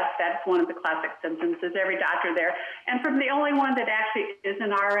that's one of the classic symptoms is every doctor there. And from the only one that actually is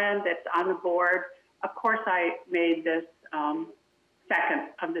an RN that's on the board, of course I made this second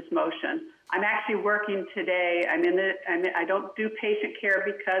of this motion. I'm actually working today. I don't do patient care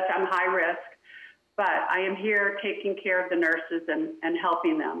because I'm high risk, but I am here taking care of the nurses and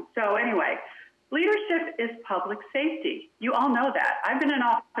helping them. So anyway, leadership is public safety. You all know that. I've been in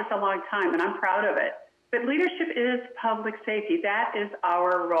office a long time and I'm proud of it. But leadership is public safety. That is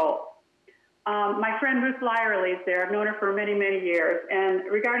our role. My friend Ruth Lyerly is there. I've known her for many, many years. And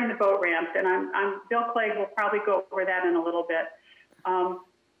regarding the boat ramps, and Bill Clegg will probably go over that in a little bit.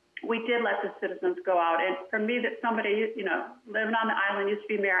 We did let the citizens go out. And for me, that somebody, living on the island, used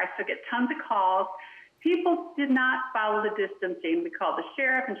to be mayor, I still get tons of calls. People did not follow the distancing. We called the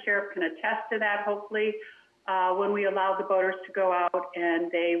sheriff, and sheriff can attest to that, hopefully, when we allowed the boaters to go out, and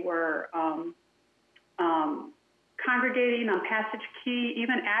they were congregating on Passage Key.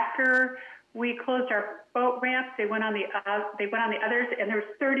 Even after we closed our boat ramps, they went on the others, and there's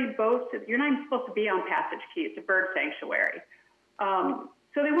 30 boats. You're not even supposed to be on Passage Key. It's a bird sanctuary.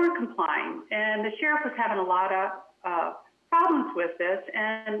 So they weren't complying, and the sheriff was having a lot of problems with this,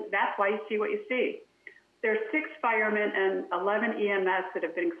 and that's why you see what you see. There's 6 firemen and 11 EMS that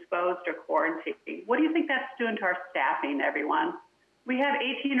have been exposed or quarantined. What do you think that's doing to our staffing, everyone? We have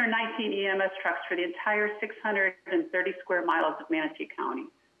 18 or 19 EMS trucks for the entire 630 square miles of Manatee County.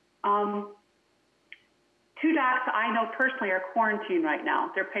 2 docs I know personally are quarantined right now.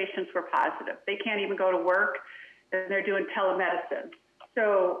 Their patients were positive. They can't even go to work, and they're doing telemedicine.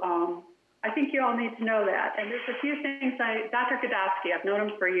 So I think you all need to know that. And there's a few things. Dr. Godofsky, I've known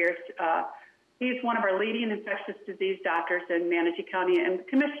him for years. He's one of our leading infectious disease doctors in Manatee County, and the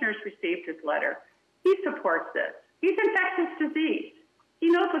commissioners received his letter. He supports this. He's infectious disease. He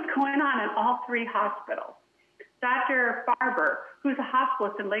knows what's going on in all 3 hospitals. Dr. Farber, who's a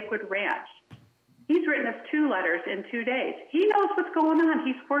hospitalist in Lakewood Ranch, he's written us 2 letters in 2 days. He knows what's going on.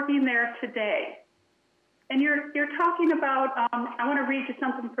 He's working there today. And you're talking about, I want to read you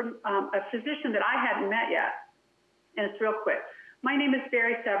something from a physician that I hadn't met yet, and it's real quick. My name is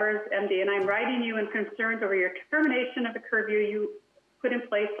Barry Severs, MD, and I'm writing you in concerns over your termination of the curfew you put in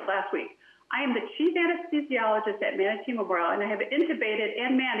place last week. I am the chief anesthesiologist at Manatee Memorial, and I have intubated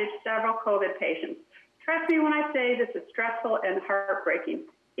and managed several COVID patients. Trust me when I say this is stressful and heartbreaking.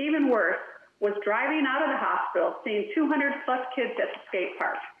 Even worse was driving out of the hospital, seeing 200 plus kids at the skate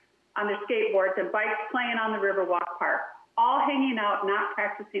park on their skateboards and bikes playing on the Riverwalk Park, all hanging out, not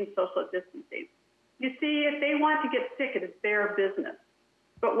practicing social distancing. You see, if they want to get sick, it is their business.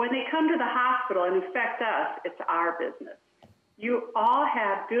 But when they come to the hospital and infect us, it's our business. You all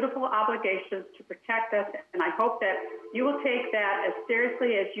have beautiful obligations to protect us, and I hope that you will take that as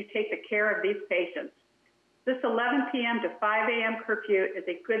seriously as you take the care of these patients. This 11 p.m. to 5 a.m. curfew is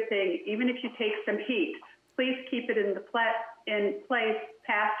a good thing, even if you take some heat. Please keep it in place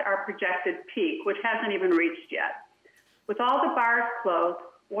past our projected peak, which hasn't even reached yet. With all the bars closed,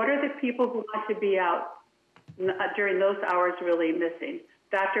 what are the people who want to be out during those hours really missing?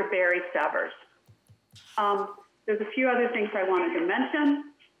 Dr. Barry Severs. There's a few other things I wanted to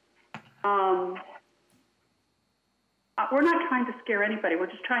mention. We're not trying to scare anybody. We're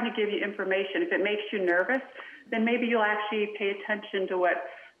just trying to give you information. If it makes you nervous, then maybe you'll actually pay attention to what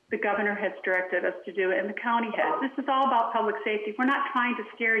the governor has directed us to do and the county has. This is all about public safety. We're not trying to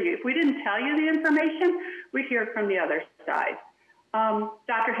scare you. If we didn't tell you the information, we'd hear it from the other side.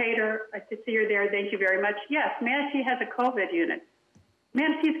 Dr. Hayter, I see you're there. Thank you very much. Yes, Manatee has a COVID unit.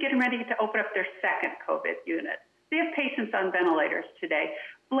 Manatee is getting ready to open up their second COVID unit. They have patients on ventilators today.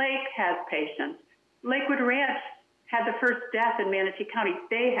 Blake has patients. Lakewood Ranch had the first death in Manatee County.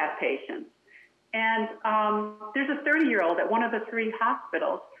 They have patients. And there's a 30-year-old at one of the 3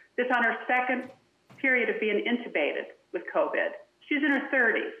 hospitals that's on her second period of being intubated with COVID. She's in her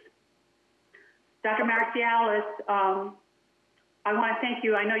 30s. Dr. Marcialis, I want to thank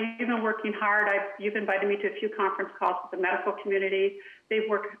you. I know you've been working hard. You've invited me to a few conference calls with the medical community. They've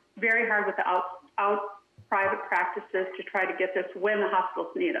worked very hard with the private practices to try to get this when the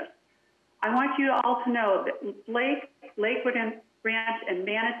hospitals need us. I want you all to know that Lakewood Ranch and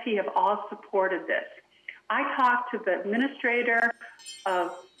Manatee have all supported this. I talked to the administrator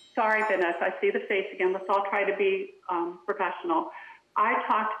of, sorry, Vanessa, I see the face again. Let's all try to be professional. I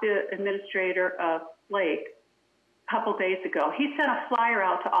talked to the administrator of Lake a couple days ago. He sent a flyer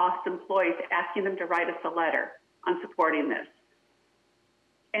out to all his employees asking them to write us a letter on supporting this.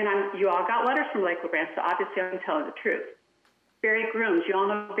 And you all got letters from Lakewood Ranch, so obviously I'm telling the truth. Barry Grooms, you all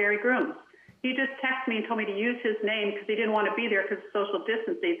know Barry Grooms. He just texted me and told me to use his name because he didn't want to be there because of social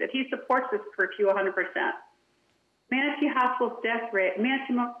distancing, that he supports this curfew 100%. Manatee Hospital's death rate,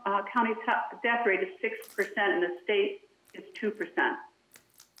 Manatee County's death rate is 6%, and the state is 2%.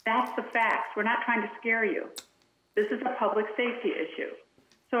 That's the facts. We're not trying to scare you. This is a public safety issue.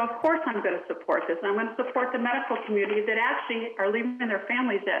 So of course I'm going to support this, and I'm going to support the medical community that actually are leaving their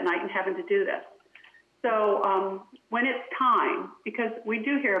families at night and having to do this. So when it's time, because we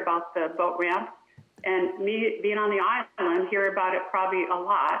do hear about the boat ramp, and me being on the island, hear about it probably a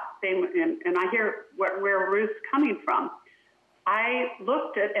lot, and I hear where Ruth's coming from. I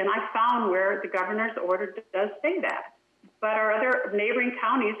looked at and I found where the governor's order does say that. But our other neighboring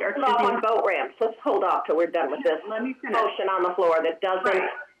counties are choosing on boat ramps. Let's hold off till we're done with this motion on the floor that doesn't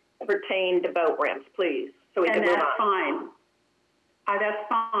pertain to boat ramps, please, so we can move on. Fine. That's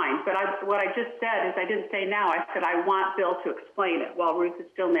fine. But what I just said is I didn't say now. I said I want Bill to explain it while Ruth is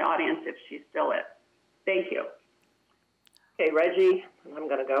still in the audience, if she's still it. Thank you. Okay, Reggie, I'm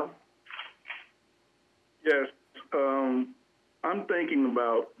going to go. Yes. I'm thinking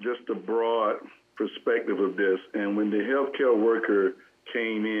about just the broad perspective of this. And when the healthcare worker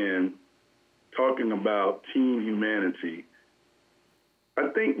came in talking about team humanity, I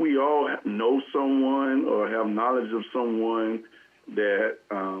think we all know someone or have knowledge of someone that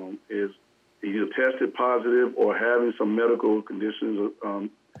is either tested positive or having some medical conditions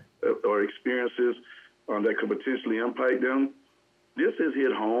or experiences that could potentially impact them. This has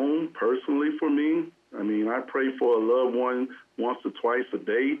hit home personally for me. I mean, I pray for a loved one once or twice a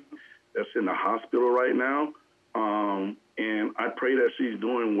day that's in the hospital right now. And I pray that she's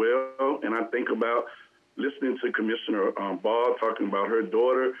doing well. And I think about listening to Commissioner Ball talking about her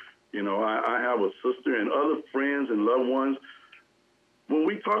daughter. You know, I have a sister and other friends and loved ones. When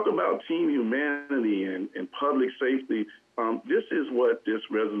we talk about team humanity and public safety, this is what this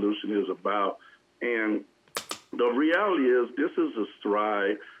resolution is about. And the reality is this is a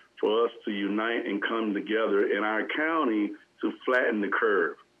stride for us to unite and come together in our county to flatten the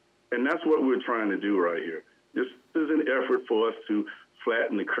curve. And that's what we're trying to do right here. This is an effort for us to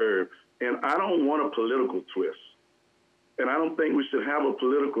flatten the curve. And I don't want a political twist. And I don't think we should have a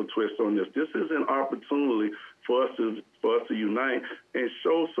political twist on this. This is an opportunity for us to unite and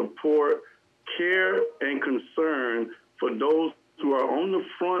show support, care, and concern for those who are on the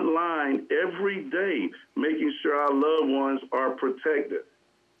front line every day, making sure our loved ones are protected.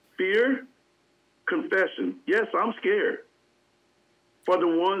 Fear, confession. Yes, I'm scared. For the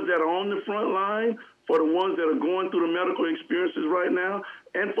ones that are on the front line, for the ones that are going through the medical experiences right now,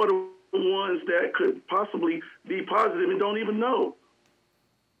 and for the ones that could possibly be positive and don't even know.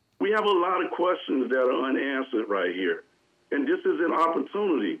 We have a lot of questions that are unanswered right here. And this is an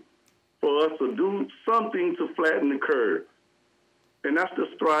opportunity for us to do something to flatten the curve. And that's the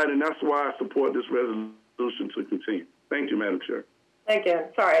stride, and that's why I support this resolution to continue. Thank you, Madam Chair. Thank you.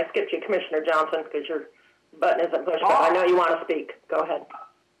 Sorry, I skipped you, Commissioner Johnson, because your button isn't pushed, but I know you want to speak. Go ahead.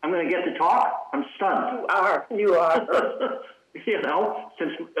 I'm going to get to talk? I'm stunned. You are. You know,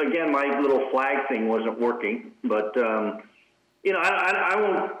 since, again, my little flag thing wasn't working. But, you know, I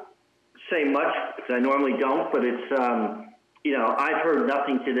won't say much, because I normally don't, but it's, you know, I've heard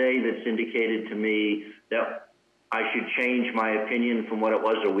nothing today that's indicated to me that I should change my opinion from what it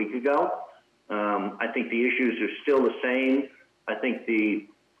was a week ago. I think the issues are still the same. I think the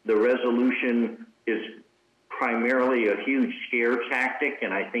resolution is primarily a huge scare tactic,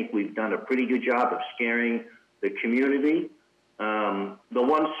 and I think we've done a pretty good job of scaring the community. The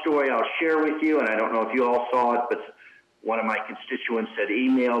one story I'll share with you, and I don't know if you all saw it, but one of my constituents had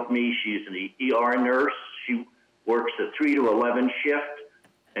emailed me. She's an ER nurse. She works a 3 to 11 shift.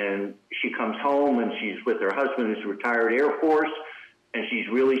 And she comes home and she's with her husband who's retired Air Force, and she's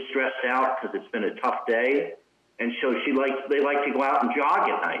really stressed out because it's been a tough day. And so they like to go out and jog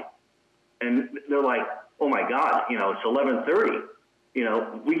at night. And they're like, oh my God, you know, it's 11:30. You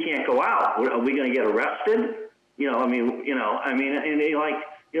know, we can't go out. Are we going to get arrested? And they like,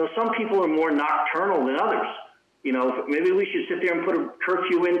 you know, some people are more nocturnal than others. You know, maybe we should sit there and put a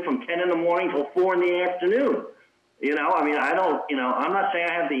curfew in from 10 in the morning till 4 in the afternoon. You know, I mean, I'm not saying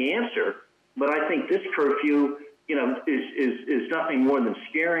I have the answer, but I think this curfew, you know, is nothing more than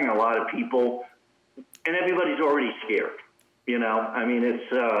scaring a lot of people, and everybody's already scared. You know, I mean,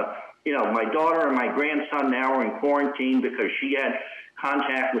 it's, you know, my daughter and my grandson now are in quarantine because she had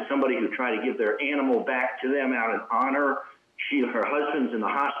contact with somebody who tried to give their animal back to them out in honor. Her husband's in the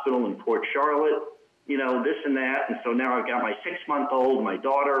hospital in Port Charlotte, you know, this and that. And so now I've got my 6-month-old, my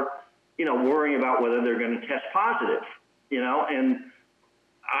daughter, you know, worrying about whether they're going to test positive, you know, and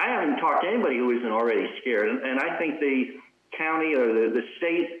I haven't talked to anybody who isn't already scared. And I think the county or the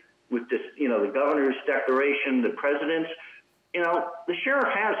state with this, you know, the governor's declaration, the president's, you know, the sheriff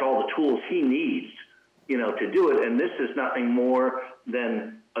has all the tools he needs, you know, to do it. And this is nothing more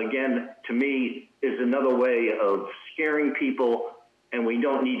than, again, to me, is another way of scaring people, and we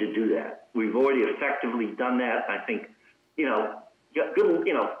don't need to do that. We've already effectively done that. I think, you know,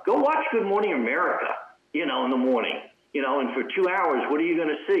 go watch Good Morning America, you know, in the morning, you know, and for 2 hours, what are you going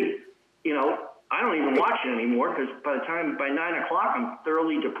to see? You know, I don't even watch it anymore because by 9 o'clock, I'm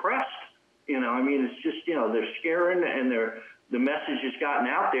thoroughly depressed. You know, I mean, it's just, you know, they're scaring, and the message has gotten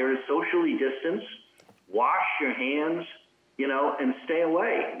out there is socially distance, wash your hands, you know, and stay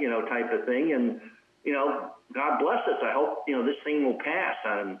away, you know, type of thing. And, you know, God bless us. I hope, you know, this thing will pass.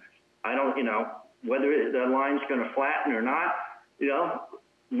 I don't, you know, whether the line's going to flatten or not, you know,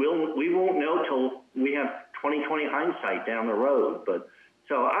 we won't know till we have 20/20 hindsight down the road. But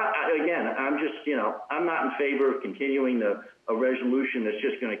so again, I'm just, you know, I'm not in favor of continuing a resolution that's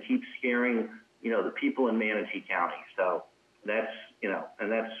just going to keep scaring, you know, the people in Manatee County. So that's, you know,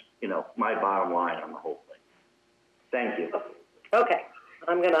 and that's, you know, my bottom line on the whole thing. Thank you. Okay,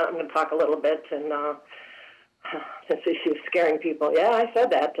 I'm gonna talk a little bit, and this issue of scaring people. Yeah, I said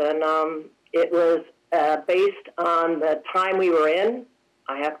that, and it was based on the time we were in.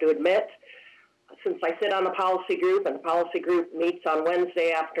 I have to admit, since I sit on the policy group, and the policy group meets on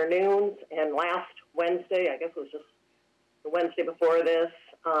Wednesday afternoons, and last Wednesday, I guess it was just the Wednesday before this,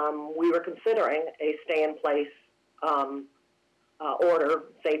 we were considering a stay-in-place order,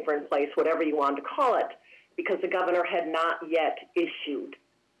 safer-in-place, whatever you want to call it, because the governor had not yet issued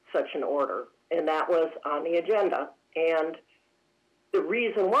such an order, and that was on the agenda. And the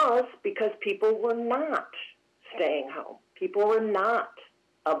reason was because people were not staying home. People were not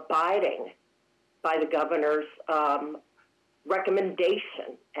abiding by the governor's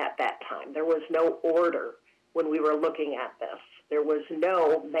recommendation at that time. There was no order when we were looking at this. There was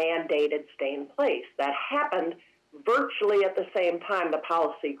no mandated stay in place. That happened virtually at the same time the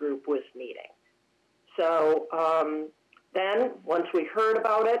policy group was meeting. So then once we heard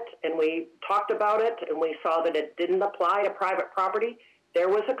about it and we talked about it and we saw that it didn't apply to private property, there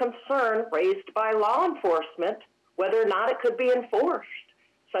was a concern raised by law enforcement whether or not it could be enforced,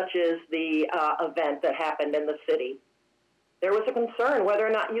 such as the event that happened in the city. There was a concern whether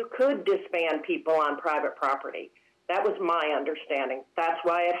or not you could disband people on private property. That was my understanding. That's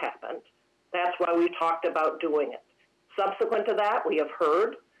why it happened. That's why we talked about doing it. Subsequent to that, we have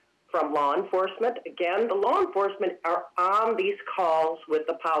heard from law enforcement. Again, the law enforcement are on these calls with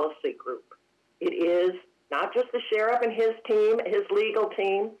the policy group. It is not just the sheriff and his team, his legal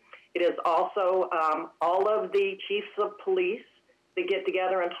team. It is also all of the chiefs of police that get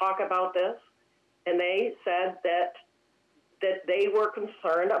together and talk about this. And they said that they were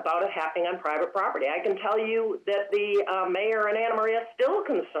concerned about it happening on private property. I can tell you that the mayor in Anna Maria is still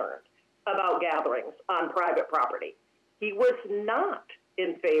concerned about gatherings on private property. He was not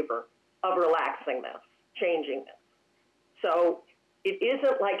in favor of relaxing this, changing this. So it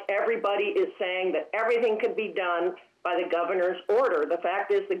isn't like everybody is saying that everything could be done by the governor's order. The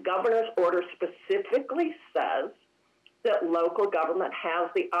fact is the governor's order specifically says that local government has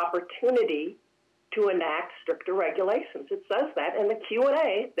the opportunity to enact stricter regulations. It says that in the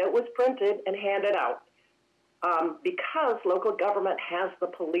Q&A that was printed and handed out because local government has the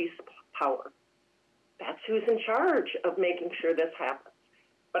police power. That's who's in charge of making sure this happens.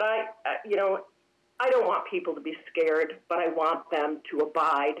 But I don't want people to be scared, but I want them to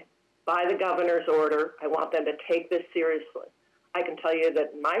abide by the governor's order. I want them to take this seriously. I can tell you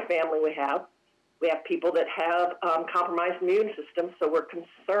that in my family we have people that have compromised immune systems, so we're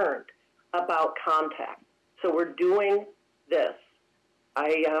concerned about contact. So we're doing this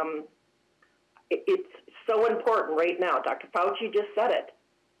It's so important right now. Dr. Fauci just said it.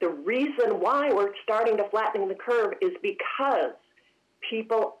 The reason why we're starting to flatten the curve is because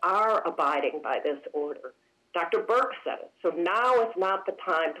people are abiding by this order. Dr. Burke said it. So now is not the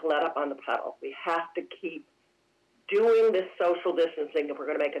time to let up on the pedal. We have to keep doing this social distancing if we're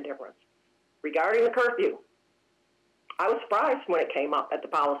going to make a difference. Regarding the curfew, I was surprised when it came up at the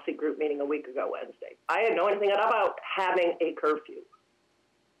policy group meeting a week ago Wednesday. I didn't know anything about having a curfew.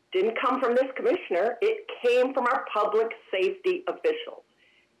 Didn't come from this commissioner. It came from our public safety officials.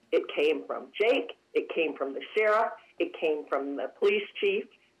 It came from Jake. It came from the sheriff. It came from the police chief.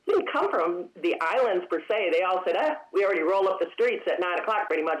 It didn't come from the islands per se. They all said, we already roll up the streets at 9 o'clock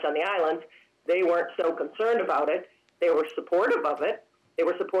pretty much on the islands. They weren't so concerned about it. They were supportive of it. They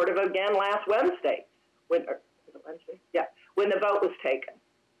were supportive again last Wednesday. Was it Wednesday? Yeah, when the vote was taken.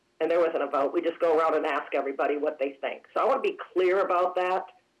 And there wasn't a vote. We just go around and ask everybody what they think. So I want to be clear about that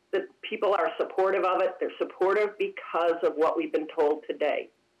people are supportive of it. They're supportive because of what we've been told today,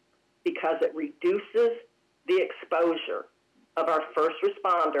 because it reduces the exposure of our first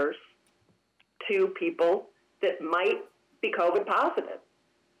responders to people that might be COVID positive.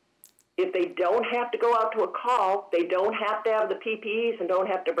 If they don't have to go out to a call, they don't have to have the PPEs and don't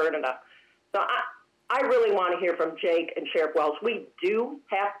have to burn it up. So I really want to hear from Jake and Sheriff Wells. We do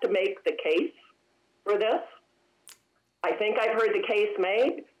have to make the case for this. I think I've heard the case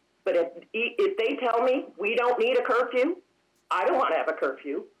made, but if they tell me we don't need a curfew, I don't want to have a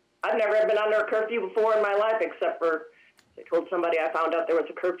curfew. I've never been under a curfew before in my life, except for I told somebody I found out there was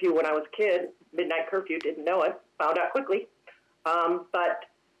a curfew when I was a kid, midnight curfew, didn't know it, found out quickly. But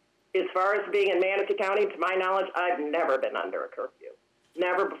as far as being in Manatee County, to my knowledge, I've never been under a curfew.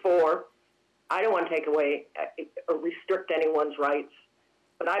 Never before. I don't want to take away or restrict anyone's rights,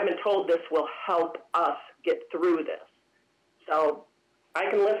 but I've been told this will help us get through this. So I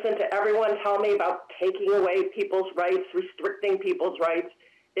can listen to everyone tell me about taking away people's rights, restricting people's rights.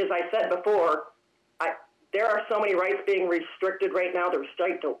 As I said before, there are so many rights being restricted right now. There's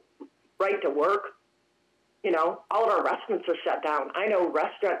right to work. You know, all of our restaurants are shut down. I know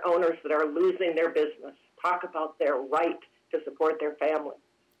restaurant owners that are losing their business. Talk about their right to support their family.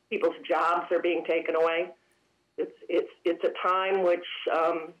 People's jobs are being taken away. It's a time which,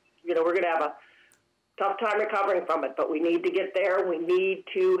 you know, we're going to have a tough time recovering from it, but we need to get there. We need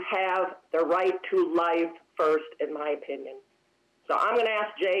to have the right to life first, in my opinion. So I'm going to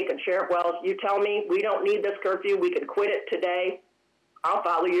ask Jake and Sheriff Wells, you tell me we don't need this curfew. We can quit it today. I'll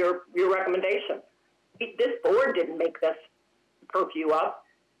follow your recommendation. This board didn't make this curfew up.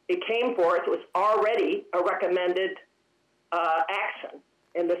 It came forth. It was already a recommended action,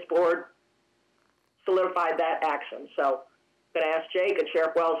 and this board solidified that action. So I'm going to ask Jake and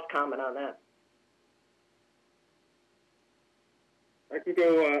Sheriff Wells to comment on that. I can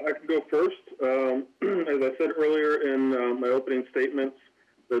go first. As I said earlier in my opening statements,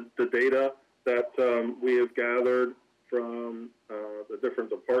 the data that we have gathered from the different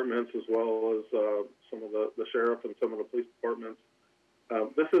departments, as well as some of the sheriff and some of the police departments,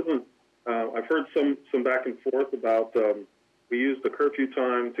 this isn't. I've heard some back and forth about we use the curfew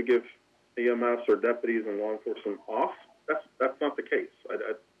time to give EMS or deputies and law enforcement off. That's not the case.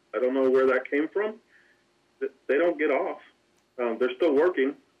 I don't know where that came from. They don't get off. They're still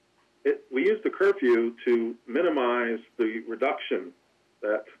working. We use the curfew to minimize the reduction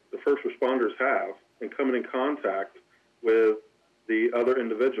that the first responders have in coming in contact with the other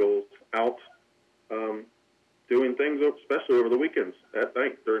individuals out doing things, especially over the weekends at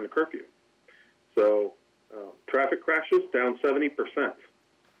night during the curfew. So traffic crashes down 70%.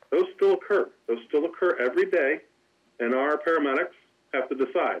 Those still occur. Those still occur every day, and our paramedics have to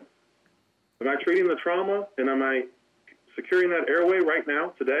decide, am I treating the trauma and am I securing that airway right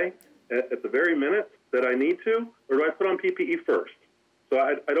now, today, at the very minute that I need to, or do I put on PPE first? So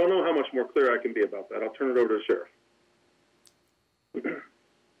I don't know how much more clear I can be about that. I'll turn it over to the sheriff.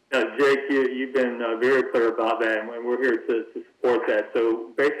 Jake, you've been very clear about that, and we're here to support that.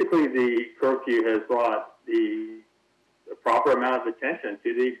 So basically, the curfew has brought the proper amount of attention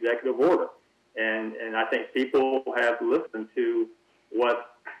to the executive order, and I think people have listened to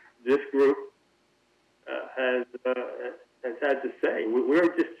what this group has had to say.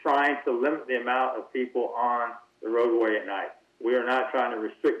 We're just trying to limit the amount of people on the roadway at night. We are not trying to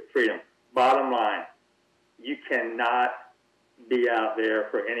restrict freedom. Bottom line, you cannot be out there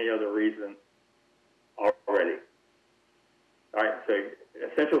for any other reason already. All right, so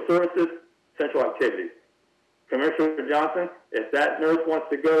essential services, essential activities. Commissioner Johnson, if that nurse wants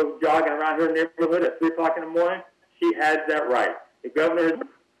to go jogging around her neighborhood at 3 o'clock in the morning, she has that right. The governor has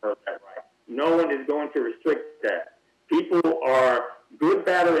that right. No one is going to restrict that. People are good,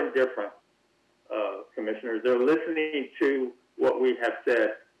 bad, or indifferent, commissioners, they're listening to what we have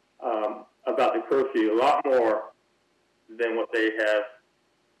said about the curfew a lot more than what they have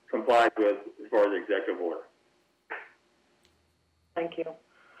complied with as far as the executive order. Thank you.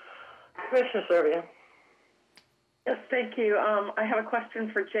 Commissioner Serbia. Yes, thank you. I have a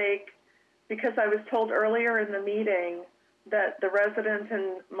question for Jake, because I was told earlier in the meeting that the resident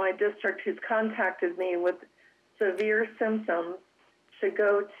in my district who's contacted me with severe symptoms should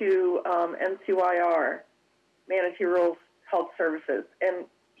go to MCYR, Manatee Rural Health Services. And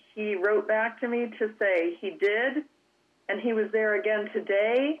he wrote back to me to say he did, and he was there again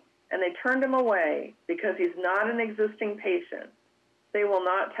today, and they turned him away because he's not an existing patient. They will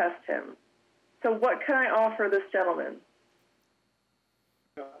not test him. So what can I offer this gentleman?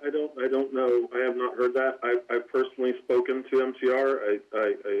 I don't know. I have not heard that. I've personally spoken to MCR.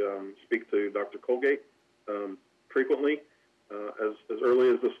 I speak to Dr. Colgate frequently, as early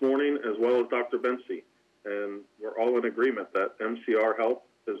as this morning, as well as Dr. Bensi. And we're all in agreement that MCR Health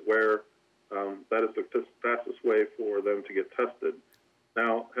is where that is the fastest way for them to get tested.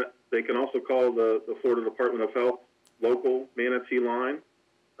 Now, they can also call the Florida Department of Health local Manatee line,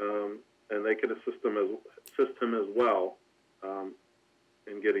 and they can assist him as well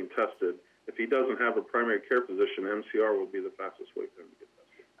in getting tested. If he doesn't have a primary care physician, MCR will be the fastest way for him to get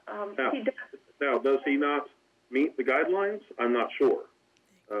tested. Now, does he not meet the guidelines? I'm not sure.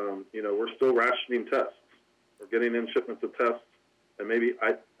 We're still rationing tests. We're getting in shipments of tests, and maybe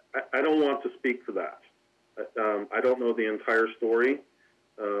I don't want to speak for that. I don't know the entire story,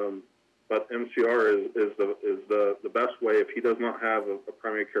 but MCR is the best way if he does not have a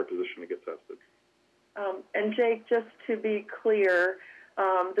primary care physician to get tested. And Jake, just to be clear,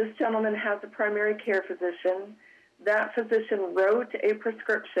 this gentleman has a primary care physician. That physician wrote a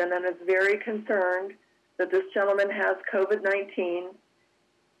prescription and is very concerned that this gentleman has COVID-19,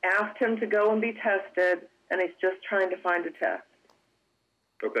 asked him to go and be tested, and he's just trying to find a test.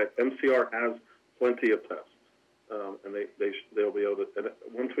 Okay, MCR has plenty of tests, and they'll be able to. And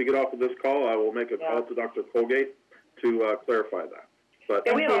once we get off of this call, I will make a call to Dr. Colgate to clarify that. But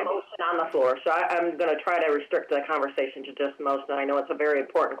we have a motion on the floor, so I'm going to try to restrict the conversation to just motion. I know it's a very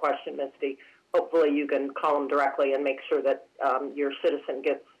important question, Misty. Hopefully you can call them directly and make sure that your citizen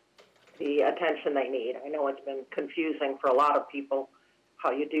gets the attention they need. I know it's been confusing for a lot of people how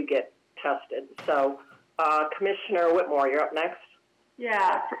you do get tested. So, Commissioner Whitmore, you're up next.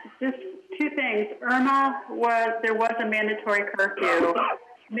 Yeah, just two things. There was a mandatory curfew.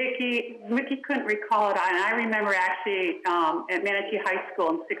 Mickey couldn't recall it, and I remember actually at Manatee High School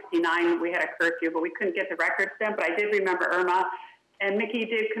in '69 we had a curfew, but we couldn't get the records then. But I did remember Irma, and Mickey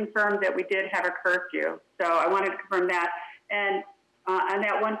did confirm that we did have a curfew. So I wanted to confirm that. And on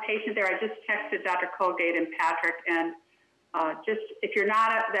that one patient there, I just texted Dr. Colgate and Patrick, and just if you're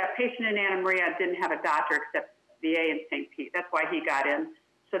not that patient in Anna Maria didn't have a doctor except VA in St. Pete. That's why he got in.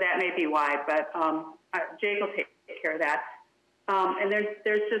 So that may be why. But Jake will take care of that. And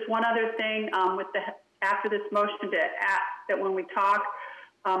there's just one other thing after this motion to ask that when we talk,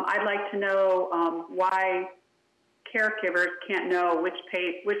 I'd like to know why caregivers can't know which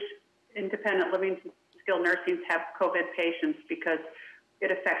independent living skilled nursing have COVID patients, because it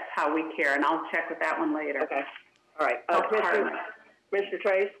affects how we care. And I'll check with that one later. Okay. All right. Commissioner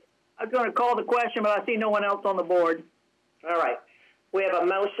Trace? I was going to call the question, but I see no one else on the board. All right. We have a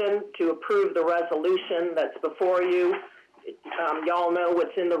motion to approve the resolution that's before you. Y'all know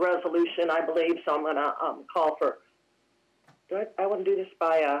what's in the resolution, I believe, so I'm going to call for. I wouldn't do this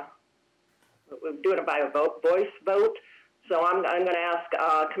by we're doing it by a voice vote. So I'm going to ask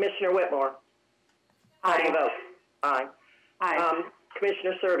Commissioner Whitmore. How do you vote? Aye. Aye.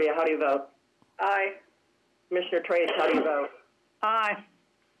 Commissioner Serbia, how do you vote? Aye. Commissioner Trace, how do you vote? Aye.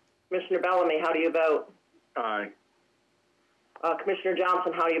 Commissioner Bellamy, how do you vote? Aye. Commissioner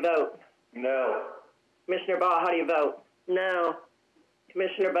Johnson, how do you vote? No. Commissioner Baugh, how do you vote? No.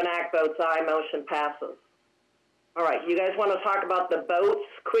 Commissioner Benak votes aye. Motion passes. All right, you guys want to talk about the boats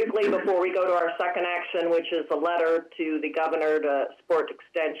quickly before we go to our second action, which is a letter to the governor to support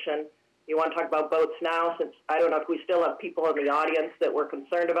extension. You want to talk about boats now, since I don't know if we still have people in the audience that were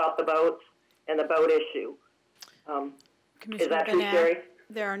concerned about the boats and the boat issue. Is that true, Sherry?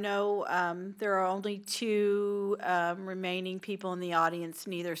 There are only two remaining people in the audience.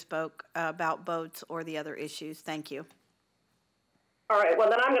 Neither spoke about boats or the other issues. Thank you. All right, well,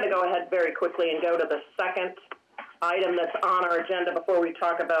 then I'm going to go ahead very quickly and go to the second item that's on our agenda before we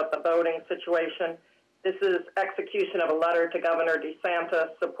talk about the boating situation. This is execution of a letter to Governor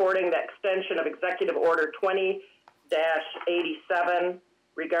DeSantis supporting the extension of Executive Order 20-87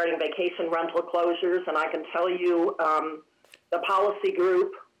 regarding vacation rental closures. And I can tell you The policy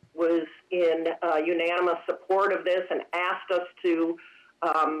group was in unanimous support of this and asked us to,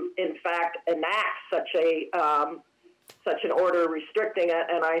 in fact, enact such an order restricting it.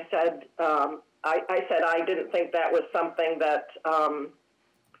 And I said, I didn't think that was something that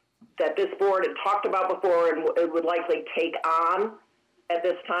that this board had talked about before and it would likely take on at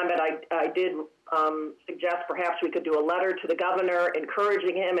this time. But I did suggest perhaps we could do a letter to the governor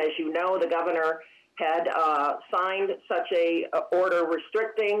encouraging him. As you know, the governor had signed such a order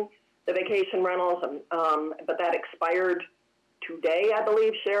restricting the vacation rentals, but that expired today, I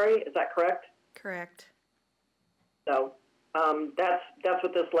believe. Sherry, is that correct? Correct. So that's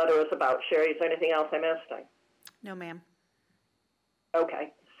what this letter is about. Sherry, is there anything else I missed? No, ma'am.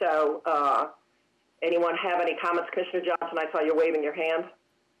 Okay. So anyone have any comments? Commissioner Johnson, I saw you waving your hand.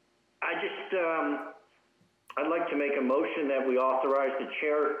 I just, I'd like to make a motion that we authorize the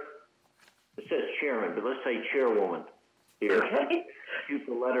chair, it says chairman, but let's say chairwoman here, shoot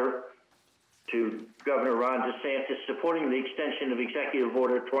the letter to Governor Ron DeSantis supporting the extension of Executive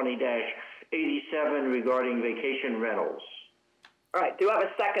Order 20-87 regarding vacation rentals. All right, do I have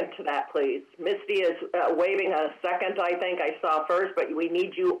a second to that, please? Misty is waving a second, I think I saw first, but we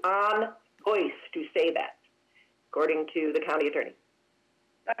need you on voice to say that, according to the county attorney.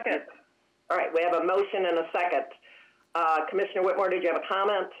 Second. All right, we have a motion and a second. Commissioner Whitmore, did you have a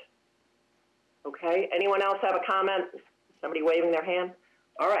comment? Okay, anyone else have a comment? Somebody waving their hand?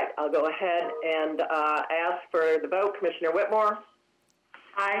 All right, I'll go ahead and ask for the vote. Commissioner Whitmore?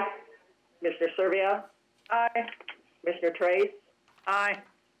 Aye. Commissioner Servia? Aye. Commissioner Trace? Aye.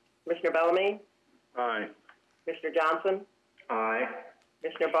 Commissioner Bellamy? Aye. Commissioner Johnson? Aye.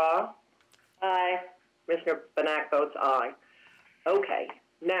 Commissioner Baugh? Aye. Commissioner Benak votes aye. Okay,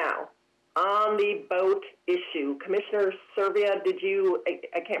 now, on the boat issue, Commissioner Servia, did you,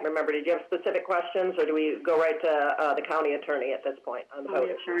 I can't remember, did you have specific questions, or do we go right to the county attorney at this point on the boat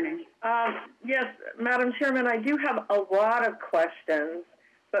issue? Yes, Madam Chairman, I do have a lot of questions,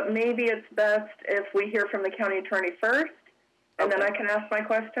 but maybe it's best if we hear from the county attorney first, and then I can ask my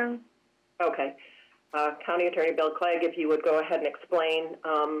questions. Okay. County Attorney Bill Clegg, if you would go ahead and explain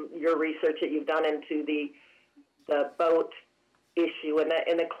your research that you've done into the boat issue,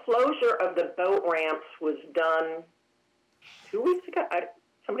 and the closure of the boat ramps was done 2 weeks ago.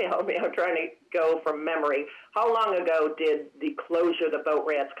 Somebody help me, I'm trying to go from memory. How long ago did the closure of the boat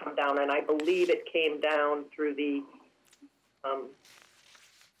ramps come down? And I believe it came down through the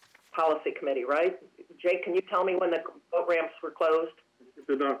policy committee, right? Jake, can you tell me when the boat ramps were closed? It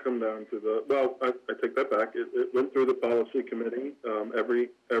did not come down to the, well, I take that back. It went through the policy committee.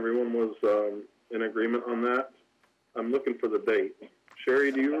 Everyone was in agreement on that. I'm looking for the date.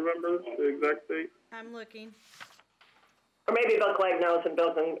 Sherry, do you remember the exact date? I'm looking. Or maybe Bill Clegg knows and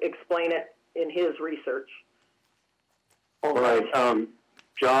Bill can explain it in his research. All right.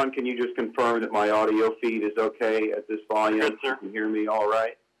 John, can you just confirm that my audio feed is okay at this volume? Yes, sir. You can hear me all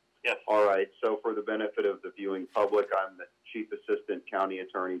right? Yes. All right. So for the benefit of the viewing public, I'm the Chief Assistant County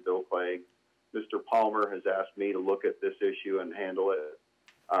Attorney Bill Clegg. Mr. Palmer has asked me to look at this issue and handle it.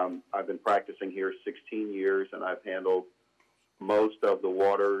 I've been practicing here 16 years, and I've handled most of the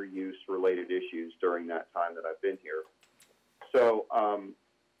water use related issues during that time that I've been here. So,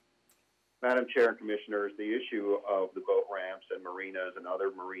 Madam Chair and Commissioners, the issue of the boat ramps and marinas and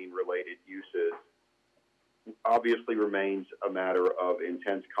other marine related uses obviously remains a matter of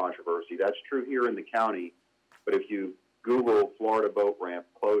intense controversy. That's true here in the county, but if you Google Florida boat ramp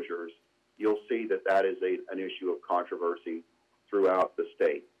closures, you'll see that that is an issue of controversy throughout the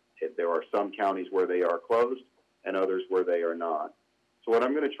state. There are some counties where they are closed and others where they are not. So what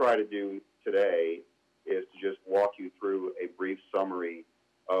I'm going to try to do today is to just walk you through a brief summary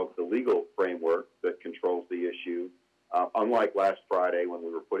of the legal framework that controls the issue. Unlike last Friday when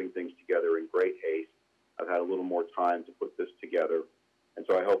we were putting things together in great haste, I've had a little more time to put this together. And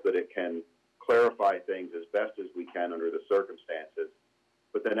so I hope that it can clarify things as best as we can under the circumstances.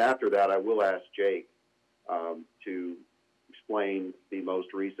 But then after that, I will ask Jake to explain the most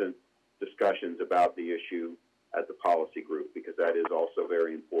recent discussions about the issue at the policy group, because that is also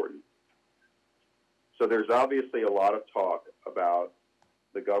very important. So there's obviously a lot of talk about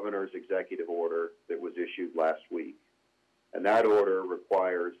the governor's executive order that was issued last week. And that order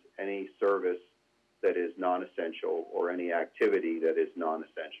requires any service that is non-essential or any activity that is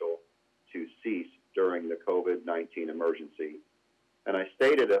non-essential to cease during the COVID-19 emergency. And I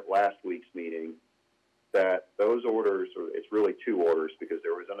stated at last week's meeting that those orders, or it's really two orders because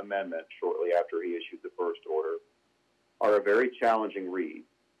there was an amendment shortly after he issued the first order, are a very challenging read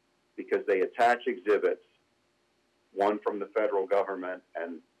because they attach exhibits, one from the federal government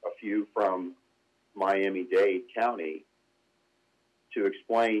and a few from Miami-Dade County, to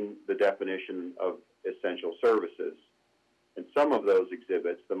explain the definition of essential services. And some of those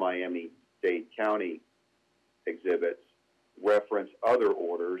exhibits, the Miami-Dade County exhibits, reference other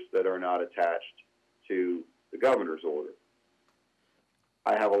orders that are not attached to the governor's order.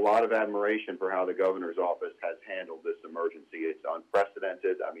 I have a lot of admiration for how the governor's office has handled this emergency. It's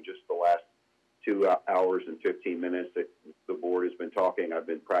unprecedented. I mean, just the last 2 hours and 15 minutes that the board has been talking, I've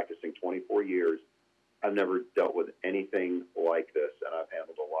been practicing 24 years. I've never dealt with anything like this, and I've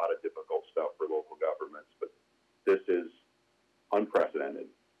handled a lot of difficult stuff for local governments, but this is unprecedented.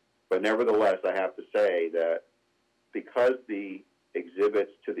 But nevertheless, I have to say that because the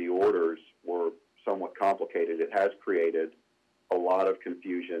exhibits to the orders were somewhat complicated, it has created a lot of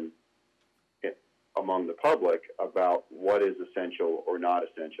confusion among the public about what is essential or not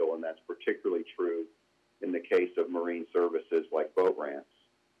essential, and that's particularly true in the case of marine services like boat ramps.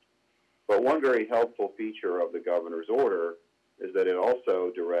 But one very helpful feature of the governor's order is that it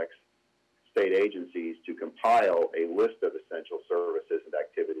also directs state agencies to compile a list of essential services and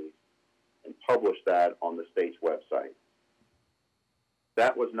activities and publish that on the state's website.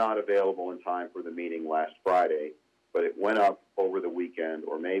 That was not available in time for the meeting last Friday, but it went up over the weekend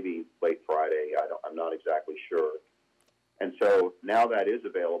or maybe late Friday. I'm not exactly sure. And so now that is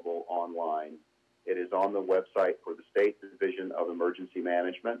available online. It is on the website for the State Division of Emergency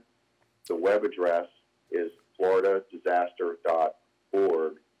Management. The web address is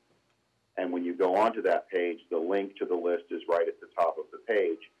floridadisaster.org. And when you go onto that page, the link to the list is right at the top of the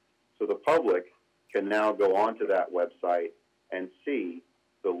page. So the public can now go onto that website and see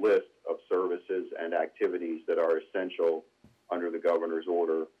the list of services and activities that are essential under the governor's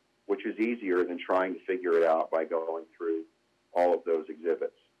order, which is easier than trying to figure it out by going through all of those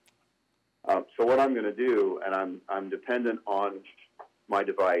exhibits. So what I'm going to do, and I'm dependent on my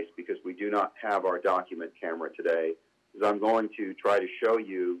device because we do not have our document camera today, is I'm going to try to show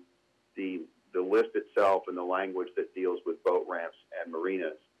you the list itself and the language that deals with boat ramps and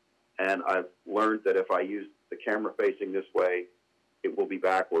marinas. And I've learned that if I use the camera facing this way, it will be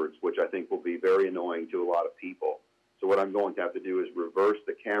backwards, which I think will be very annoying to a lot of people. So what I'm going to have to do is reverse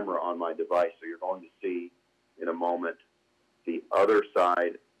the camera on my device. So you're going to see in a moment the other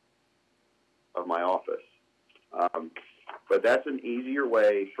side of my office. But that's an easier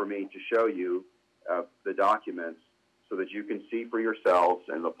way for me to show you the documents so that you can see for yourselves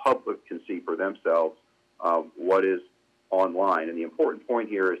and the public can see for themselves what is online. And the important point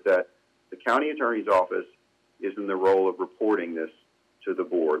here is that the county attorney's office is in the role of reporting this to the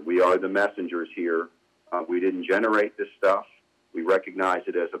board. We are the messengers here. We didn't generate this stuff. We recognize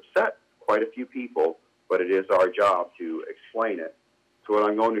it has upset quite a few people, but it is our job to explain it. So what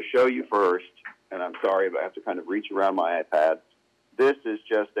I'm going to show you first, and I'm sorry, but I have to kind of reach around my iPad. This is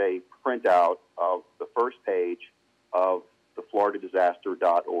just a printout of the first page of the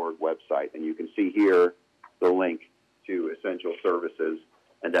floridadisaster.org website. And you can see here the link to essential services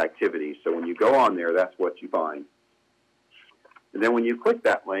and activities. So when you go on there, that's what you find. And then when you click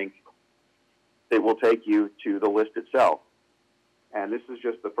that link, it will take you to the list itself. And this is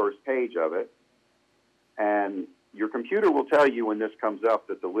just the first page of it. And your computer will tell you when this comes up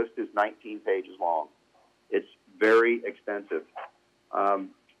that the list is 19 pages long. It's very extensive. And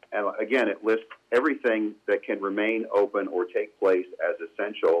again, it lists everything that can remain open or take place as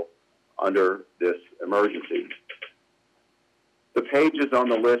essential under this emergency. The pages on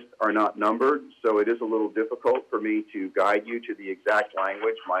the list are not numbered, so it is a little difficult for me to guide you to the exact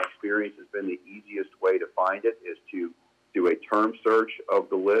language. My experience has been the easiest way to find it is to do a term search of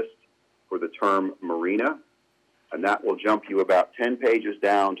the list for the term marina, and that will jump you about 10 pages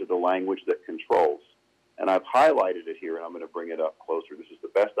down to the language that controls. And I've highlighted it here, and I'm going to bring it up closer. This is the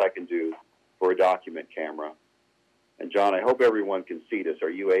best I can do for a document camera. And John, I hope everyone can see this. Are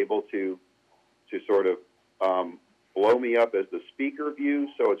you able to sort of blow me up as the speaker view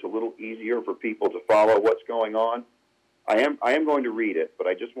so it's a little easier for people to follow what's going on? I am going to read it, but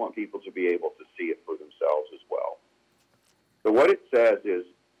I just want people to be able to see it for themselves as well. So what it says is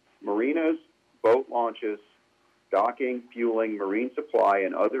marinas, boat launches, docking, fueling, marine supply,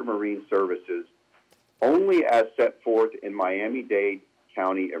 and other marine services only as set forth in Miami-Dade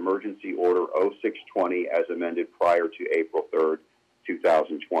County Emergency Order 0620 as amended prior to April 3rd,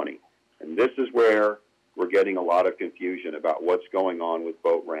 2020. And this is where we're getting a lot of confusion about what's going on with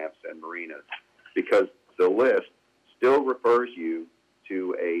boat ramps and marinas, because the list still refers you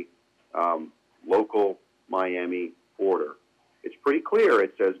to a local Miami order. It's pretty clear.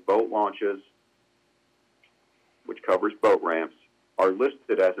 It says boat launches, which covers boat ramps, are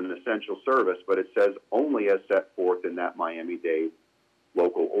listed as an essential service, but it says only as set forth in that Miami-Dade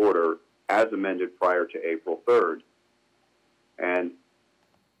local order as amended prior to April 3rd. And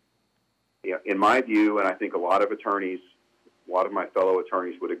in my view, and I think a lot of my fellow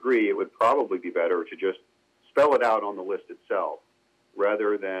attorneys would agree, it would probably be better to just spell it out on the list itself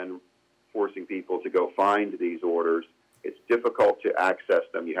rather than forcing people to go find these orders. It's difficult to access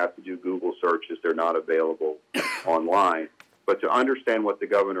them. You have to do Google searches. They're not available online. But to understand what the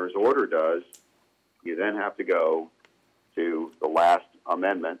governor's order does, you then have to go to the last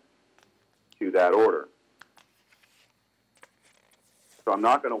amendment to that order. So I'm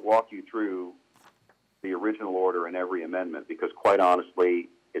not going to walk you through the original order and every amendment because, quite honestly,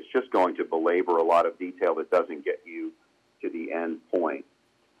 it's just going to belabor a lot of detail that doesn't get you to the end point.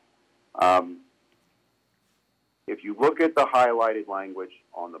 If you look at the highlighted language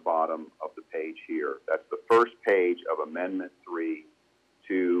on the bottom of the page here, that's the first page of Amendment 3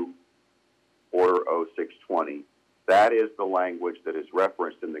 to Order 0620. That is the language that is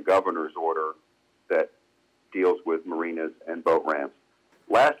referenced in the governor's order that deals with marinas and boat ramps.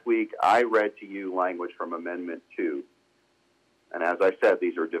 Last week, I read to you language from Amendment 2. And as I said,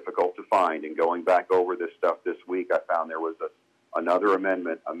 these are difficult to find. And going back over this stuff this week, I found there was another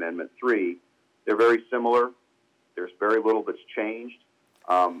amendment, Amendment 3. They're very similar. There's very little that's changed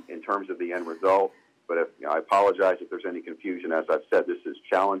in terms of the end result. But I apologize if there's any confusion. As I've said, this is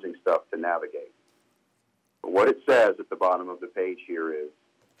challenging stuff to navigate. But what it says at the bottom of the page here is,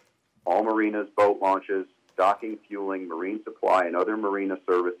 all marinas, boat launches, docking, fueling, marine supply, and other marina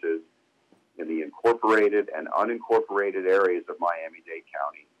services in the incorporated and unincorporated areas of Miami-Dade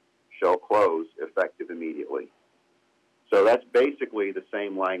County shall close effective immediately. So that's basically the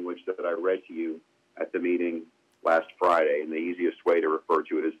same language that I read to you at the meeting last Friday, and the easiest way to refer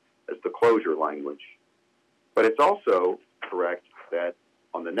to it is as the closure language. But it's also correct that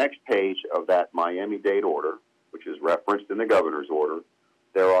on the next page of that Miami-Dade order, which is referenced in the governor's order,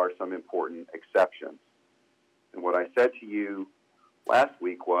 there are some important exceptions. And what I said to you last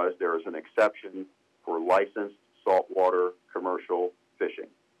week was there is an exception for licensed saltwater commercial fishing.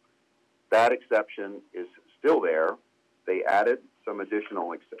 That exception is still there. They added some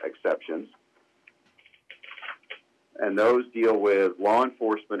additional exceptions, and those deal with law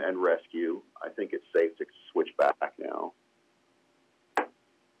enforcement and rescue. I think it's safe to switch back now.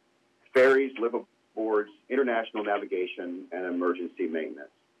 Ferries, liveaboards, international navigation, and emergency maintenance.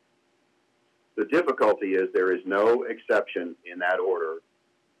 The difficulty is there is no exception in that order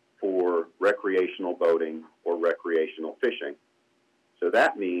for recreational boating or recreational fishing. So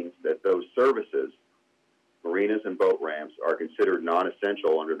that means that those services, marinas and boat ramps, are considered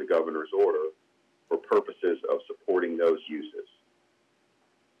non-essential under the governor's order for purposes of supporting those uses.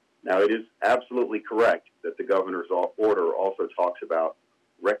 Now, it is absolutely correct that the governor's order also talks about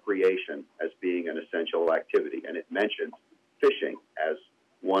recreation as being an essential activity, and it mentions fishing as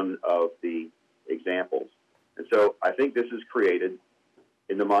one of the examples. And so I think this has created,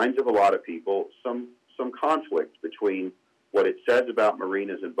 in the minds of a lot of people, some conflict between what it says about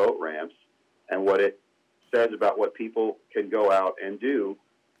marinas and boat ramps and what it says about what people can go out and do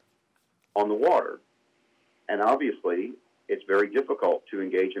on the water. And obviously, it's very difficult to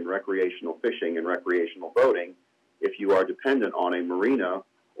engage in recreational fishing and recreational boating if you are dependent on a marina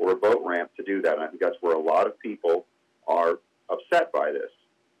or a boat ramp to do that. And I think that's where a lot of people are upset by this.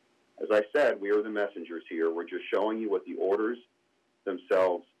 As I said, we are the messengers here. We're just showing you what the orders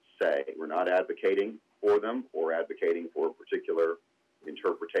themselves say. We're not advocating for them or advocating for a particular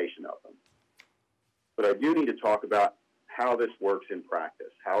interpretation of them. But I do need to talk about how this works in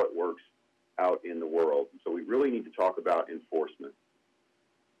practice, how it works out in the world. So we really need to talk about enforcement.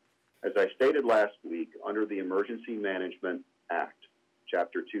 As I stated last week, under the Emergency Management Act,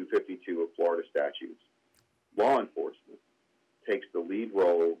 Chapter 252 of Florida statutes, law enforcement takes the lead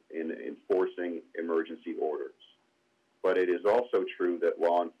role in enforcing emergency orders. But it is also true that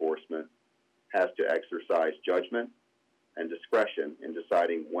law enforcement has to exercise judgment and discretion in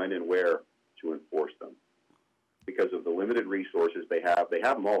deciding when and where to enforce them. Because of the limited resources they have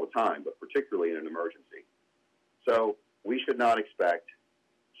them all the time, but particularly in an emergency. So we should not expect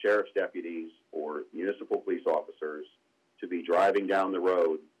sheriff's deputies or municipal police officers to be driving down the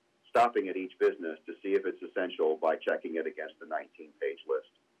road, stopping at each business to see if it's essential by checking it against the 19-page list.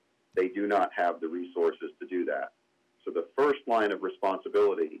 They do not have the resources to do that. So the first line of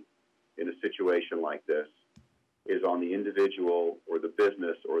responsibility in a situation like this is on the individual or the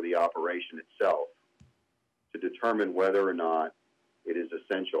business or the operation itself to determine whether or not it is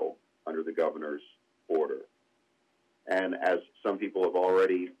essential under the governor's order. And as some people have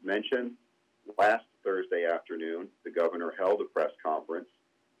already mentioned, last Thursday afternoon, the governor held a press conference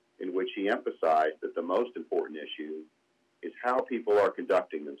in which he emphasized that the most important issue is how people are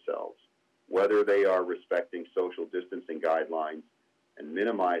conducting themselves, whether they are respecting social distancing guidelines and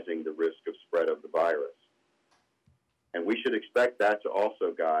minimizing the risk of spread of the virus. And we should expect that to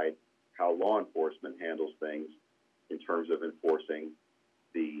also guide how law enforcement handles things in terms of enforcing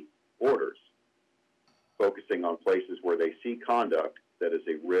the orders, focusing on places where they see conduct that is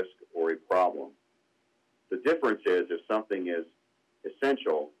a risk or a problem. The difference is if something is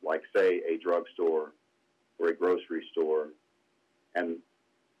essential, like, say, a drugstore or a grocery store, and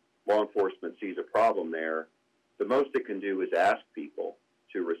law enforcement sees a problem there, the most it can do is ask people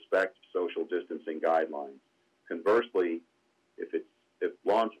to respect social distancing guidelines. Conversely, if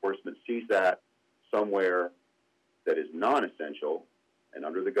law enforcement sees that somewhere that is non-essential, and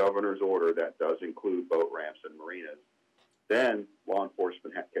under the governor's order that does include boat ramps and marinas, then law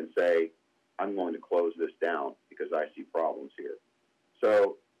enforcement can say, I'm going to close this down because I see problems here.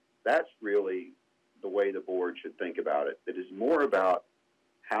 So that's really the way the board should think about it. It is more about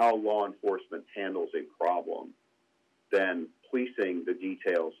how law enforcement handles a problem than policing the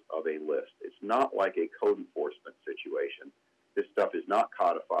details of a list. It's not like a code enforcement situation. This stuff is not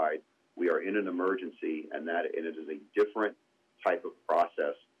codified. We are in an emergency, and it is a different type of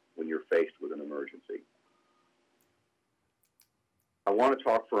process when you're faced with an emergency. I want to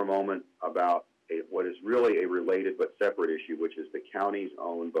talk for a moment about what is really a related but separate issue, which is the county's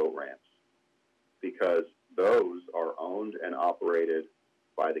own boat ramps, because those are owned and operated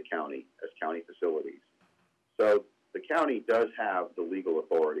by the county as county facilities. So the county does have the legal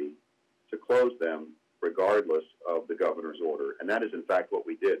authority to close them regardless of the governor's order. And that is, in fact, what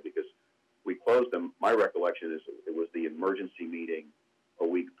we did, because we closed them. My recollection is it was the emergency meeting a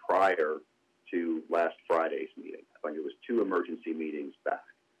week prior to last Friday's meeting. I think it was 2 emergency meetings back.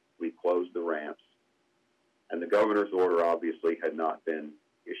 We closed the ramps, and the governor's order obviously had not been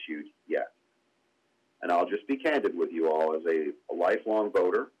issued yet. And I'll just be candid with you all as a lifelong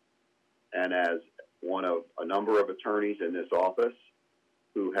voter and as one of a number of attorneys in this office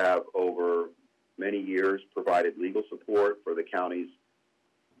who have over many years provided legal support for the county's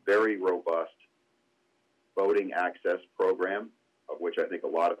very robust voting access program, of which I think a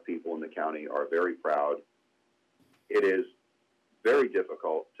lot of people in the county are very proud. It is very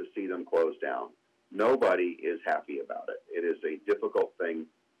difficult to see them close down. Nobody is happy about it. It is a difficult thing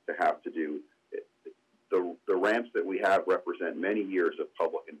to have to do. The ramps that we have represent many years of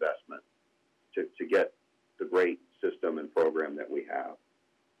public investment to get the great system and program that we have.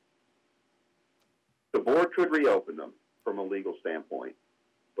 The board could reopen them from a legal standpoint,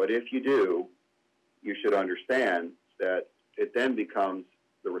 but if you do, you should understand that it then becomes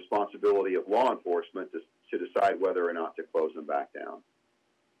the responsibility of law enforcement to decide whether or not to close them back down.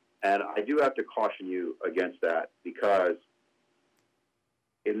 And I do have to caution you against that, because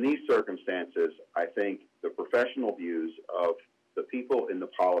in these circumstances, I think the professional views of the people in the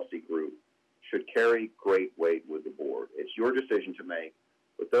policy group should carry great weight with the board. It's your decision to make,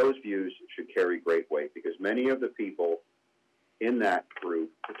 but those views should carry great weight, because many of the people in that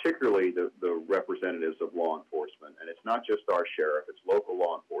group, particularly the representatives of law enforcement, and it's not just our sheriff, it's local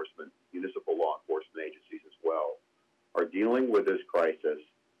law enforcement, municipal law enforcement agencies as well, are dealing with this crisis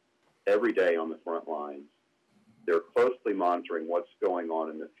every day on the front lines. They're closely monitoring what's going on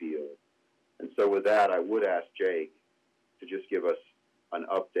in the field. And so with that, I would ask Jake to just give us an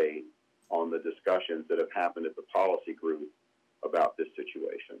update on the discussions that have happened at the policy group about this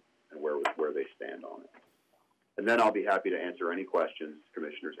situation and where they stand on it. And then I'll be happy to answer any questions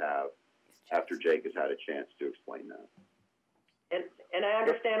commissioners have after Jake has had a chance to explain that. And I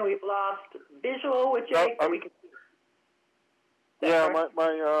understand we've lost visual with Jake. Yeah,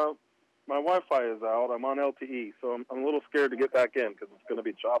 my Wi-Fi is out. I'm on LTE, so I'm a little scared to get back in because it's going to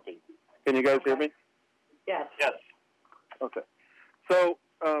be choppy. Can you guys hear me? Yes. Yes. Okay. So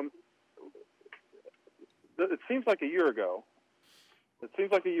it seems like a year ago.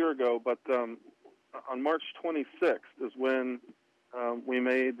 But on March 26th is when we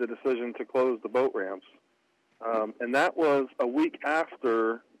made the decision to close the boat ramps. And that was a week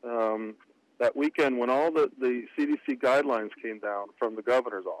after that weekend when all the CDC guidelines came down from the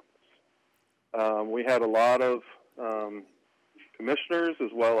governor's office. We had a lot of commissioners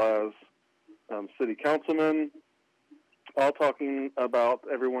as well as city councilmen all talking about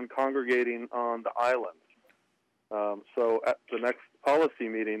everyone congregating on the island. So at the next policy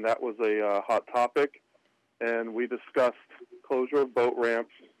meeting, that was a hot topic, and we discussed closure of boat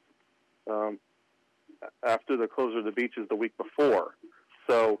ramps after the closure of the beaches the week before.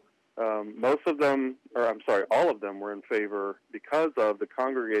 So all of them were in favor because of the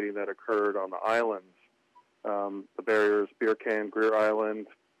congregating that occurred on the islands, the barriers, Beer Can, Greer Island,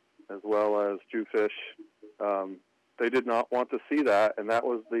 as well as Jewfish. They did not want to see that, and that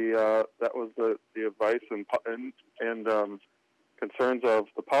was the advice and concerns of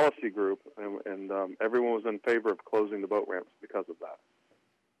the policy group, and everyone was in favor of closing the boat ramps because of that.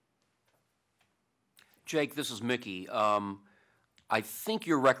 Jake, this is Mickey. I think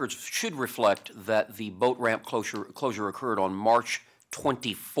your records should reflect that the boat ramp closure occurred on March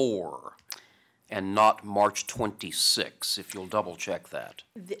 24 and not March 26, if you'll double check that.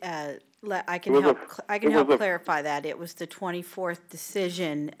 I can help clarify that. It was the 24th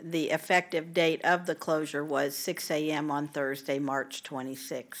decision. The effective date of the closure was 6 a.m. on Thursday, March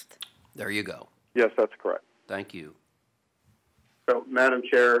 26th. There you go. Yes, that's correct. Thank you. So, Madam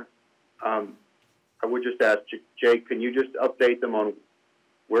Chair, I would just ask, Jake, can you just update them on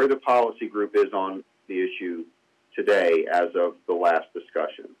where the policy group is on the issue today as of the last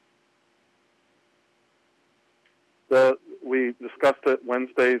discussion? We discussed it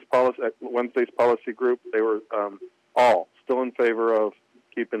Wednesday's policy group. They were all still in favor of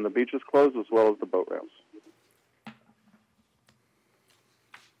keeping the beaches closed as well as the boat ramps.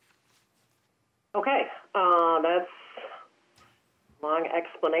 Okay, that's a long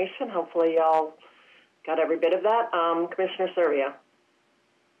explanation. Hopefully y'all got every bit of that. Commissioner Servia.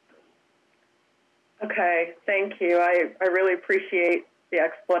 Okay, thank you. I really appreciate the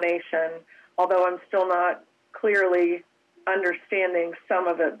explanation, although I'm still not clearly understanding some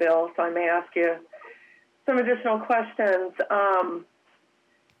of it, Bill, so I may ask you some additional questions.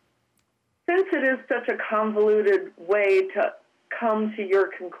 Since it is such a convoluted way to come to your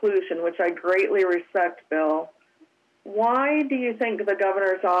conclusion, which I greatly respect, Bill, why do you think the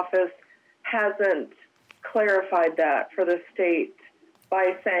governor's office hasn't clarified that for the state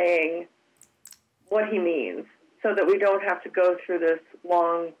by saying what he means so that we don't have to go through this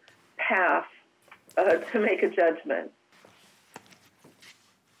long path to make a judgment?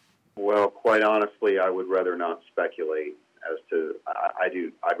 Well, quite honestly, I would rather not speculate as to,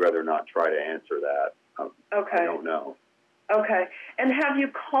 I'd rather not try to answer that. Okay. I don't know. Okay. And have you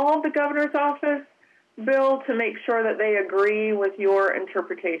called the governor's office, Bill, to make sure that they agree with your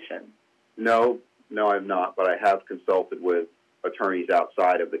interpretation? No, I've not, but I have consulted with attorneys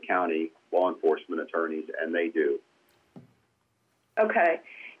outside of the county, law enforcement attorneys, and they do. Okay.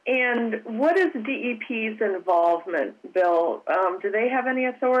 And what is DEP's involvement, Bill? Do they have any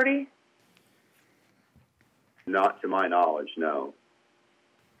authority? Not to my knowledge, no.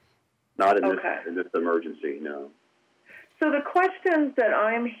 Not in this emergency, no. So the questions that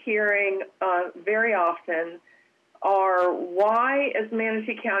I'm hearing very often are, why is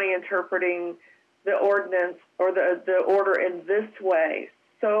Manatee County interpreting the ordinance or the order in this way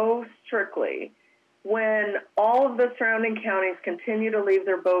so strictly when all of the surrounding counties continue to leave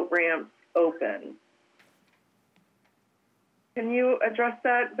their boat ramps open? Can you address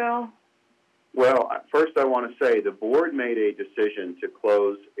that, Bill? Well, first I want to say the board made a decision to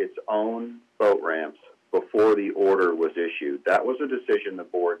close its own boat ramps before the order was issued. That was a decision the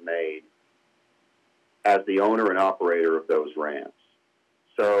board made as the owner and operator of those ramps.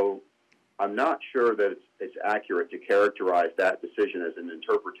 So I'm not sure that it's accurate to characterize that decision as an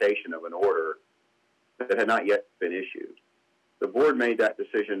interpretation of an order that had not yet been issued. The board made that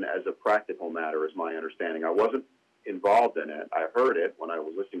decision as a practical matter, is my understanding. I wasn't involved in it. I heard it when I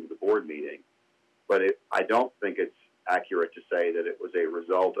was listening to the board meeting, but I don't think it's accurate to say that it was a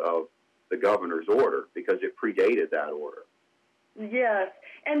result of the governor's order because it predated that order. Yes.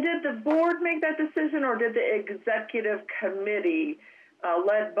 And did the board make that decision, or did the executive committee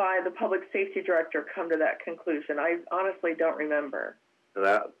led by the public safety director come to that conclusion? I honestly don't remember.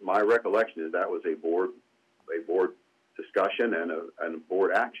 My recollection is that was a board discussion and a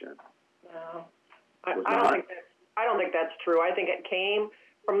board action. No, I don't think that's true. I think it came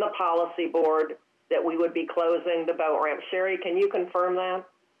from the policy board that we would be closing the boat ramp. Sherry, can you confirm that?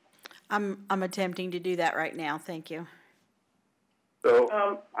 I'm attempting to do that right now. Thank you.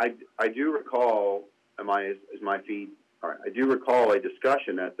 So I do recall. Is my feed? All right. I do recall a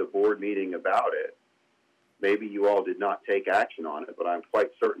discussion at the board meeting about it. Maybe you all did not take action on it, but I'm quite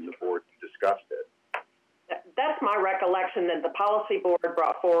certain the board discussed it. That's my recollection, that the policy board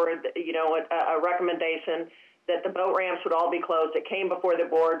brought forward, a recommendation that the boat ramps would all be closed. It came before the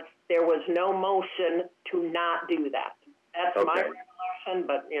board. There was no motion to not do that. That's my recollection,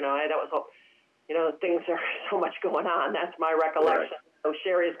 but, that was, things are so much going on. That's my recollection. Right. So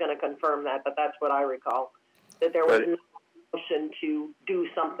Sherry's going to confirm that, but that's what I recall, that there was no motion to do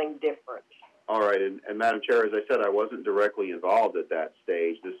something different. All right, and Madam Chair, as I said, I wasn't directly involved at that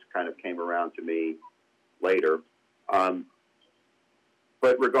stage. This kind of came around to me later.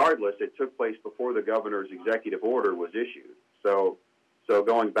 But regardless, it took place before the governor's executive order was issued. So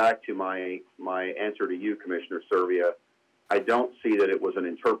going back to my answer to you, Commissioner Servia, I don't see that it was an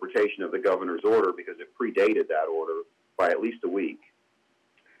interpretation of the governor's order because it predated that order by at least a week.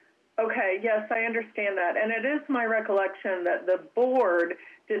 Okay, yes, I understand that. And it is my recollection that the board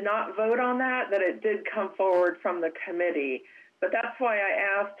did not vote on that, that it did come forward from the committee. But that's why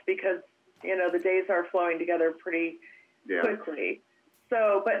I asked, because, you know, the days are flowing together pretty quickly.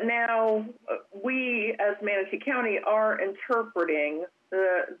 So, but now we as Manatee County are interpreting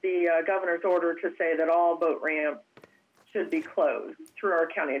the governor's order to say that all boat ramps should be closed through our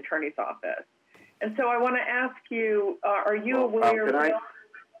county attorney's office. And so I want to ask you, are you aware?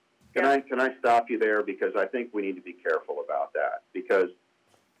 Can I stop you there, because I think we need to be careful about that, because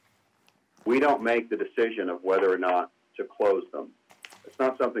we don't make the decision of whether or not to close them. It's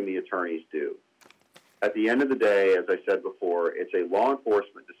not something the attorneys do. At the end of the day, as I said before, it's a law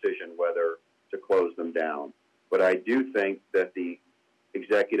enforcement decision whether to close them down. But I do think that the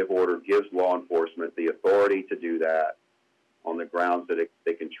executive order gives law enforcement the authority to do that on the grounds that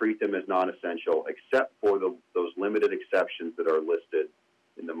they can treat them as non-essential, except for those limited exceptions that are listed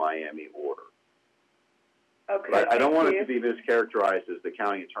in the Miami order. Okay. But I don't want it to be mischaracterized as the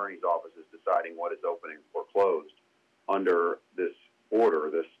county attorney's office is deciding what is open or closed under this order.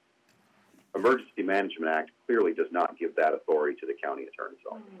 This Emergency Management Act clearly does not give that authority to the county attorney's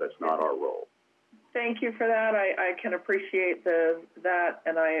office. That's not our role. Thank you for that. I can appreciate that,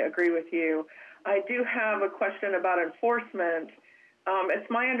 and I agree with you. I do have a question about enforcement. It's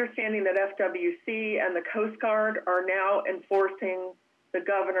my understanding that FWC and the Coast Guard are now enforcing the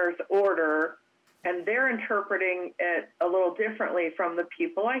governor's order, and they're interpreting it a little differently from the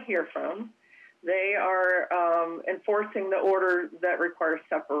people I hear from. They are enforcing the order that requires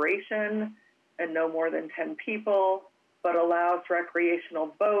separation and no more than 10 people, but allows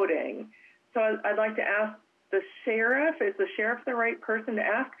recreational boating. So I'd like to ask the sheriff, is the sheriff the right person to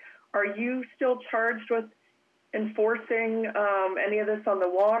ask? Are you still charged with enforcing any of this on the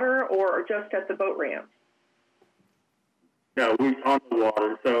water or just at the boat ramps? No, we're on the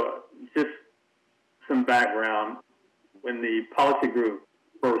water. So just some background. When the policy group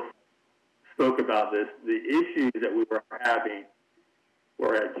first spoke about this, the issues that we were having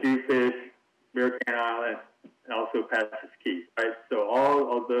were at Jewfish, Bearcan Island, and also Passes Key, right? So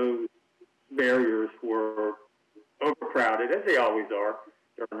all of those barriers were overcrowded, as they always are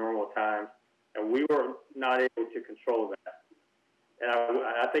during normal times, and we were not able to control that. And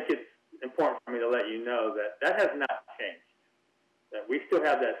I think it's important for me to let you know that that has not changed. That we still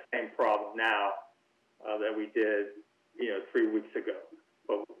have that same problem now that we did, 3 weeks ago.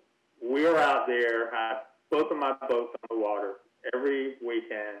 But we're out there. I have both of my boats on the water every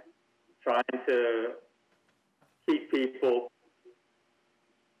weekend, trying to keep people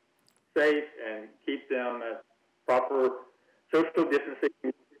safe and keep them at proper social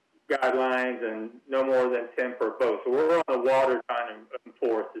distancing guidelines and no more than 10 per boat. So we're on the water trying to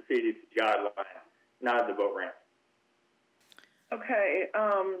enforce the CDC guidelines, not the boat ramp. Okay,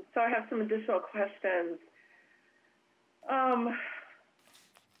 so I have some additional questions.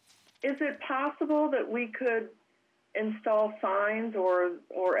 Is it possible that we could install signs, or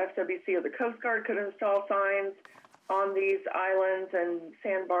FWC or the Coast Guard could install signs on these islands and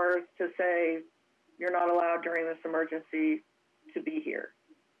sandbars to say you're not allowed during this emergency to be here?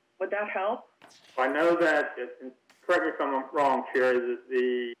 Would that help? I know that, correct me if I'm wrong, Chair, that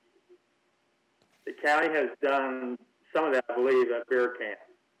the county has done some of that, I believe, at Bearcan.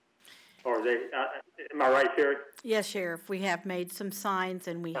 Or they, am I right, Sheriff? Yes, Sheriff. We have made some signs,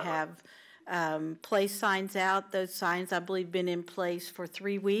 and we have placed signs out. Those signs, I believe, been in place for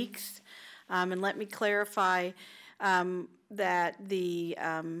 3 weeks. And let me clarify that the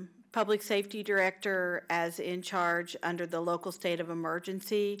Public Safety Director, as in charge under the local state of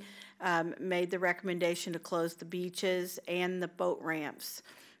emergency, made the recommendation to close the beaches and the boat ramps.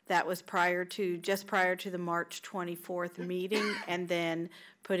 That was just prior to the March 24th meeting, and then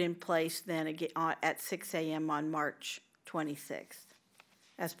put in place then again at 6 a.m. on March 26th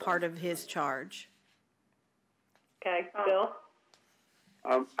as part of his charge. Okay, Bill?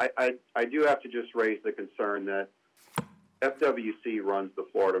 I do have to just raise the concern that FWC runs the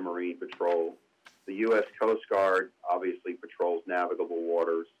Florida Marine Patrol. The U.S. Coast Guard obviously patrols navigable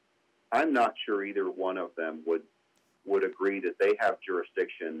waters. I'm not sure either one of them would agree that they have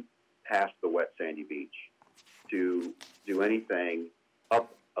jurisdiction past the wet sandy beach to do anything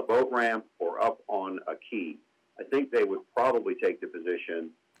up a boat ramp or up on a key. I think they would probably take the position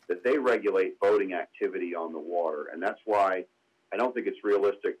that they regulate boating activity on the water, and that's why I don't think it's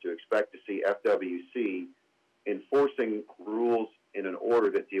realistic to expect to see FWC enforcing rules in an order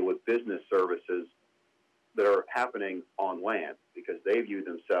that deal with business services that are happening on land, because they view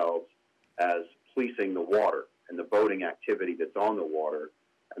themselves as policing the water and the boating activity that's on the water.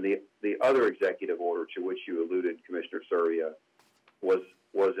 And the other executive order to which you alluded, Commissioner Surya, was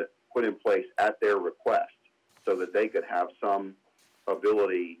put in place at their request so that they could have some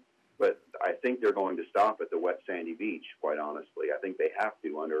ability. But I think they're going to stop at the wet sandy beach, quite honestly. I think they have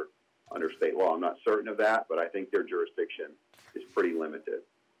to under state law. I'm not certain of that, but I think their jurisdiction is pretty limited.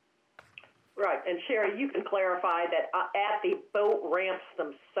 Right, and Sherry, you can clarify that at the boat ramps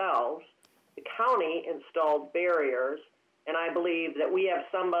themselves, the county installed barriers, and I believe that we have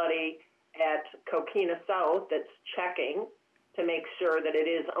somebody at Coquina South that's checking to make sure that it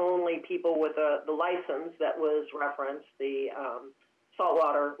is only people with the license that was referenced, the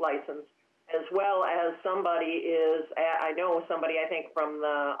saltwater license, as well as somebody is, I know somebody, I think, from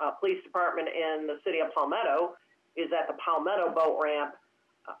the police department in the city of Palmetto is at the Palmetto boat ramp.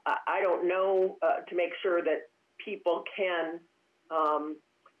 I don't know to make sure that people can,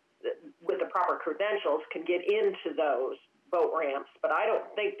 with the proper credentials, can get into those boat ramps, but I don't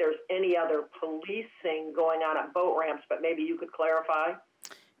think there's any other policing going on at boat ramps, but maybe you could clarify.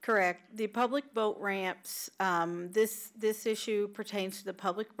 Correct. The public boat ramps, this issue pertains to the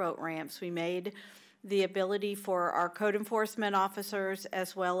public boat ramps. We made the ability for our code enforcement officers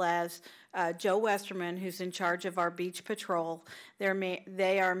as well as Joe Westerman, who's in charge of our beach patrol.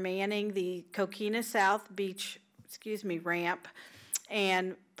 They are manning the Coquina South beach, ramp,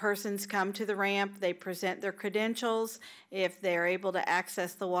 and persons come to the ramp, they present their credentials. If they're able to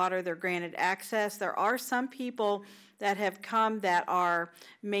access the water, they're granted access. There are some people that have come that are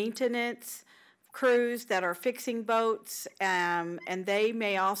maintenance crews that are fixing boats, and they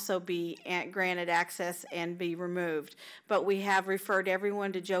may also be granted access and be removed. But we have referred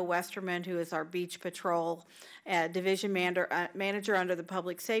everyone to Joe Westerman, who is our beach patrol division manager under the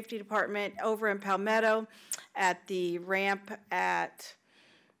Public Safety Department over in Palmetto at the ramp at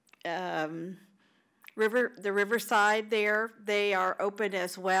the Riverside there. They are open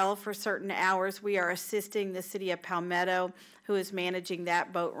as well for certain hours. We are assisting the city of Palmetto, who is managing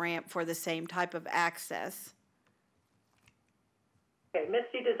that boat ramp for the same type of access. Okay,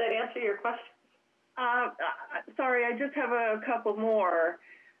 Misty, does that answer your question? Sorry, I just have a couple more.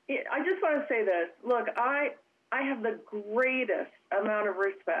 I just want to say this. Look, I have the greatest amount of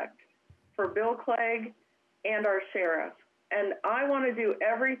respect for Bill Clegg and our sheriff, and I want to do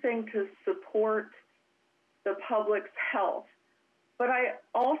everything to support the public's health. But I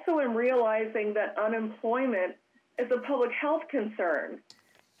also am realizing that unemployment is a public health concern.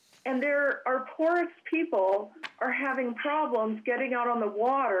 And our poorest people are having problems getting out on the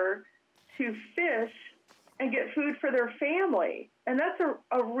water to fish and get food for their family. And that's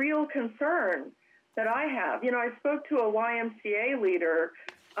a real concern that I have. You know, I spoke to a YMCA leader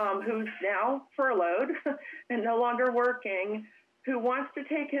who's now furloughed and no longer working, who wants to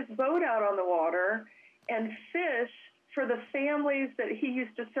take his boat out on the water and fish for the families that he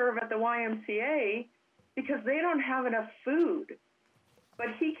used to serve at the YMCA because they don't have enough food. But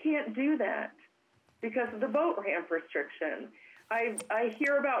he can't do that because of the boat ramp restriction. I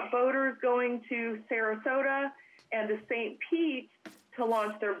hear about boaters going to Sarasota and to St. Pete to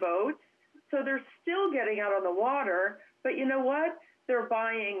launch their boats. So they're still getting out on the water, but you know what? They're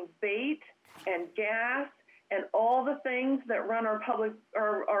buying bait and gas and all the things that run our public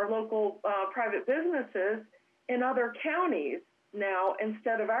or our local private businesses in other counties now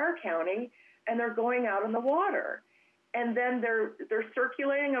instead of our county, and they're going out on the water. And then they're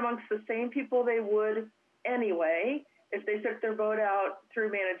circulating amongst the same people they would anyway if they took their boat out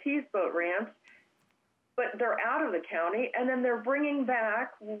through Manatee's boat ramps, but they're out of the county, and then they're bringing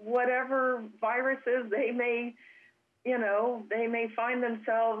back whatever viruses they may find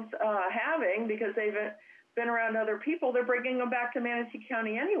themselves having because they've been around other people. They're bringing them back to Manatee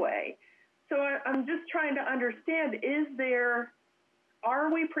County anyway. So I'm just trying to understand,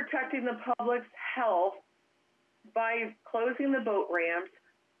 are we protecting the public's health by closing the boat ramps,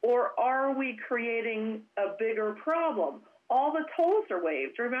 or are we creating a bigger problem? All the tolls are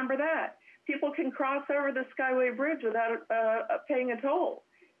waived. Remember that. People can cross over the Skyway Bridge without paying a toll,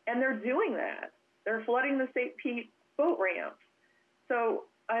 and they're doing that. They're flooding the St. Pete boat ramps. So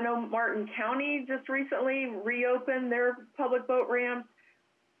I know Martin County just recently reopened their public boat ramps.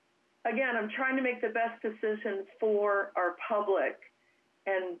 Again, I'm trying to make the best decisions for our public,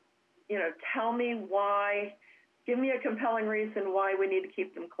 and tell me why. Give me a compelling reason why we need to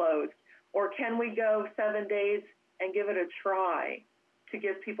keep them closed. Or can we go 7 days and give it a try to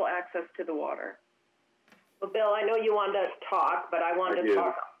give people access to the water? Well, Bill, I know you wanted to talk, but I wanted to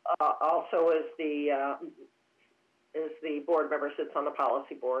talk also as the board member sits on the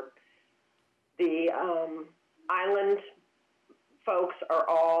policy board. The island folks are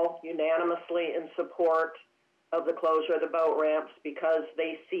all unanimously in support of the closure of the boat ramps because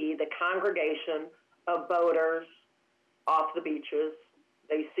they see the congregation of boaters off the beaches.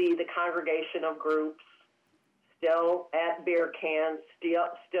 They see the congregation of groups still at beer cans,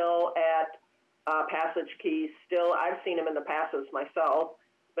 still at Passage Keys, still, I've seen them in the passes myself.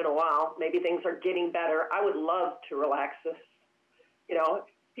 It's been a while. Maybe things are getting better. I would love to relax this. You know,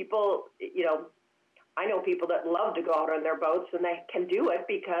 people, you know, I know people that love to go out on their boats, and they can do it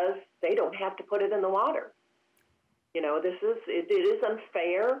because they don't have to put it in the water. You know, it is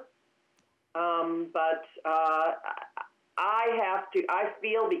unfair, but I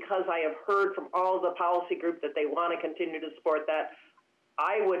feel because I have heard from all the policy groups that they want to continue to support that,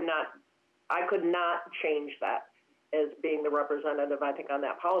 I could not change that as being the representative, I think, on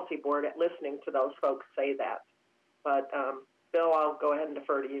that policy board, at listening to those folks say that. But, Bill, I'll go ahead and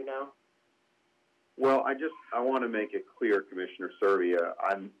defer to you now. Well, I want to make it clear, Commissioner Servia,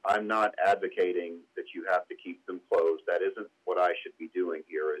 I'm not advocating that you have to keep them closed. That isn't what I should be doing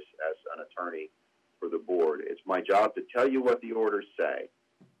here as an attorney for the board. It's my job to tell you what the orders say.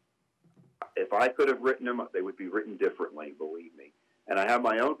 If I could have written them, they would be written differently, believe me. And I have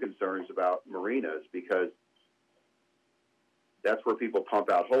my own concerns about marinas because that's where people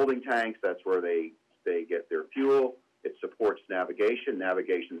pump out holding tanks. That's where they get their fuel. It supports navigation.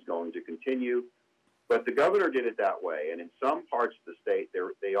 Navigation is going to continue. But the governor did it that way. And in some parts of the state,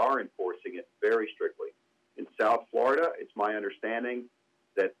 they are enforcing it very strictly. In South Florida, it's my understanding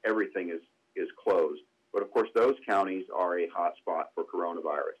that everything is closed. But of course, those counties are a hot spot for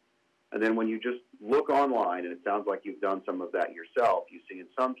coronavirus. And then when you just look online, and it sounds like you've done some of that yourself, you see in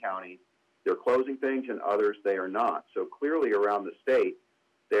some counties they're closing things, and others they are not. So clearly around the state,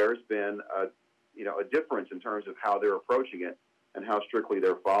 there's been a difference in terms of how they're approaching it and how strictly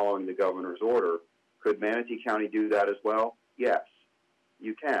they're following the governor's order. Could Manatee County do that as well? Yes,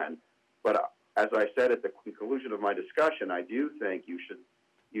 you can. But as I said at the conclusion of my discussion, I do think you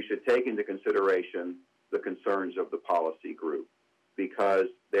should take into consideration the concerns of the policy group, because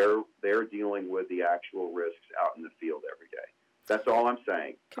they're dealing with the actual risks out in the field every day. That's all I'm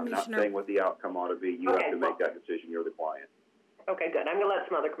saying. I'm not saying what the outcome ought to be. You have to make that decision. You're the client. Okay, good. I'm going to let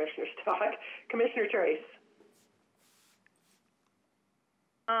some other commissioners talk. Commissioner Trace.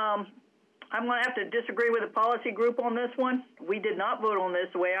 I'm going to have to disagree with the policy group on this one. We did not vote on this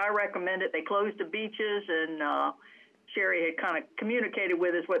the way I recommend it. They closed the beaches, and Sherry had kind of communicated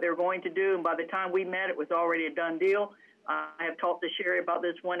with us what they were going to do, and by the time we met, it was already a done deal. I have talked to Sherry about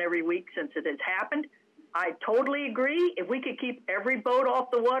this one every week since it has happened. I totally agree. If we could keep every boat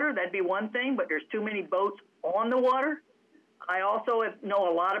off the water, that'd be one thing, but there's too many boats on the water. I also know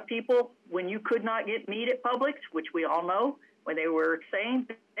a lot of people, when you could not get meat at Publix, which we all know, when they were saying,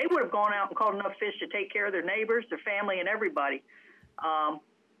 they would have gone out and caught enough fish to take care of their neighbors, their family, and everybody. I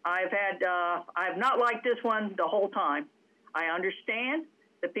have not liked this one the whole time. I understand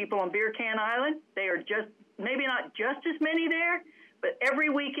the people on Beer Can Island, they are just, maybe not just as many there, but every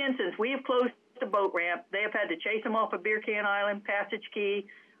weekend since we have closed the boat ramp, they have had to chase them off of Beer Can Island, Passage Key,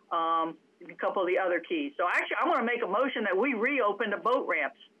 a couple of the other keys. So actually, I want to make a motion that we reopen the boat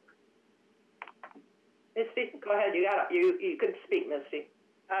ramps. Misty, go ahead. You can speak, Misty.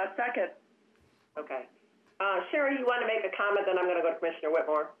 Second. Okay. Sherry, you want to make a comment, then I'm going to go to Commissioner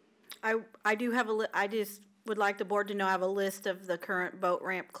Whitmore. I do have I just would like the board to know I have a list of the current boat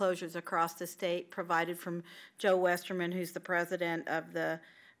ramp closures across the state provided from Joe Westerman, who's the president of the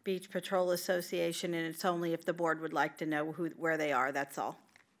Beach Patrol Association, and it's only if the board would like to know where they are, that's all.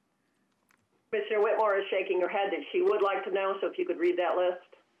 Commissioner Whitmore is shaking her head that she would like to know, so if you could read that list.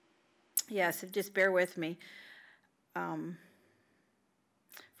 Yes, just bear with me.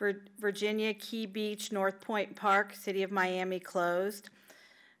 Virginia, Key Beach, North Point Park, City of Miami closed.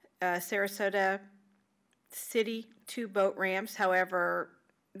 Sarasota City, 2 boat ramps. However,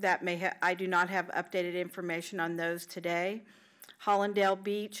 that I do not have updated information on those today. Hollandale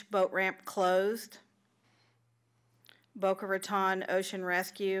Beach, boat ramp closed. Boca Raton Ocean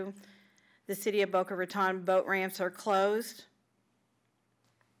Rescue. The City of Boca Raton boat ramps are closed.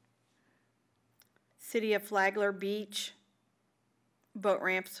 City of Flagler Beach, boat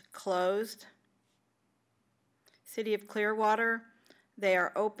ramps closed. City of Clearwater, they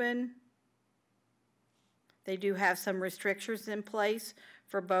are open. They do have some restrictions in place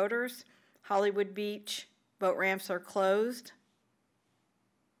for boaters. Hollywood Beach, boat ramps are closed.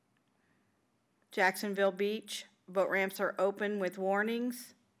 Jacksonville Beach, boat ramps are open with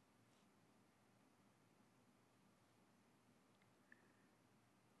warnings.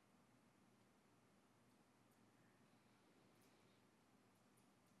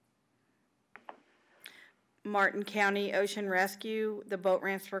 Martin County Ocean Rescue, the boat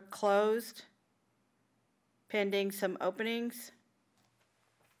ramps were closed. pending some openings.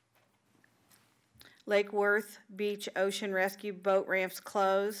 Lake Worth Beach Ocean Rescue boat ramps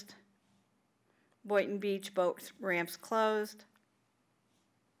closed. Boynton Beach boat ramps closed.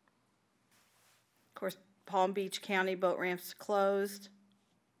 Of course, Palm Beach County boat ramps closed.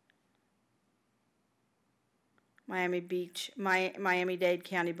 Miami-Dade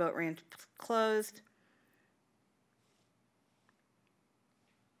County boat ramps closed.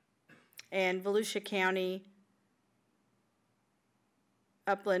 And Volusia County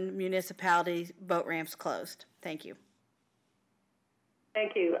Upland Municipality boat ramps closed. Thank you.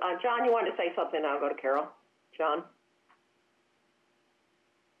 Thank you. John, you wanted to say something? I'll go to Carol. John?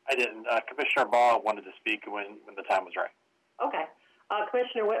 I didn't. Commissioner Baugh wanted to speak when the time was right. Okay.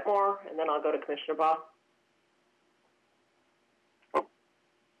 Commissioner Whitmore, and then I'll go to Commissioner Baugh.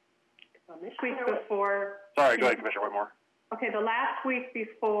 Week before. Sorry, go ahead, Commissioner Whitmore. Okay, the last week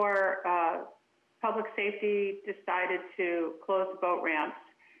before Public Safety decided to close the boat ramps,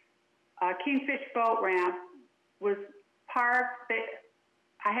 Kingfish Boat Ramp was parked.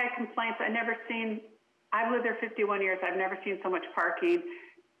 I had complaints. I've lived there 51 years. I've never seen so much parking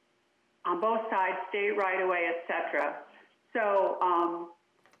on both sides, state right away, etc. So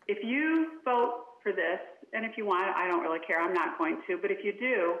if you vote for this, and if you want, I don't really care. I'm not going to. But if you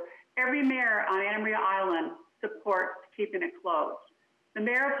do, every mayor on Anna Maria Island supports keeping it closed. The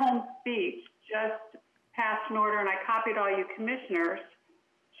mayor of Holmes Beach just passed an order, and I copied all you commissioners.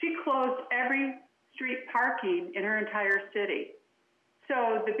 She closed every street parking in her entire city.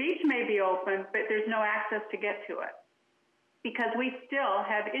 So the beach may be open, but there's no access to get to it because we still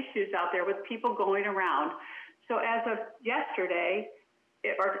have issues out there with people going around. So as of yesterday,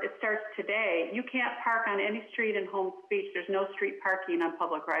 it starts today, you can't park on any street in Holmes Beach. There's no street parking on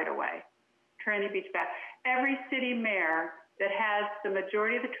public right-of-way. Trinity Beach back. Every city mayor that has the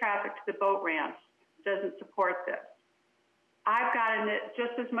majority of the traffic to the boat ramps doesn't support this. I've gotten it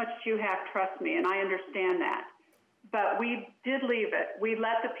just as much as you have, trust me, and I understand that. But we did leave it. We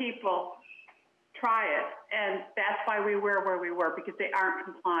let the people try it, and that's why we were where we were, because they aren't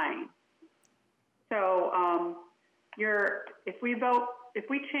complying. So if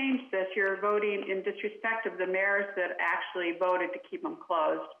we change this, you're voting in disrespect of the mayors that actually voted to keep them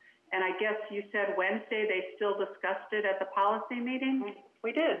closed. And I guess you said Wednesday they still discussed it at the policy meeting?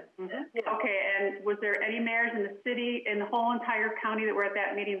 We did. Mm-hmm. Yeah. Okay, and was there any mayors in the city, in the whole entire county that were at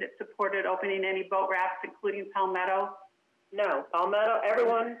that meeting that supported opening any boat ramps, including Palmetto? No, Palmetto,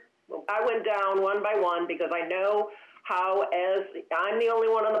 everyone. I went down one by one because I know how, as I'm the only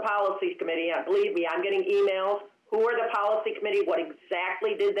one on the policy committee, and believe me, I'm getting emails. Who are the policy committee? What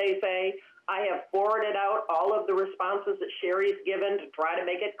exactly did they say? I have forwarded out all of the responses that Sherry's given to try to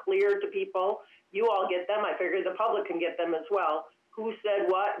make it clear to people. You all get them. I figure the public can get them as well. Who said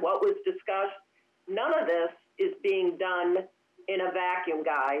what was discussed? None of this is being done in a vacuum,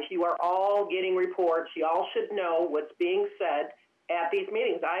 guys. You are all getting reports. You all should know what's being said at these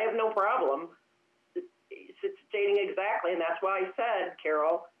meetings. I have no problem stating exactly, and that's why I said,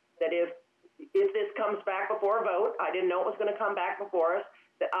 Carol, that if this comes back before a vote, I didn't know it was going to come back before us,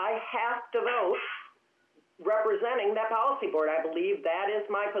 that I have to vote representing that policy board. I believe that is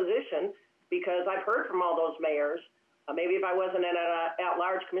my position because I've heard from all those mayors. Maybe if I wasn't an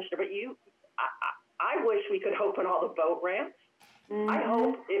at-large commissioner, but I wish we could open all the boat ramps. Mm-hmm. I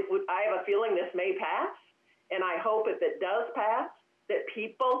hope I have a feeling this may pass, and I hope if it does pass, that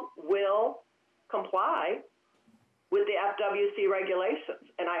people will comply with the FWC regulations.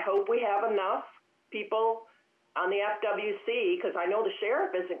 And I hope we have enough people on the FWC, because I know the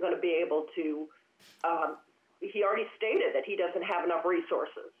sheriff isn't going to be able to, he already stated that he doesn't have enough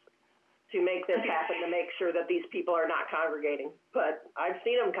resources to make this happen, to make sure that these people are not congregating. But I've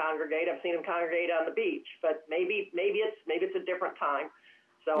seen them congregate. I've seen them congregate on the beach. But maybe it's a different time.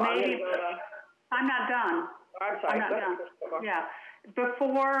 So maybe, I'm not done. I'm sorry. I'm not done. Yeah.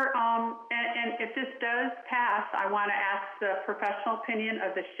 Before, and if this does pass, I want to ask the professional opinion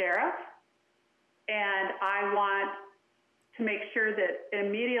of the sheriff. And I want to make sure that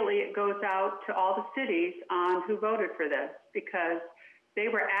immediately it goes out to all the cities on who voted for this, because they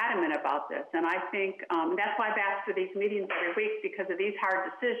were adamant about this. And I think that's why I've asked for these meetings every week, because of these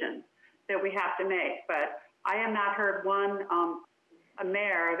hard decisions that we have to make. But I have not heard a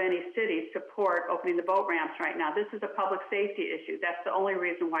mayor of any city support opening the boat ramps right now. This is a public safety issue. That's the only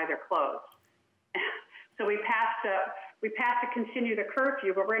reason why they're closed. So we passed to continue the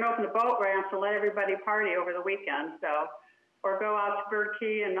curfew, but we're going to open the boat ramps and let everybody party over the weekend. So, or go out to Bird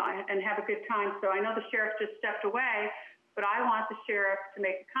Key and have a good time. So I know the sheriff just stepped away, but I want the sheriff to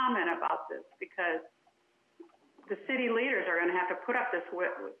make a comment about this, because the city leaders are going to have to put up this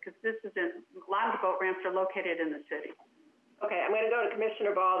because this isn't, a lot of the boat ramps are located in the city. Okay, I'm going to go to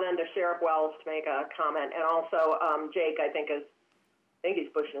Commissioner Ball, then to Sheriff Wells to make a comment, and also Jake, I think he's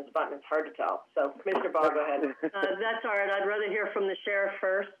pushing his button. It's hard to tell. So, Commissioner Ball, go ahead. That's all right. I'd rather hear from the sheriff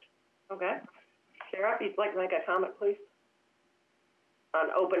first. Okay. Sheriff, you'd like to make a comment, please? On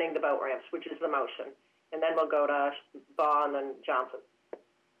opening the boat ramps, which is the motion. And then we'll go to Ball and then Johnson.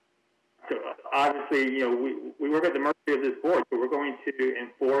 So obviously, you know, we work at the mercy of this board, so we're going to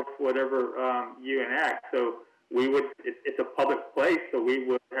enforce whatever you enact. So we would, it's a public place, so we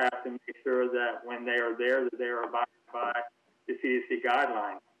would have to make sure that when they are there, that they are abiding by the CDC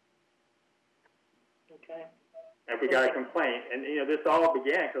guidelines. Okay. If we got a complaint, and you know, this all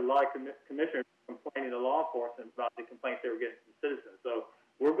began because a lot of commissioners were complaining to law enforcement about the complaints they were getting from citizens. So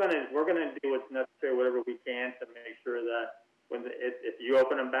we're gonna do what's necessary, whatever we can, to make sure that if you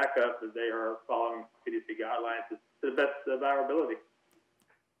open them back up, that they are following CDC guidelines to the best of our ability.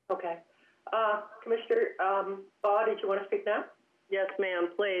 Okay. Commissioner Baugh, did you want to speak now? Yes, ma'am,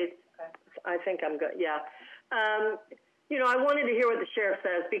 please. Okay. I think I'm good, yeah. You know, I wanted to hear what the sheriff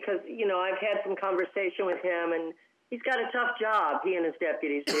says because, you know, I've had some conversation with him, and he's got a tough job, he and his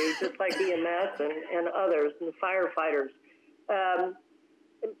deputies do, just like EMS and others, and the firefighters.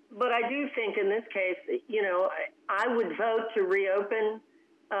 But I do think in this case, you know, I would vote to reopen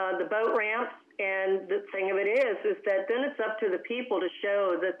the boat ramps. And the thing of it is that then it's up to the people to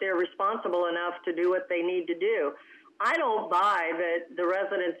show that they're responsible enough to do what they need to do. I don't buy that the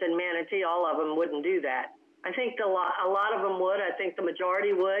residents in Manatee, all of them, wouldn't do that. I think a lot of them would. I think the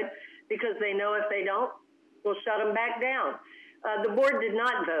majority would, because they know if they don't, we'll shut them back down. The board did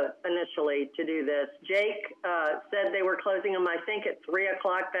not vote initially to do this. Jake said they were closing them, I think, at 3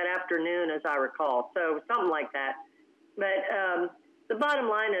 o'clock that afternoon, as I recall. So something like that. But the bottom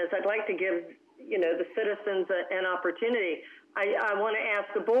line is I'd like to give, you know, the citizens an opportunity. I want to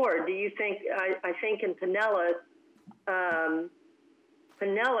ask the board, do you think, I think in Pinellas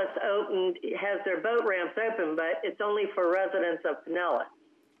has their boat ramps open, but it's only for residents of Pinellas.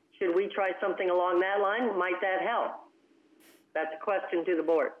 Should we try something along that line? Might that help? That's a question to the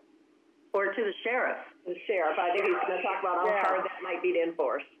board. Or to the sheriff. The sheriff, I think he's going to talk about how hard that might be to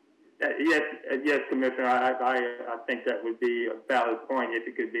enforce. Yes, Commissioner. I think that would be a valid point. If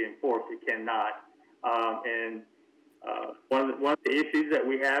it could be enforced, it cannot. One of the issues that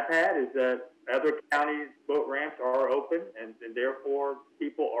we have had is that other counties' boat ramps are open, and therefore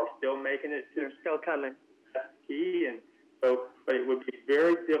people are still making it. They're still coming. That's key, and so, but it would be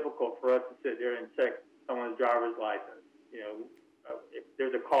very difficult for us to sit there and check someone's driver's license. You know, if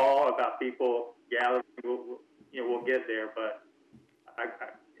there's a call about people gathering, we'll get there, but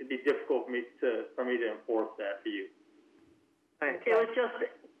it'd be difficult for me to enforce that for you.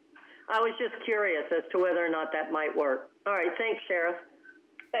 I was just curious as to whether or not that might work. All right, thanks, Sheriff.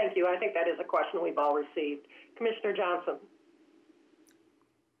 Thank you. I think that is a question we've all received. Commissioner Johnson.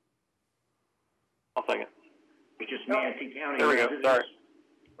 I'll second. It's just Manatee County. There we go. Sorry.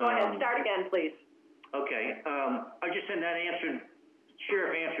 Go ahead. Start again, please. Okay. I just said that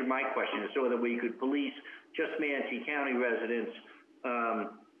Sheriff answered my question, so that we could police just Manatee County residents.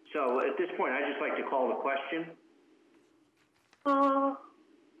 So at this point, I'd just like to call the question.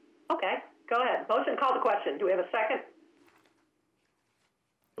 Okay. Go ahead. Motion, call the question. Do we have a second?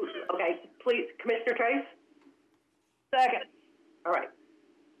 Okay. Please, Commissioner Trace? Second. All right.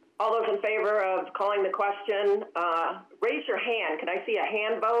 All those in favor of calling the question, raise your hand. Can I see a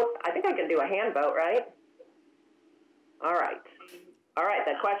hand vote? I think I can do a hand vote, right? All right. All right.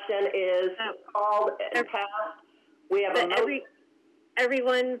 The question is called and passed. We have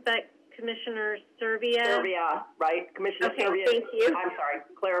everyone but Commissioner Servia. Servia, right? Commissioner Servia. Thank you. I'm sorry.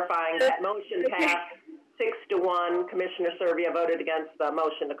 Clarifying that motion passed 6-1. Commissioner Servia voted against the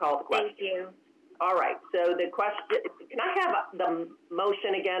motion to call the question. Thank you. All right, so the question, can I have the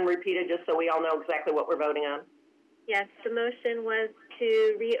motion again repeated just so we all know exactly what we're voting on? Yes, the motion was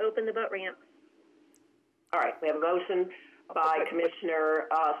to reopen the boat ramp. All right, we have a motion by Commissioner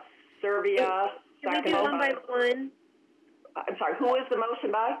Servia. Can we do one by one? I'm sorry, who is the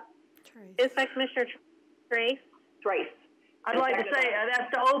motion by? It's by Commissioner Trace. Trace. I'd like to say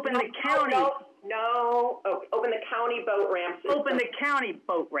that's to open the county. No, open the county boat ramps. Open the county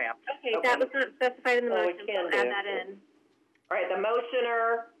boat ramps. Okay, that was not specified in the motion, so I'll add that in. All right, the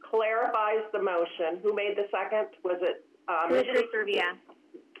motioner clarifies the motion. Who made the second? Was it Commissioner Servia?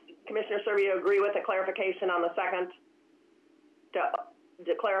 Commissioner Servia, agree with the clarification on the second?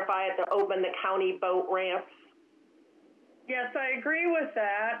 To clarify it, to open the county boat ramps? Yes, I agree with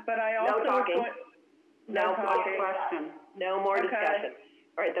that, but I also... No talking. No question. No more discussion.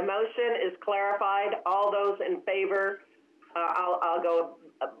 All right, the motion is clarified. All those in favor, I'll go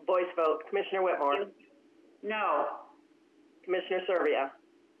voice vote. Commissioner Whitmore? No. Commissioner Servia?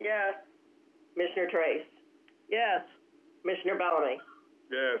 Yes. Commissioner Trace? Yes. Commissioner Bellamy?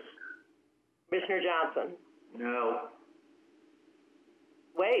 Yes. Commissioner Johnson? No.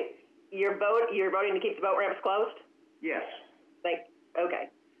 Wait, you're voting to keep the boat ramps closed? Yes. Okay.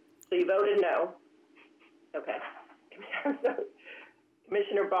 So you voted no. Okay.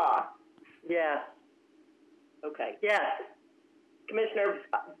 Commissioner Baugh? Yes. Okay. Yes. Commissioner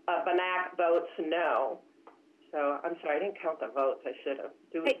Banak votes no. So I'm sorry, I didn't count the votes. I should have.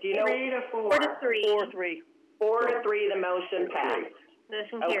 Do you know? 3 to 4. 4 to 3. 4-3. 4 to 3, the motion passed.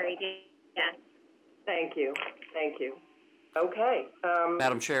 Motion Okay. carried. Yes. Thank you. Thank you. Okay.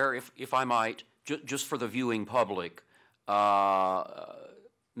 Madam Chair, if I might, just for the viewing public,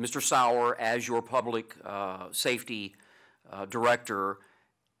 Mr. Sauer, as your public safety director,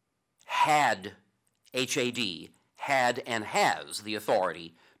 had and has the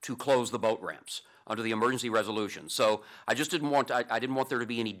authority to close the boat ramps under the emergency resolution. So I just didn't want there to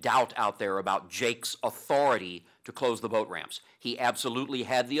be any doubt out there about Jake's authority to close the boat ramps. He absolutely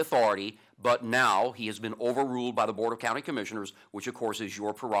had the authority, but now he has been overruled by the Board of County Commissioners, which of course is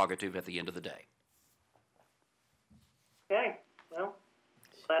your prerogative at the end of the day. Okay. Well,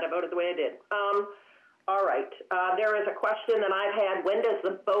 glad I voted the way I did. All right. There is a question that I've had. When does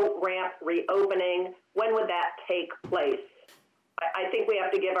the boat ramp reopening, when would that take place? I think we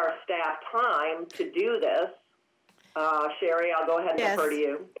have to give our staff time to do this. Sherry, I'll go ahead and defer to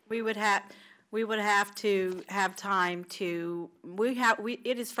you. We would have to have time to.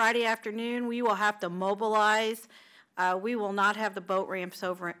 It is Friday afternoon. We will have to mobilize. We will not have the boat ramps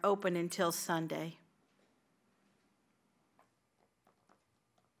open until Sunday.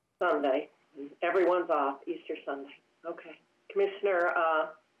 Sunday. Everyone's off Easter Sunday. Okay. Commissioner,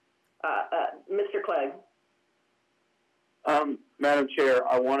 Mr. Clegg. Madam Chair,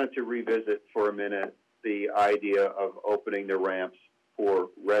 I wanted to revisit for a minute the idea of opening the ramps for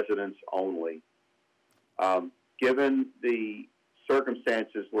residents only. Given the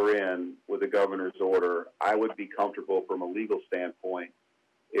circumstances we're in with the governor's order, I would be comfortable from a legal standpoint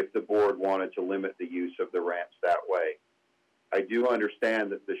if the board wanted to limit the use of the ramps that way. I do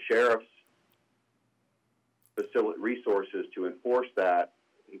understand that the sheriff's resources to enforce that,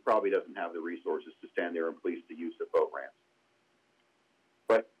 he probably doesn't have the resources to stand there and police the use of boat ramps.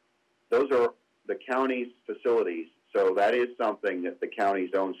 But those are the county's facilities, so that is something that the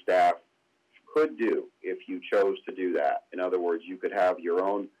county's own staff could do if you chose to do that. In other words, you could have your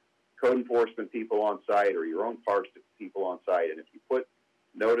own code enforcement people on site or your own parks people on site, and if you put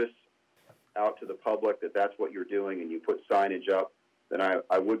notice out to the public that that's what you're doing and you put signage up, then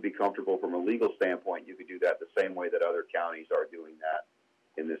I would be comfortable from a legal standpoint. You could do that the same way that other counties are doing that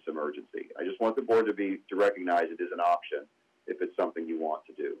in this emergency. I just want the board to recognize it is an option if it's something you want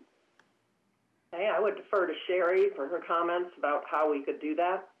to do. Okay, I would defer to Sherry for her comments about how we could do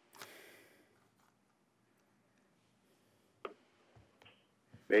that.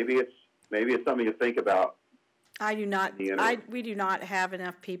 Maybe it's something to think about. We do not have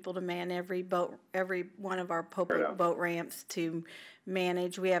enough people to man every one of our public boat ramps to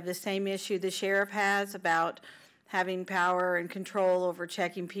manage. We have the same issue the sheriff has about having power and control over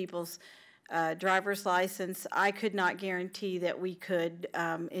checking people's driver's license. I could not guarantee that we could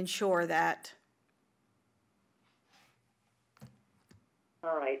ensure that.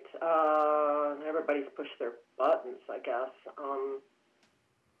 All right. Everybody's pushed their buttons, I guess.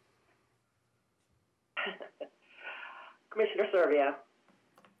 Commissioner Servia.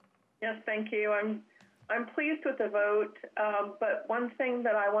 Yes, thank you. I'm pleased with the vote, but one thing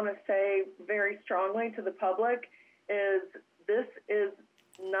that I want to say very strongly to the public is this is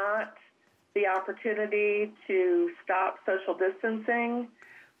not the opportunity to stop social distancing.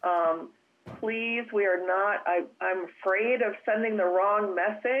 Please, we are not, I'm afraid of sending the wrong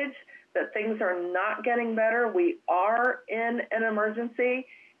message that things are not getting better. We are in an emergency,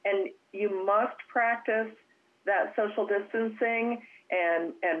 and you must practice that social distancing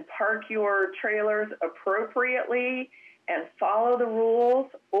and park your trailers appropriately and follow the rules,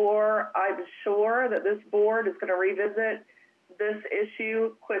 or I'm sure that this board is going to revisit this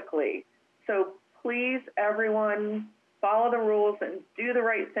issue quickly. So please, everyone, follow the rules and do the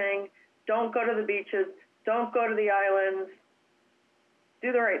right thing. Don't go to the beaches. Don't go to the islands.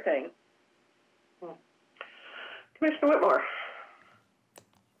 Do the right thing. Commissioner Whitmore.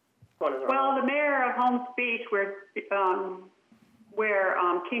 Well, the mayor of Holmes Beach, where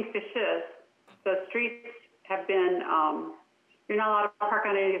Kingfish is, the streets have been you're not allowed to park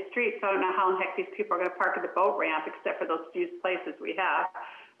on any of the streets, so I don't know how in heck these people are going to park at the boat ramp except for those few places we have.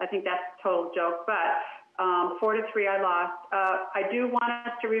 I think that's a total joke, but 4-3 I lost. I do want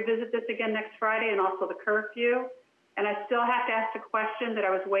us to revisit this again next Friday and also the curfew. And I still have to ask the question that I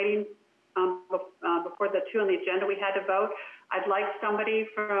was waiting before the 2 on the agenda we had to vote. I'd like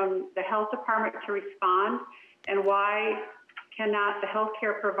somebody from the health department to respond, and why cannot the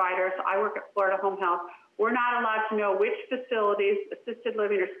healthcare providers, I work at Florida Home Health, we're not allowed to know which facilities, assisted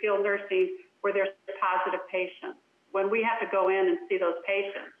living or skilled nursing, where there's positive patients, when we have to go in and see those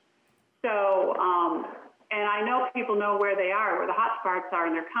patients. So, and I know people know where they are, where the hotspots are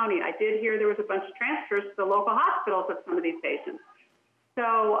in their county. I did hear there was a bunch of transfers to the local hospitals of some of these patients.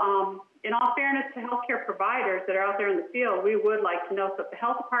 So, in all fairness to healthcare providers that are out there in the field, we would like to know. So if the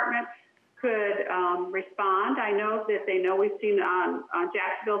health department could respond. I know that they know we've seen on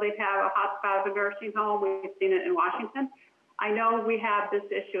Jacksonville, they have a hotspot of a nursing home. We've seen it in Washington. I know we have this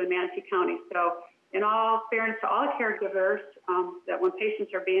issue in Manatee County. So in all fairness to all the caregivers, that when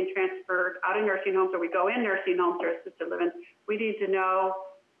patients are being transferred out of nursing homes or we go in nursing homes or assisted living, we need to know,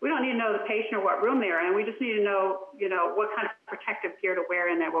 we don't need to know the patient or what room they're in. We just need to know, what kind of protective gear to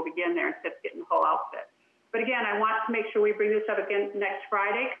wear in there when we get in there instead of getting the whole outfit. But again, I want to make sure we bring this up again next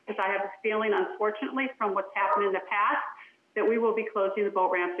Friday because I have a feeling, unfortunately, from what's happened in the past, that we will be closing the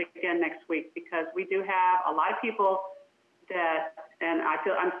boat ramps again next week because we do have a lot of people that, and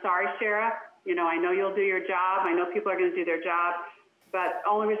I'm sorry, Sheriff, I know you'll do your job. I know people are going to do their job. But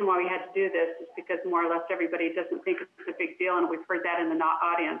the only reason why we had to do this is because more or less everybody doesn't think it's a big deal, and we've heard that in the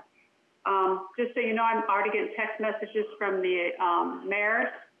audience. Just so you know, I'm already getting text messages from the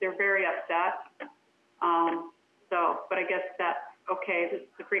mayors. They're very upset. But I guess that's okay. This is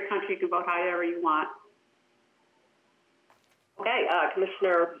a free country. You can vote however you want. Okay,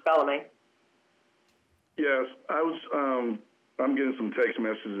 Commissioner Bellamy. Yes, I'm getting some text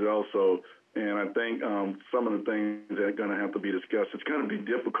messages also, and I think some of the things that are going to have to be discussed, it's going to be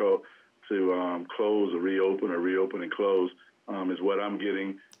difficult to close or reopen and close, is what I'm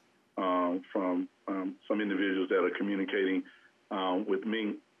getting from some individuals that are communicating with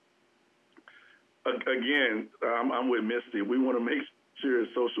me. Again, I'm with Misty. We want to make sure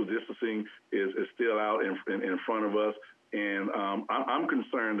social distancing is still out in front of us. And I'm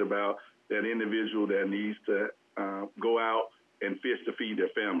concerned about that individual that needs to go out and fish to feed their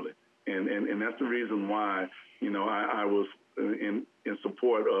family. And that's the reason why, I was in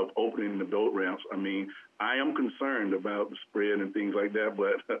support of opening the boat ramps. I mean, I am concerned about the spread and things like that,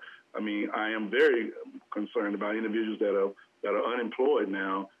 but I am very concerned about individuals that are unemployed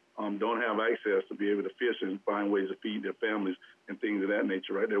now, don't have access to be able to fish and find ways to feed their families and things of that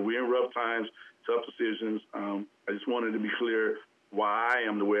nature right there. We're in rough times, tough decisions. I just wanted to be clear why I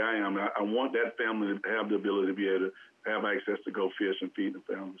am the way I am. I want that family to have the ability to be able to have access to go fish and feed the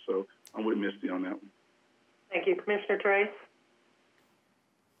family. So I'm with Misty on that one. Thank you. Commissioner Trace?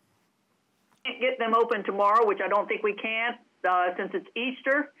 Can't get them open tomorrow, which I don't think we can, since it's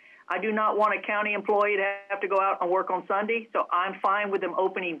Easter. I do not want a county employee to have to go out and work on Sunday, so I'm fine with them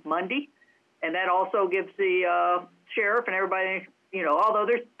opening Monday. And that also gives the sheriff and everybody, although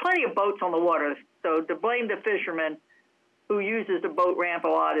there's plenty of boats on the water, so to blame the fishermen who uses the boat ramp a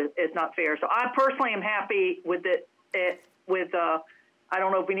lot is not fair. So I personally am happy with it. I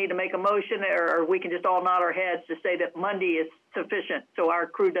don't know if we need to make a motion or we can just all nod our heads to say that Monday is sufficient, so our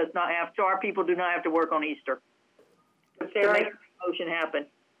crew does not have, so our people do not have to work on Easter. So make the motion happen.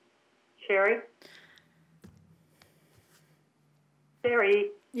 Sherry? Sherry?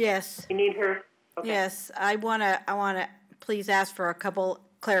 Yes. You need her? Okay. Yes, I want to please ask for a couple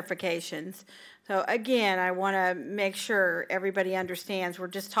clarifications. So again, I want to make sure everybody understands we're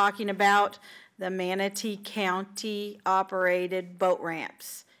just talking about the Manatee County operated boat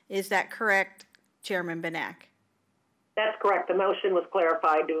ramps. Is that correct, Chairman Benak? That's correct. The motion was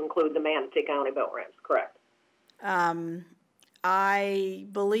clarified to include the Manatee County boat ramps, correct. I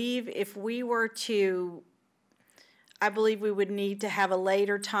believe if we were to, I believe we would need to have a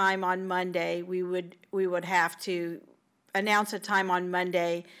later time on Monday. We would have to announce a time on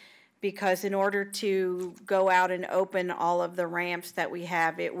Monday because in order to go out and open all of the ramps that we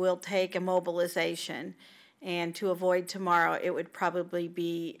have, it will take a mobilization. And to avoid tomorrow, it would probably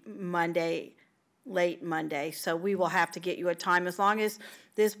be Monday, late Monday. So we will have to get you a time as long as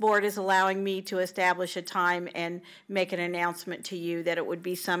this board is allowing me to establish a time and make an announcement to you that it would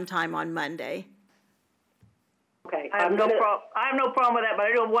be sometime on Monday. Okay. I have no problem with that, but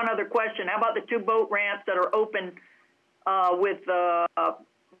I do have one other question. How about the 2 boat ramps that are open with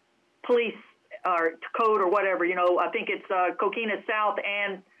police or code or whatever? I think it's Coquina South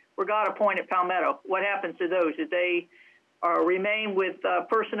and Regatta Point at Palmetto. What happens to those? Did they remain with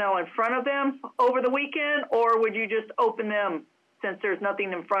personnel in front of them over the weekend, or would you just open them since there's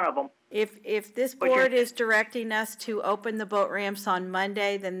nothing in front of them? If this board is directing us to open the boat ramps on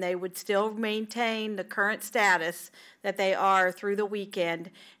Monday, then they would still maintain the current status that they are through the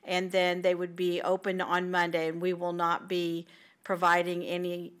weekend, and then they would be open on Monday, and we will not be providing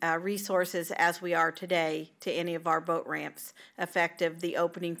any resources as we are today to any of our boat ramps effective the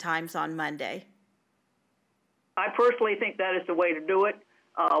opening times on Monday. I personally think that is the way to do it.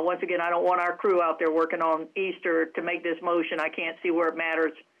 Once again, I don't want our crew out there working on Easter to make this motion. I can't see where it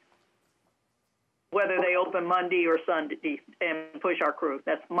matters whether they open Monday or Sunday and push our crew.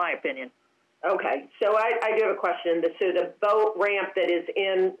 That's my opinion. Okay, so I do have a question. So the boat ramp that is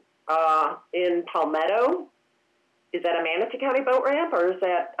in Palmetto, is that a Manatee County boat ramp, or is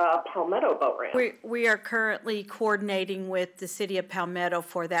that a Palmetto boat ramp? We are currently coordinating with the city of Palmetto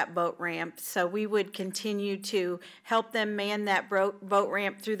for that boat ramp. So we would continue to help them man that boat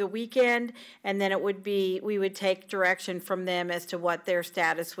ramp through the weekend, and then it would be, we would take direction from them as to what their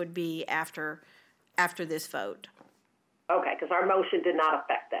status would be after this vote. Okay, because our motion did not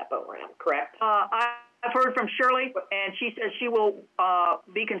affect that boat ramp, correct? I've heard from Shirley, and she says she will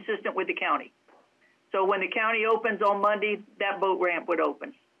be consistent with the county. So when the county opens on Monday, that boat ramp would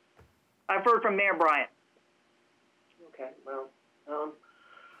open. I've heard from Mayor Bryant. Okay, well,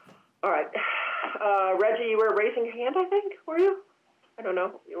 all right. Reggie, you were raising your hand, I think, were you? I don't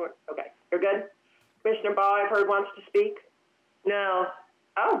know. You were, okay, you're good. Commissioner Ball, I've heard, wants to speak. No.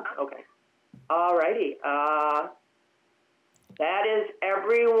 Oh, okay. All righty. That is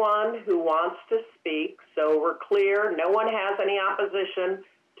everyone who wants to speak, so we're clear. No one has any opposition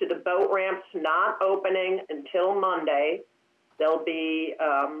to the boat ramps not opening until Monday. They'll be,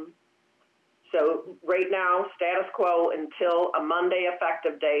 so right now, status quo until a Monday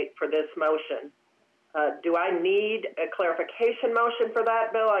effective date for this motion. Do I need a clarification motion for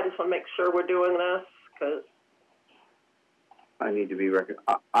that, Bill? I just want to make sure we're doing this, because I need to be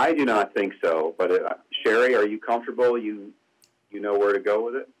I do not think so, but Sherry, are you comfortable? You know where to go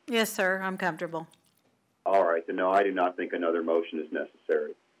with it? Yes, sir, I'm comfortable. All right, then no, I do not think another motion is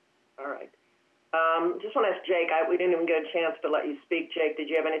necessary. All right. Just want to ask Jake, we didn't even get a chance to let you speak. Jake, did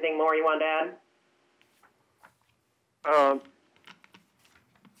you have anything more you wanted to add?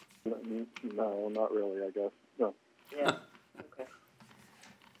 No, not really, I guess. No. Yeah, okay.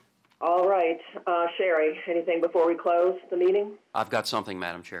 All right. Sherry, anything before we close the meeting? I've got something,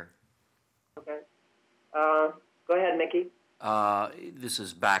 Madam Chair. Okay. Go ahead, Mickey. This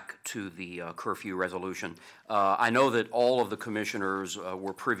is back to the curfew resolution. I know that all of the commissioners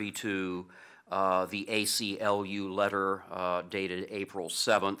were privy to the ACLU letter dated April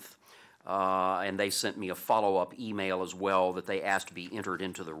 7th, and they sent me a follow-up email as well that they asked to be entered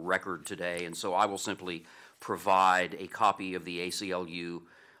into the record today, and so I will simply provide a copy of the ACLU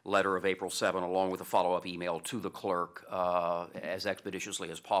letter of April 7 along with a follow-up email to the clerk as expeditiously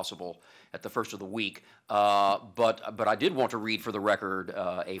as possible at the first of the week. But I did want to read for the record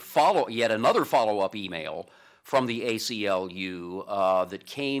yet another follow-up email from the ACLU that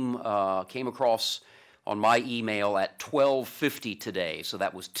came across on my email at 12:50 today, so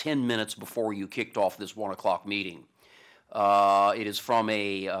that was 10 minutes before you kicked off this 1 o'clock meeting. It is from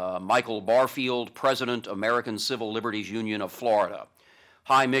a Michael Barfield, President, American Civil Liberties Union of Florida.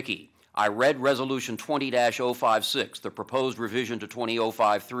 Hi, Mickey. I read Resolution 20-056, the proposed revision to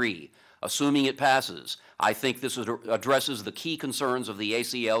 20-053. Assuming it passes, I think this addresses the key concerns of the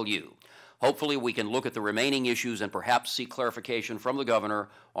ACLU. Hopefully, we can look at the remaining issues and perhaps seek clarification from the governor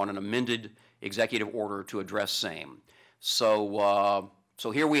on an amended executive order to address same. So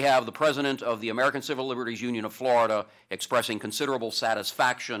here we have the president of the American Civil Liberties Union of Florida expressing considerable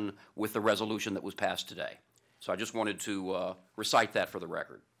satisfaction with the resolution that was passed today. So I just wanted to recite that for the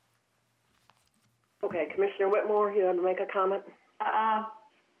record. Okay, Commissioner Whitmore, you want to make a comment?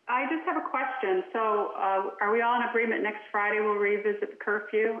 I just have a question. So are we all in agreement next Friday we'll revisit the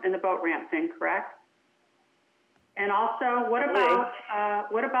curfew and the boat ramp thing, correct? And also, what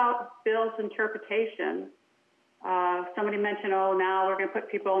about Bill's interpretation? Somebody mentioned, oh, now we're going to put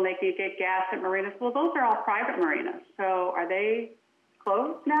people and they can get gas at marinas. Well, those are all private marinas. So are they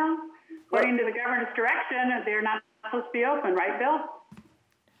closed now? According to the governor's direction, they're not supposed to be open, right, Bill?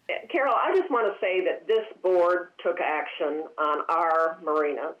 Carol, I just want to say that this board took action on our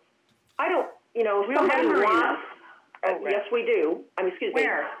marinas. I don't, we don't have marinas. Yes, we do. I mean, excuse me.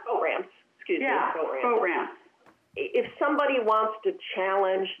 Boat ramps. Excuse me. Boat ramps. If somebody wants to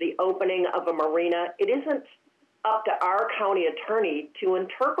challenge the opening of a marina, it isn't up to our county attorney to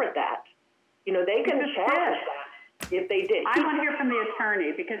interpret that. They can challenge that if they did. I want to hear from the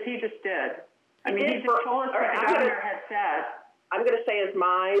attorney because he just did. I mean, he just told us what the governor had said. I'm going to say as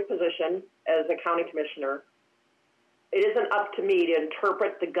my position as a county commissioner, it isn't up to me to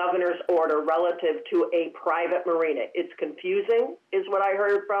interpret the governor's order relative to a private marina. It's confusing, is what I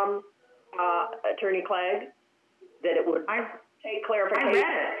heard from Attorney Clegg, that it would take clarification. I read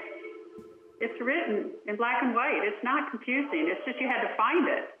it. It's written in black and white. It's not confusing. It's just you had to find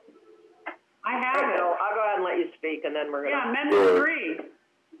it. I have it. No, I'll go ahead and let you speak, and then we're going to... Yeah, Amendment 3.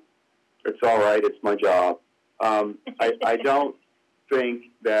 It's all right. It's my job. I don't think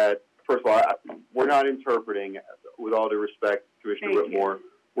that, first of all, we're not interpreting, with all due respect, Commissioner Whitmore.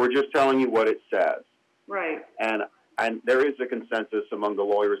 We're just telling you what it says. Right. And there is a consensus among the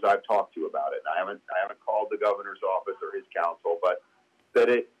lawyers I've talked to about it. I haven't called the governor's office or his counsel, but that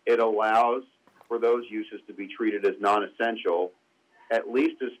it allows for those uses to be treated as non-essential, at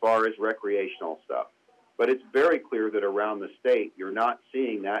least as far as recreational stuff. But it's very clear that around the state, you're not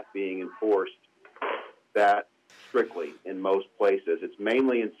seeing that being enforced that strictly in most places. It's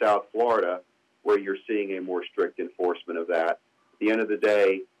mainly in South Florida where you're seeing a more strict enforcement of that. At the end of the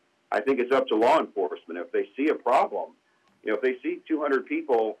day, I think it's up to law enforcement. If they see a problem, if they see 200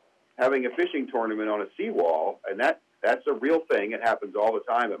 people having a fishing tournament on a seawall, and that's a real thing, it happens all the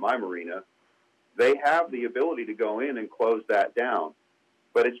time at my marina, they have the ability to go in and close that down.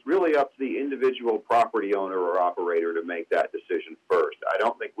 But it's really up to the individual property owner or operator to make that decision first. I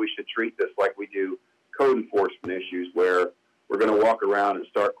don't think we should treat this like we do code enforcement issues where we're going to walk around and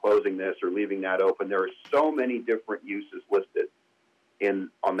start closing this or leaving that open. There are so many different uses listed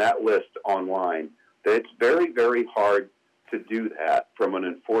on that list online that it's very, very hard to do that from an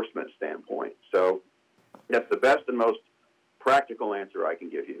enforcement standpoint. So that's the best and most practical answer I can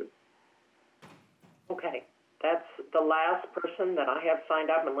give you. Okay. That's the last person that I have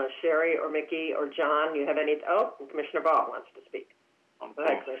signed up, unless Sherry or Mickey or John, you have any... Oh, Commissioner Ball wants to speak. Go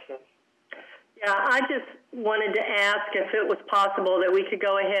ahead, Commissioner. Yeah, I just wanted to ask if it was possible that we could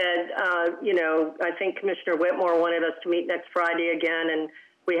go ahead. I think Commissioner Whitmore wanted us to meet next Friday again, and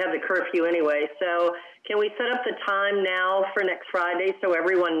we have the curfew anyway. So can we set up the time now for next Friday so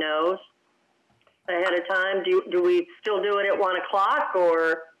everyone knows ahead of time? Do we still do it at 1 o'clock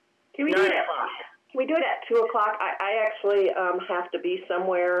or Can we do it at 2 o'clock? I actually have to be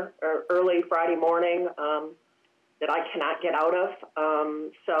somewhere early Friday morning that I cannot get out of.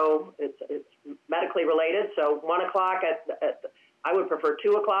 So it's medically related. So 1 o'clock I would prefer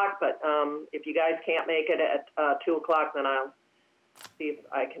 2 o'clock, but if you guys can't make it at 2 o'clock, then I'll see if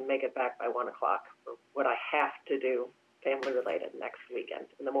I can make it back by 1 o'clock for what I have to do, family related, next weekend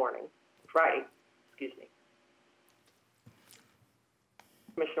in the morning. Friday, excuse me.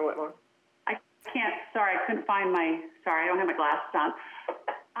 Commissioner Whitmore? I couldn't find I don't have my glasses on.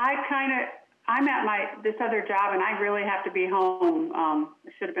 I'm at this other job, and I really have to be home. I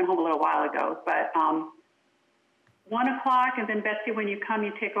should have been home a little while ago, but 1 o'clock, and then Betsy, when you come,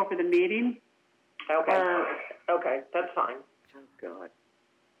 you take over the meeting. Okay. Okay, that's fine. Oh, God.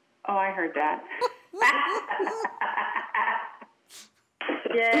 Oh, I heard that.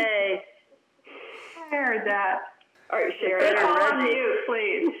 Yay. I heard that. All right, Sherry. It's all on mute,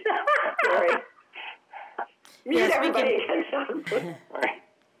 please. Sorry. Yes,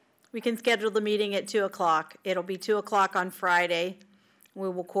 we can schedule the meeting at 2 o'clock. It'll be 2 o'clock on Friday. We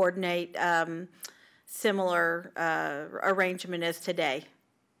will coordinate similar arrangement as today.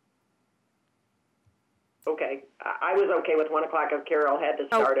 Okay. I was okay with 1 o'clock if Carol had to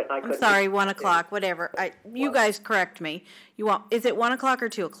start it and I couldn't. I'm sorry, 1 o'clock, whatever. You guys correct me. Is it 1 o'clock or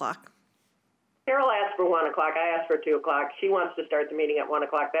 2 o'clock? Carol asked for 1 o'clock. I asked for 2 o'clock. She wants to start the meeting at 1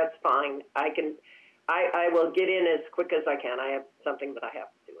 o'clock. That's fine. I will get in as quick as I can. I have something that I have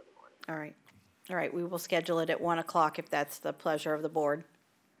to do in the morning. All right. All right. We will schedule it at 1 o'clock if that's the pleasure of the board.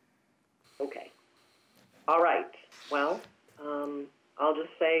 Okay. All right. Well, I'll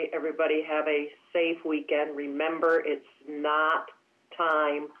just say everybody have a safe weekend. Remember, it's not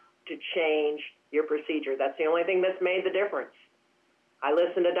time to change your procedure. That's the only thing that's made the difference. I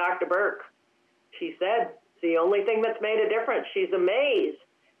listened to Dr. Burke. She said it's the only thing that's made a difference. She's amazed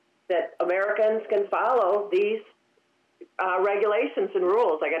that Americans can follow these regulations and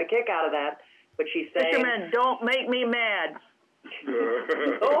rules. I got a kick out of that. But she's saying... Fisherman, don't make me mad.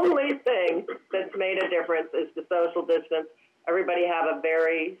 The only thing that's made a difference is the social distance. Everybody have a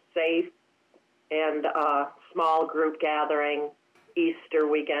very safe and small group gathering Easter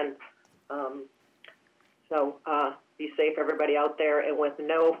weekend. So be safe, everybody out there. And with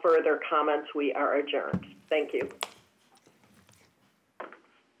no further comments, we are adjourned. Thank you.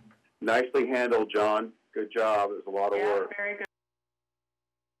 Nicely handled, John. Good job. It was a lot of work. Very good.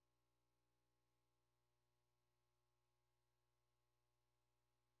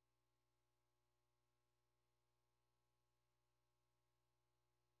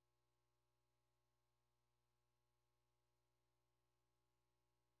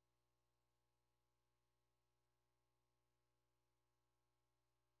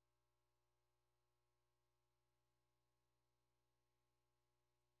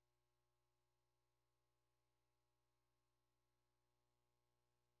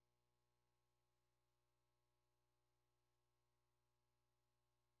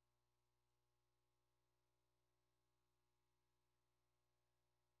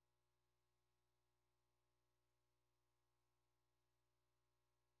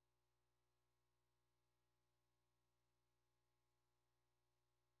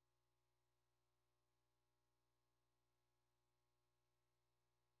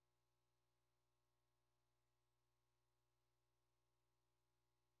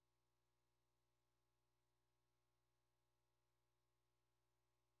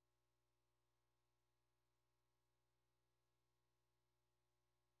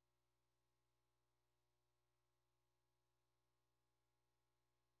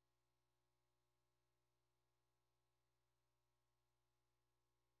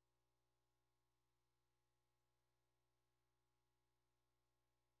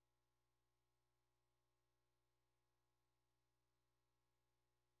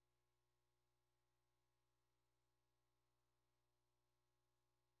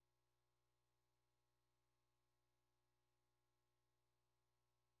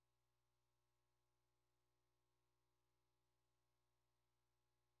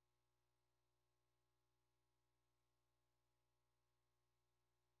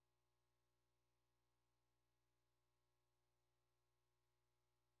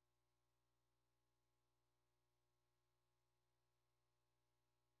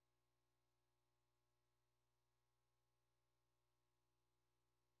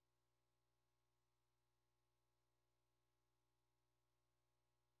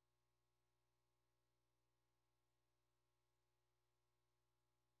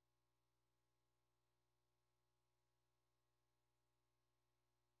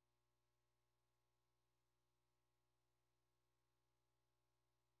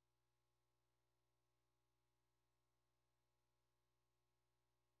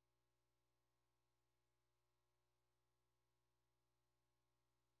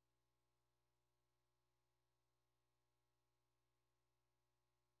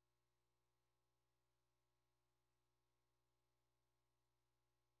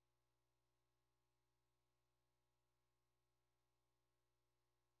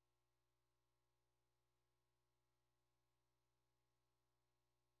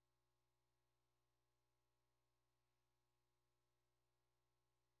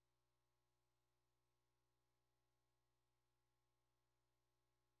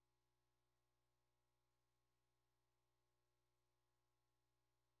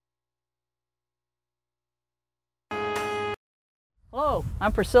 Hello,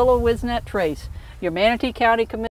 I'm Priscilla Wisnett Trace, your Manatee County Commissioner.